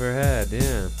we ever had,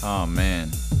 yeah. Oh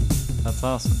man, that's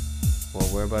awesome. Well,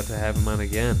 we're about to have him on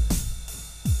again.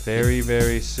 Very,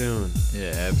 very soon.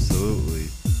 Yeah, absolutely.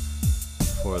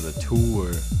 For the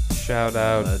tour. Shout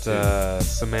out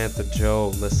Samantha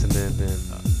Joe listening in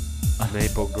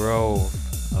Maple Grove.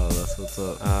 Oh, that's what's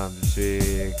up.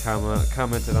 She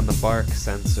commented on the bark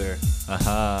sensor.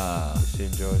 Aha. She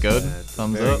enjoys good? that.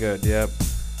 Thumbs very up? Good, yep.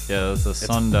 Yeah, that's a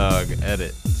SunDog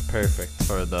edit. It's perfect.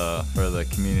 For the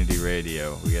community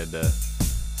radio. We had to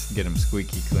get him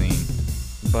squeaky clean.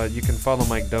 But you can follow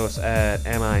Mike Dose at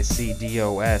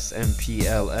MICDOSMPLS.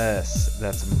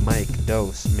 That's Mike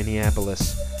Dose,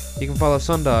 Minneapolis. You can follow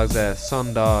SunDogs at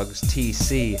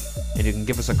SunDogsTC. And you can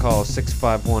give us a call,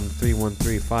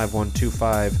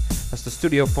 651-313-5125. That's the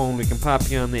studio phone. We can pop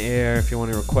you on the air if you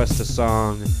want to request a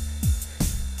song.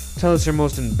 Tell us your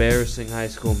most embarrassing high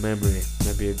school memory.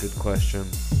 That'd be a good question.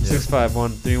 Yep.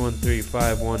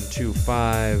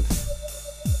 651-313-5125.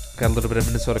 Got a little bit of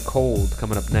Minnesota Cold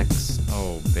coming up next.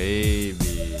 Oh,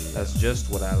 baby. That's just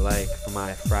what I like for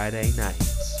my Friday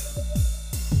nights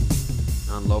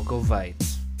on Local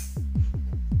Vites.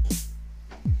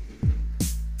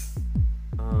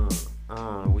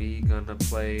 We gonna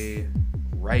play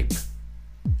Ripe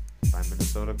by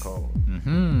Minnesota Cold.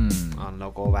 Mm-hmm. On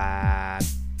Local Vibe.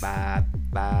 Bad.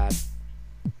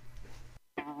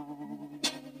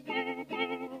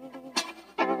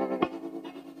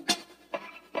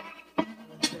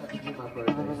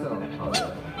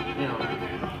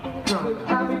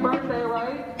 Happy birthday,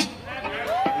 right?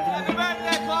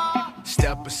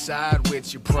 Step aside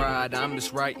with your pride. I'm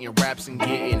just writing raps and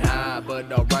getting high,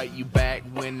 but I'll write you back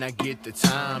when I get the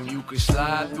time. You can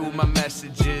slide through my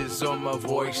messages or my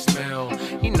voicemail.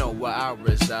 You know where I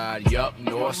reside. Yup,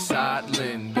 Northside,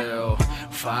 Lindell.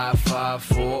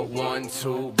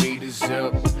 55412 be the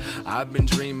zip. I've been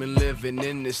dreaming living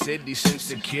in the city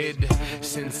since a kid.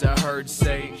 Since I heard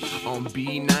say on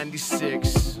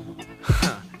B96.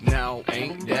 Now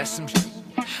ain't that some shit?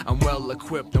 I'm well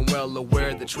equipped and well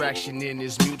aware the traction in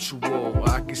is mutual.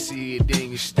 I can see it in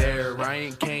your stare. I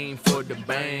ain't came for the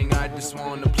bang, I just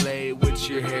wanna play with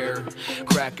your hair.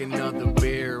 Crack another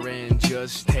beer and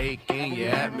just take in your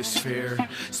atmosphere.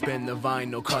 Spin the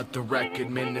vinyl, cut the record.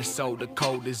 Minnesota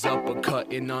Cold is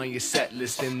uppercutting on your set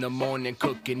list in the morning,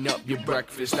 cooking up your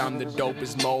breakfast. I'm the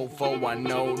dopest mofo I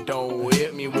know. Don't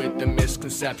hit me with the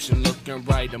misconception. Looking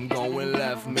right, I'm going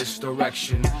left,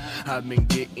 misdirection. I've been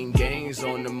getting gains on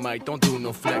on the mic, don't do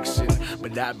no flexing.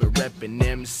 But I've been repping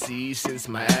MC since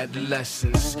my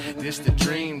adolescence. This the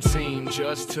dream team,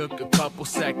 just took a couple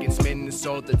seconds.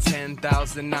 Minnesota,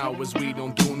 10,000 hours, we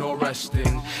don't do no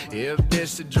resting. If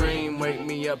this a dream, wake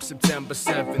me up September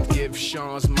 7th. Give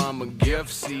Sean's mom a gift,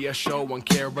 see a show on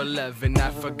Care 11. I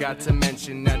forgot to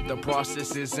mention that the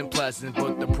process isn't pleasant,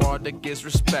 but the product is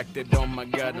respected. Oh my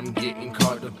God, I'm getting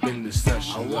caught up in the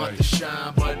session. I want the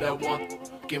shine, but I want the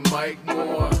fucking mic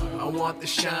more. I want the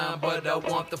shine, but I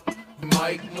want the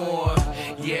mic more.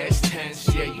 Yeah, it's tense,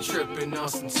 yeah, you tripping on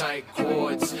some tight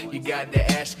chords. You gotta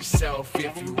ask yourself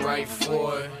if you right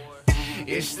for it.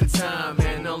 It's the time,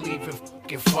 man, I'll even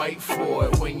fucking fight for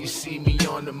it. When you see me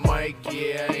on the mic,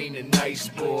 yeah, I ain't a nice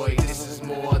boy. This is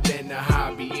more than a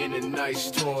hobby and a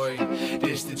nice toy.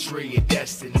 This the tree of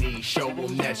destiny, show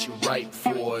them that you're right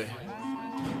for it.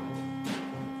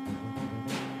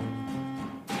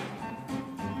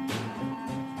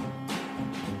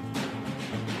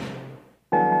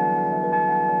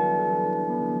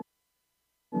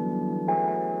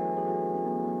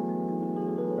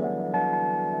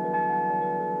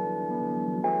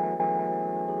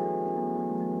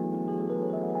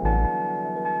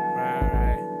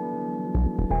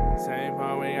 Same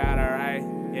part, we got it right.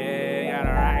 Yeah, got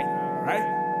it right. Right?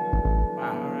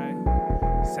 Alright.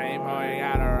 Same part, we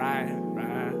got it right.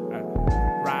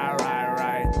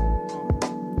 Right.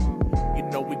 You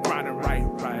know we grindin' right.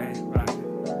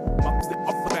 Mucks the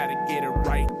up, better get it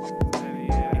right.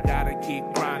 You gotta keep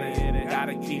grinding. Even when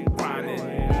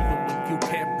you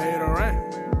can't pay the rent.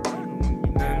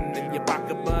 Nothing in your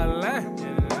pocket but land.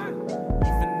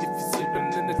 Even if you're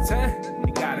sleeping in the tent,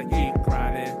 you gotta keep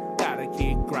grinding.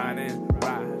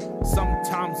 Right.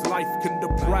 Sometimes life can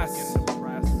depress.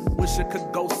 Wish I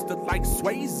could ghost it like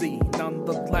Swayze.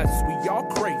 Nonetheless, we all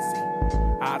crazy.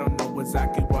 I don't know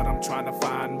exactly what I'm trying to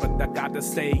find, but I gotta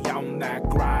stay on that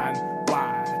grind.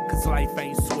 Why? Cause life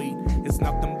ain't sweet. It's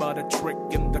nothing but a trick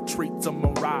and the treat's a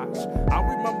mirage. I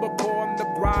remember pouring the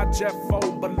garage at 4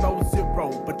 below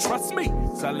 0. But trust me,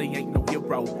 Sully ain't no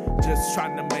hero. Just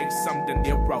trying to make something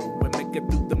hero and make it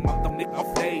through the month of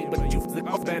day. But you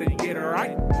better get it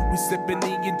right. We sippin'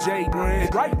 E and J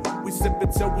brand, right? We sip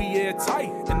it till we airtight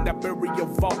in that burial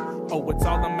vault. Oh, it's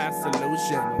all a mass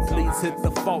illusion. Please hit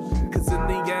the fault. Cause in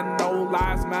the end, no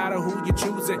lives matter who you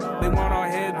choose it. They want our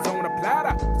heads on a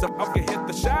platter. So I can hit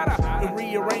the shatter and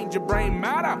rearrange your brain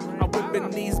matter. I'm whipping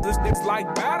these lips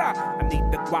like batter. I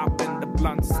need the guap and the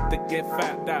blunts to get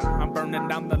fatter. I'm burning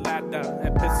down the ladder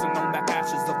and pissing on the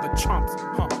ashes of the chumps.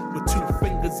 With 2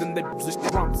 fingers in the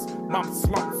drums. Mom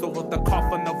slumps over the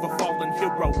coffin of a fallen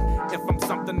hero. If I'm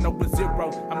something over 0,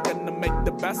 I'm gonna make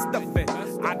the best of it.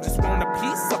 I just want a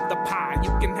piece of the pie,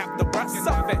 you can have the rest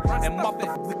of it. And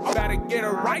motherfucker, better get it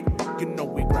right. You know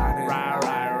we grindin'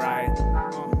 right.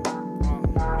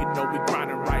 You know we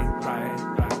grindin' right.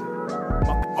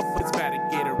 Motherfuckers better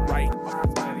get it right.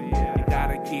 You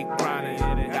gotta keep grinding.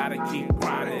 Even when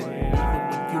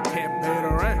you can't pay the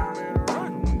rent.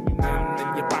 Nothing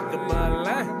in your pocket but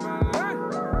land.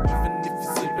 Even if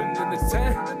you're sleeping in the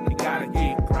tent, you gotta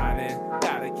keep grinding.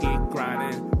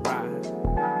 Right.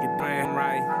 You're damn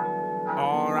right.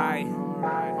 Alright.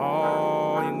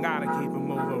 Oh, you gotta keep it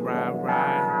moving. Right.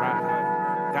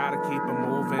 Gotta keep it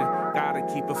moving. Gotta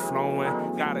keep it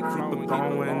flowing. Gotta keep it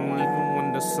going. Even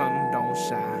when the sun don't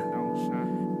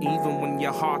shine. Even when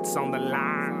your heart's on the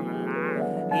line.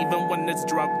 Even when it's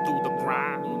drugged through the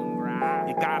grind.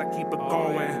 You gotta keep it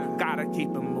going. Gotta keep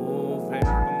it moving.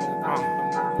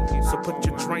 So put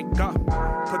your drink up.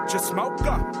 Put your smoke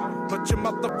up. Put your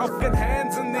motherfucking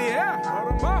hands in the air.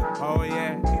 Put 'em up. Oh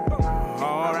yeah.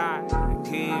 Alright.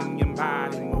 Keep your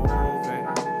body moving.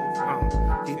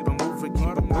 Keep it moving. You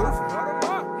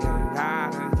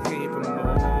gotta keep it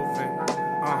moving.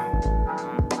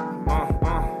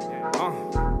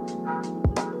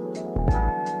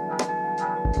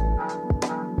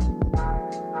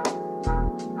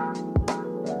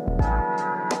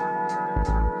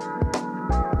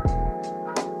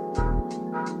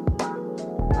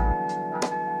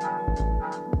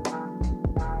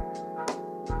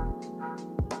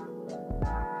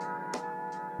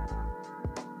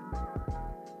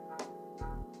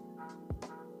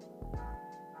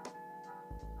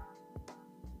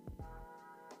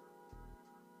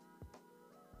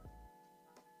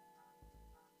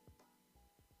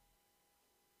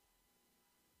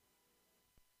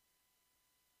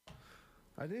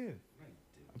 I did.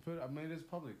 I made this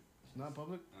public. It's not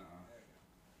public?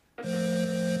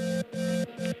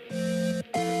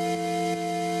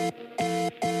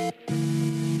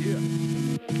 Yeah.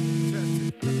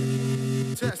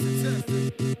 Test it.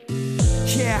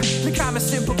 Yeah, look, I'm a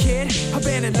simple kid. I've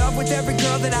been in love with every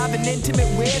girl that I've been intimate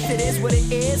with. It is what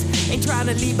it is. Ain't trying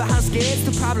to leave behind scares.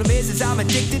 The problem is I'm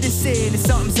addicted to sin. And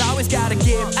something's always gotta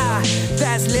give.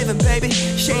 That's living, baby.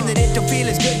 Shame that it don't feel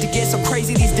as good to get so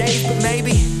crazy these days, but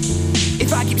maybe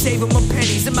if I keep saving my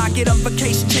pennies, I might get on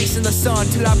vacation chasing the sun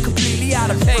till I'm completely out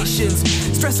of patience.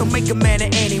 Stress don't make a man of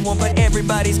anyone, but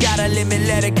everybody's got a limit.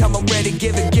 Let it come, I'm ready,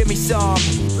 give me some.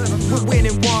 We're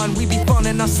winning one, we be fun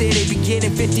in our city,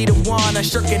 beginning 50 to 1. I'm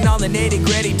shirking on the nitty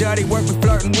gritty, dirty work, we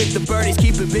flirting with the birdies,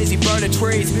 keep it busy, burning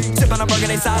trees, sipping on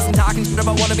burgundy sauce and talking shit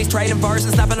about wannabes, trading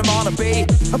verses, snapping them on a beat.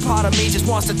 A part of me just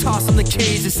wants to toss them the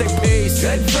keys and say peace.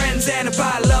 Good friends and a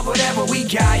bottle of whatever we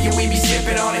got, yeah, we be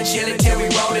sipping on and chilling till we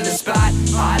roll in the spot.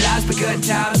 Our lives be good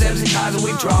times, them's the cars that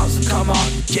we draw. So come on,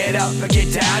 get up or get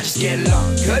down, just get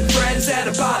along. Good friends and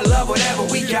a bottle of whatever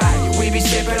we got. We be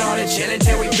sipping on and chilling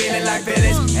till we feeling like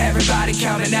villains. Everybody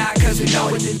counting out cause we know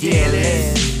what the deal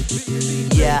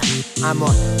is. Yeah, I'm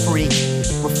a freak.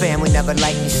 My family never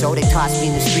liked me, so they tossed me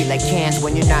in the street like cans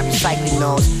when you're not recycling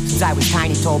those. Since I was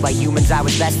tiny, told by humans I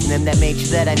was less than them. That made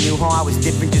sure that I knew how I was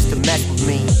different just to mess with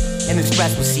me. And the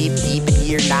stress was seep deep in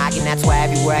your noggin. That's why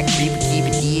everywhere I creep, keep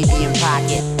a deity in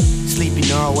pocket.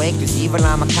 Sleeping or awake, there's evil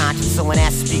on my conscience. So when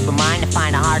asked to speak my mind, I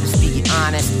find it hard to speak it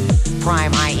honest.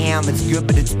 Prime I am, it's good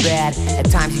but it's bad. At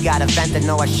times you gotta vent, I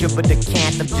know I should but I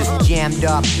can't. I'm just jammed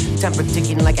up, temper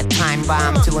ticking like a time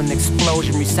bomb, till an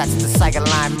explosion resets the cycle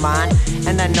I'm on.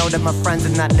 And I know that my friends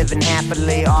are not living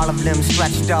happily, all of them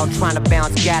stretched out trying to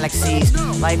bounce galaxies.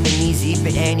 Life ain't easy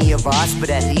for any of us, but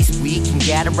at least we can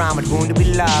get around with whom do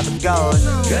we love. It goes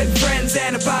good friends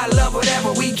and a bottle of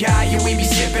whatever we got. Yeah, we be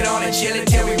sipping on and chilling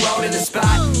till we roll in the spot.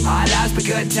 Our lives be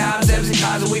good times, them's the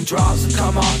cars that we draw. So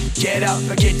come on, get up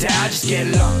or get down, just get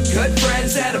along. Good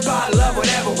friends and a bottle of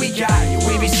whatever we got. Yeah,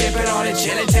 we be sipping on and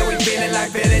chilling till we feeling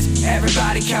like villains.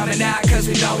 Everybody counting out cause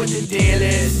we know what the deal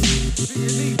is.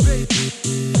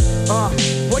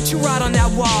 What you write on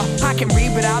that wall, I can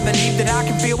read but I believe that I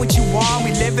can feel what you want.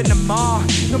 We live in the mall,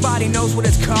 nobody knows what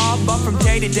it's called, but from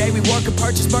day to day we work and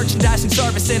purchase merchandise and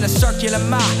service in a circular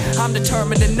mile. I'm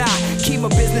determined to not keep my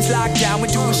business locked down. We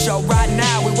do a show right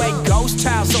now, we wake ghost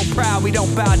town, so proud we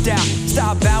don't bow down.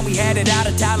 Stop bound, we headed out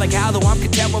of town like how though I'm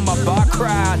content with my bar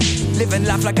crowd. Living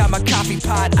life like I'm a coffee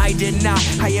pot, I did not.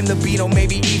 I am the beat or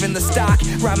maybe even the stock.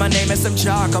 Write my name in some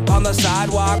chalk up on the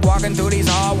sidewalk, walking through these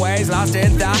hallways, lost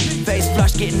in thought. Face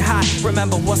flushed, getting hot.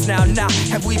 Remember what's now not.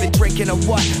 Have we been drinking or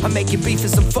what? I'm making beef for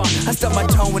some fun. I stub my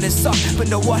toe when it's soft, but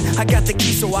know what? I got the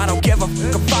key, so I don't give a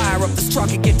fuck. I'll fire up this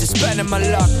truck and get to spending my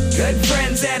luck. Good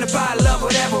friends and a bottle of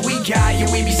whatever we got. Yeah,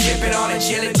 we be sipping on and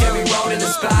chilling till we roll in the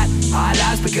spot. Our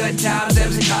lives be good times,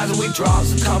 them's the cars that we draw.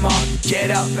 So come on,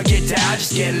 get up or get down,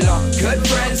 just get along. Good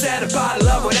friends and a bottle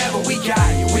of whatever we got.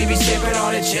 Yeah, we be sipping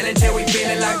on and chilling till we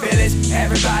feeling like villains.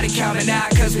 Everybody counting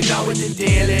out cause we know what the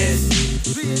deal is.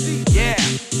 Yeah.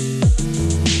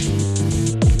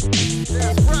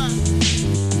 That's right.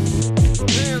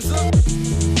 Hands up.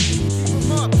 Keep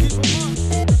 'em up, keep 'em up.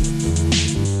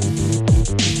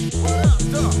 What up,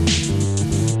 dog?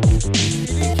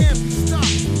 He can't be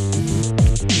stopped.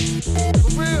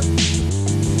 For real?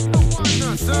 You don't want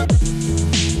none, son.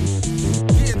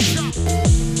 Getting shot.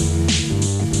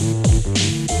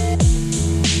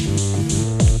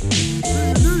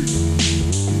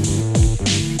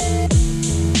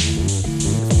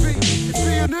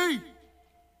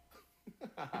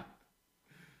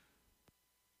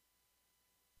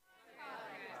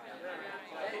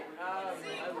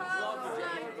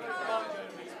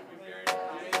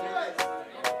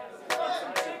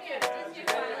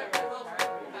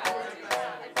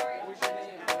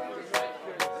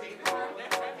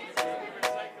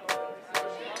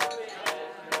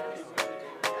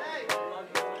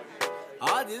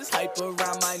 All this hype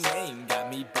around my name got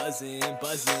me buzzing,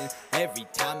 buzzing. Every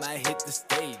time I hit the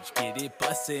stage, get it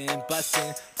bussin',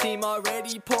 bussin'. Team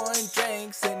already pouring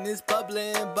drinks and it's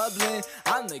bubbling, bubbling.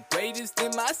 I'm the greatest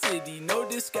in my city, no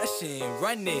discussion.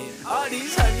 Running, all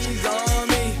these honeys on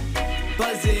me.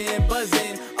 Buzzing,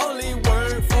 buzzing. Only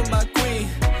word for my queen.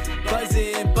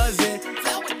 Buzzing, buzzing.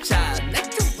 Flower child,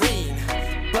 nectarine.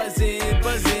 Buzzing,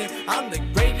 buzzing. I'm the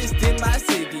greatest in my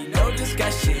city, no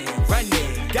discussion. Running.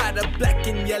 Got a black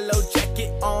and yellow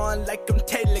jacket on like I'm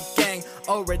Taylor Gang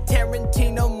or a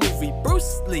Tarantino movie.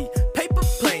 Bruce Lee, paper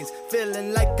planes,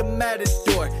 feeling like a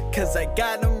matador, cause I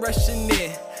got them rushing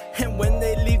in. And when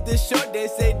they leave the show, they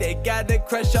say they got a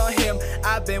crush on him.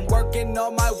 I've been working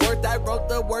on my worth, I wrote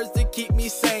the words to keep me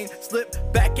sane. Slip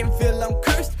back and feel I'm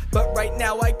cursed, but right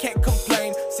now I can't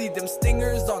complain. See them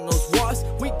stingers on those walls,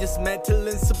 we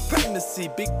dismantling supremacy.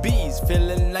 Big B's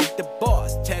feeling like the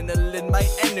boss, channeling my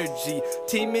energy.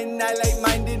 Teaming, I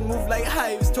like-minded, move like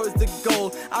hives towards the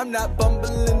goal. I'm not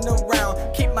bumbling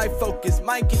around, keep my focus,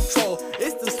 mind control.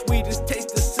 It's the sweetest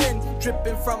taste of sin,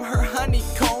 dripping from her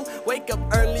honeycomb. Wake up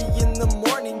early in the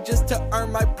morning just to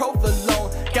earn my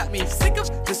provolone. Got me sick of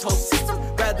this whole system,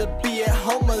 rather be at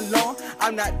home alone.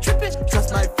 I'm not tripping,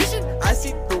 trust my vision, I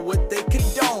see through what they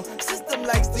condone. System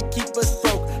likes to keep us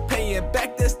broke, paying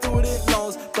back their student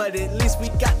loans. But at least we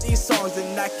got these songs,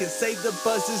 and I can say the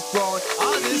buzz is grown.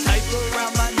 All this hype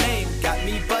around my name got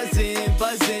me buzzing,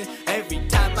 buzzing. Every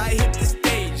time I hit the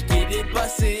stage, get it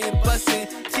bussin', bussin'.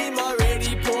 Team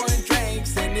already pouring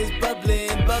drinks and it's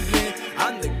bubbling, bubbling.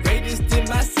 I'm the greatest in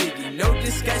my city, no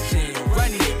discussion,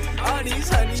 run it. All these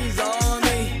honeys on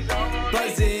me,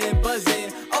 buzzing,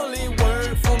 buzzing. Only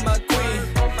word for my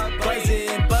queen,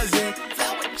 buzzing, buzzing.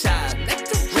 Flower child,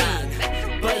 nectarine,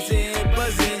 buzzing,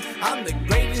 buzzing. I'm the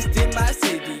greatest in my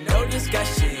city, no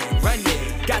discussion, run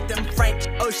it. Got them Frank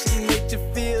Ocean nature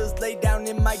feels laid down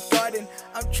in my garden.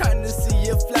 I'm trying to see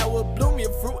a flower bloom,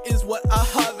 your fruit is what I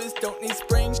harvest. Don't need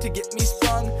spring to get me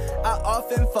sprung. I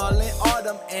often fall in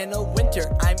autumn and a winter,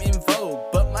 I'm in vogue.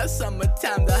 But my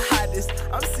summertime the hottest,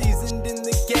 I'm seasoned in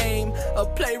the game. A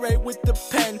playwright with the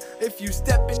pen. If you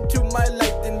step into my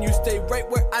life, then you stay right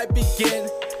where I begin.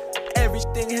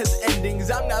 Everything has endings,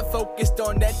 I'm not focused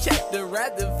on that chapter.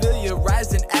 Rather feel your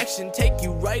rise in action, take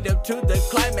you right up to the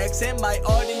climax. And my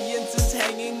audience is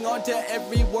hanging on to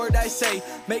every word I say.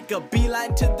 Make a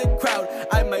beeline to the crowd,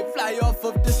 I might fly off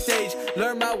of the stage.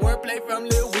 Learn my wordplay from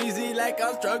Lil Weezy like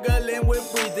I'm struggling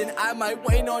with breathing. I might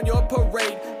wane on your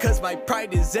parade, cause my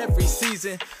pride is every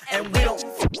season. And we don't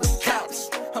fuck with cops.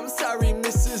 I'm sorry,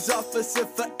 Mrs. Officer,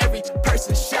 for every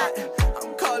person shot.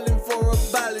 I'm calling for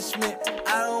abolishment,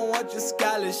 I don't want your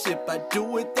scholarship, I do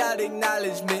without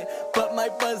acknowledgement. But my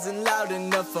buzzing loud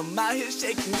enough, I'm out here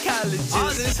shaking colleges. All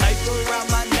this hype around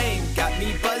my name got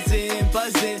me buzzing,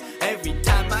 buzzing. Every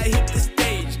time I hit the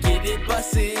stage, get it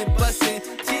bussin', bussin'.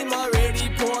 Team already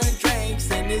pouring drinks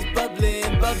and it's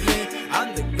bubbling, bubbling.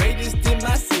 I'm the greatest in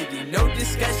my city, no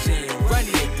discussion, run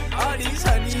it. All these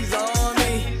honeys on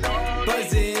me,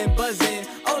 buzzing, buzzing.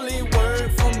 Only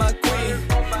word for my queen,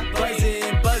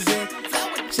 buzzing, buzzing.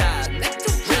 Flower child,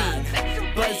 nectarine,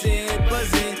 buzzing,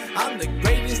 buzzing. I'm the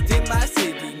greatest in my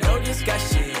city, no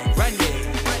discussion, run it.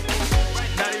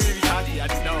 Not even be cocky, I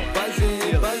just know.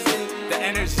 Buzzing, buzzing. The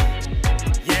energy.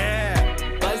 Yeah.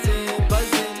 Buzzing,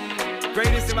 buzzing.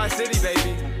 Greatest in my city,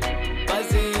 baby.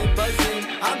 Buzzing, buzzing.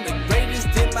 I'm the greatest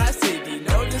in my city,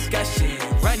 no discussion,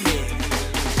 run it.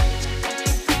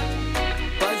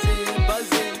 Buzzing,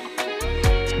 buzzing.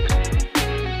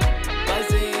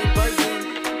 Buzzing, buzzing.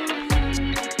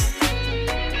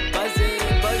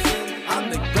 Buzzing, buzzing. I'm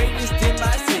the greatest in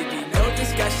my city, no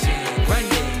discussion, run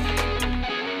it.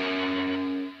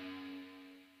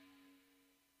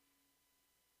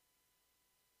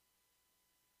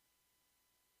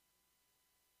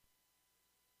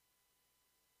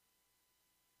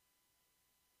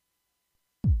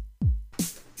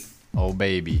 Oh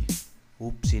baby.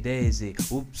 Oopsie daisy,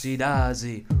 oopsie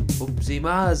daisy, oopsie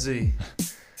mazy.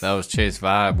 That was Chase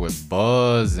Vibe with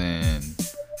Buzzin'.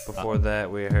 Before that,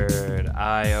 we heard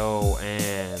I.O.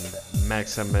 and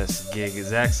Zaximus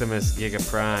Giga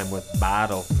Prime with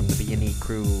Bottle from the B&E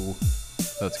crew.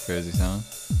 That's a crazy song.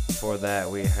 Before that,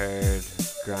 we heard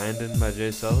Grindin' by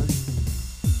Jay Sully.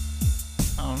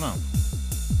 I don't know.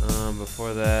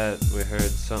 Before that, we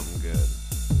heard Something Good.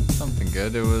 Something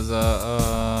good. It was we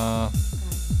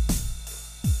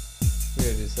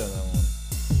already said that one.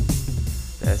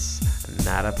 That's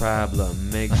not a problem.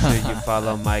 Make sure you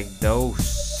follow Mike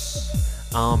Dose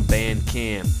on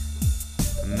Bandcamp.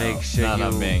 Make sure not you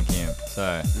on Bandcamp.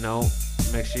 Sorry. No.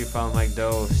 Make sure you follow Mike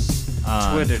Dose.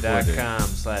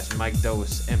 Twitter.com/Mike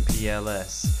Dose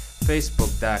MPLS.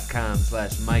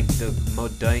 Facebook.com/Mike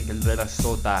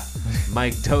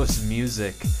Mike Dose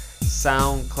Music.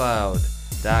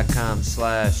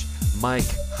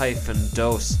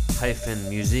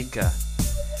 SoundCloud.com/Mike-Dose-Musica.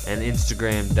 And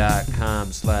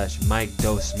Instagram.com/Mike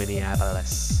Dose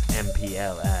Minneapolis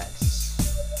MPLS.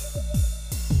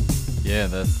 Yeah,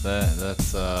 that's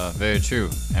very true.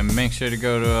 And make sure to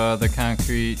go to the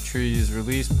Concrete Trees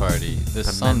release party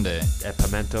this Sunday at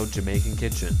Pimento Jamaican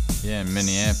Kitchen. Yeah, in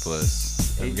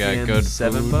Minneapolis. They've got PM, good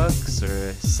 $7 food.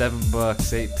 or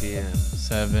 $7 8 p.m.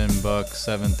 $7,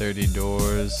 7:30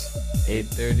 doors.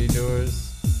 8:30 doors.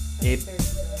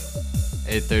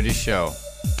 8:30 show.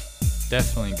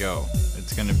 Definitely go.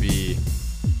 It's gonna be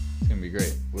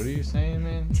great. What are you saying,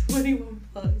 man? 21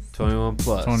 21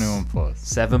 plus. 21 plus.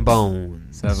 7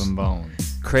 bones. 7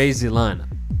 bones. Crazy lineup.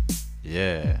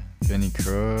 Yeah. Benny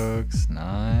Crooks,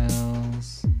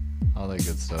 Niles, all that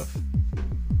good stuff.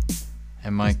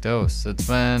 And Mike Dose. It's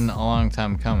been a long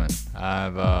time coming.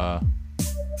 I've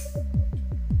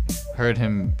heard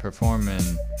him performing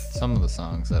some of the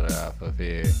songs that are off of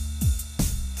here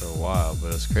for a while,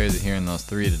 but it's crazy hearing those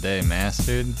 3 today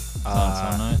mastered. Sounds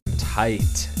so nice.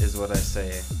 Tight is what I say.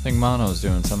 I think Mono's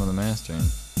doing some of the mastering.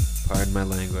 Pardon my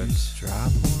language.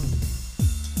 Drop one.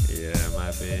 Yeah, it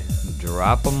might be.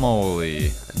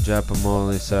 Drop-a-moly.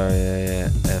 Drop-a-moly, sorry,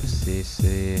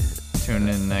 FCC. Tune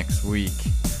in next week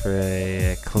for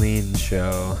a clean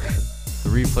show. The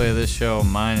replay of this show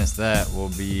minus that will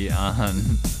be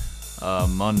on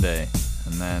Monday,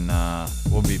 and then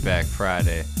we'll be back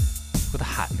Friday with a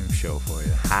hot new show for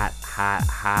you. Hot.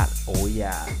 Oh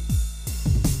yeah.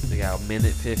 We got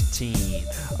minute 15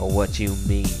 of What You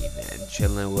Mean, and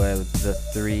chilling with the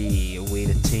 3 We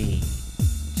the Team.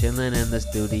 Chilling in the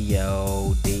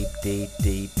studio, deep in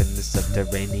the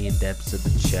subterranean depths of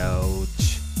the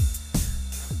church.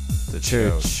 The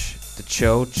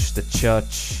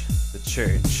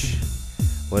church.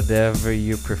 Whatever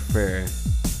you prefer.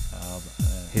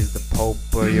 He's the Pope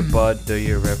or your bud or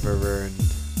your reverend.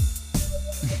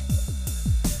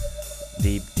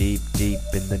 Deep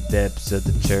in the depths of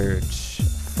the church.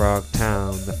 Frog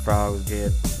Town, the frogs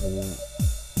get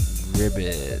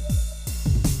ribbit.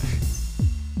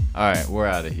 Alright, we're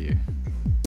out of here.